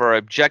terms of our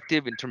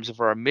objective, in terms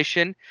of our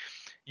mission,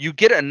 you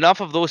get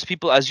enough of those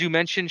people, as you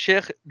mentioned,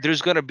 Sheikh,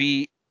 there's going to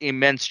be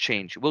immense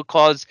change. Will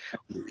cause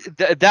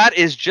that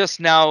is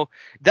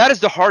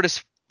the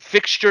hardest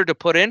fixture to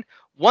put in.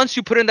 Once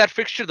you put in that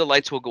fixture, the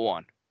lights will go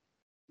on.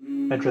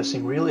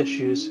 Addressing real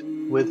issues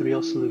with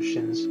real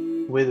solutions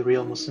with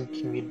real Muslim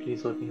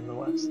communities living in the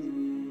West.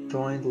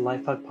 Join the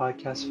Life Hub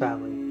Podcast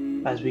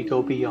family as we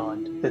go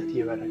beyond the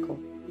theoretical.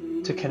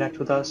 To connect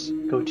with us,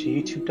 go to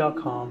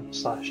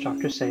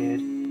youtube.com/Dr. Sayed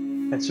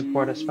and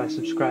support us by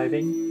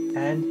subscribing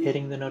and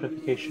hitting the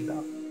notification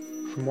bell.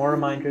 For more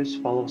reminders,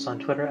 follow us on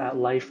Twitter at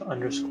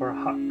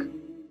life_Haq.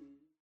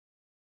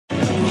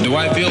 Do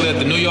I feel that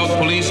the New York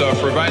police are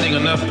providing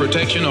enough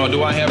protection, or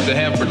do I have to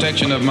have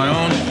protection of my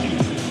own?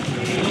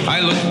 I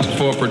look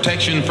for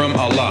protection from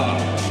Allah.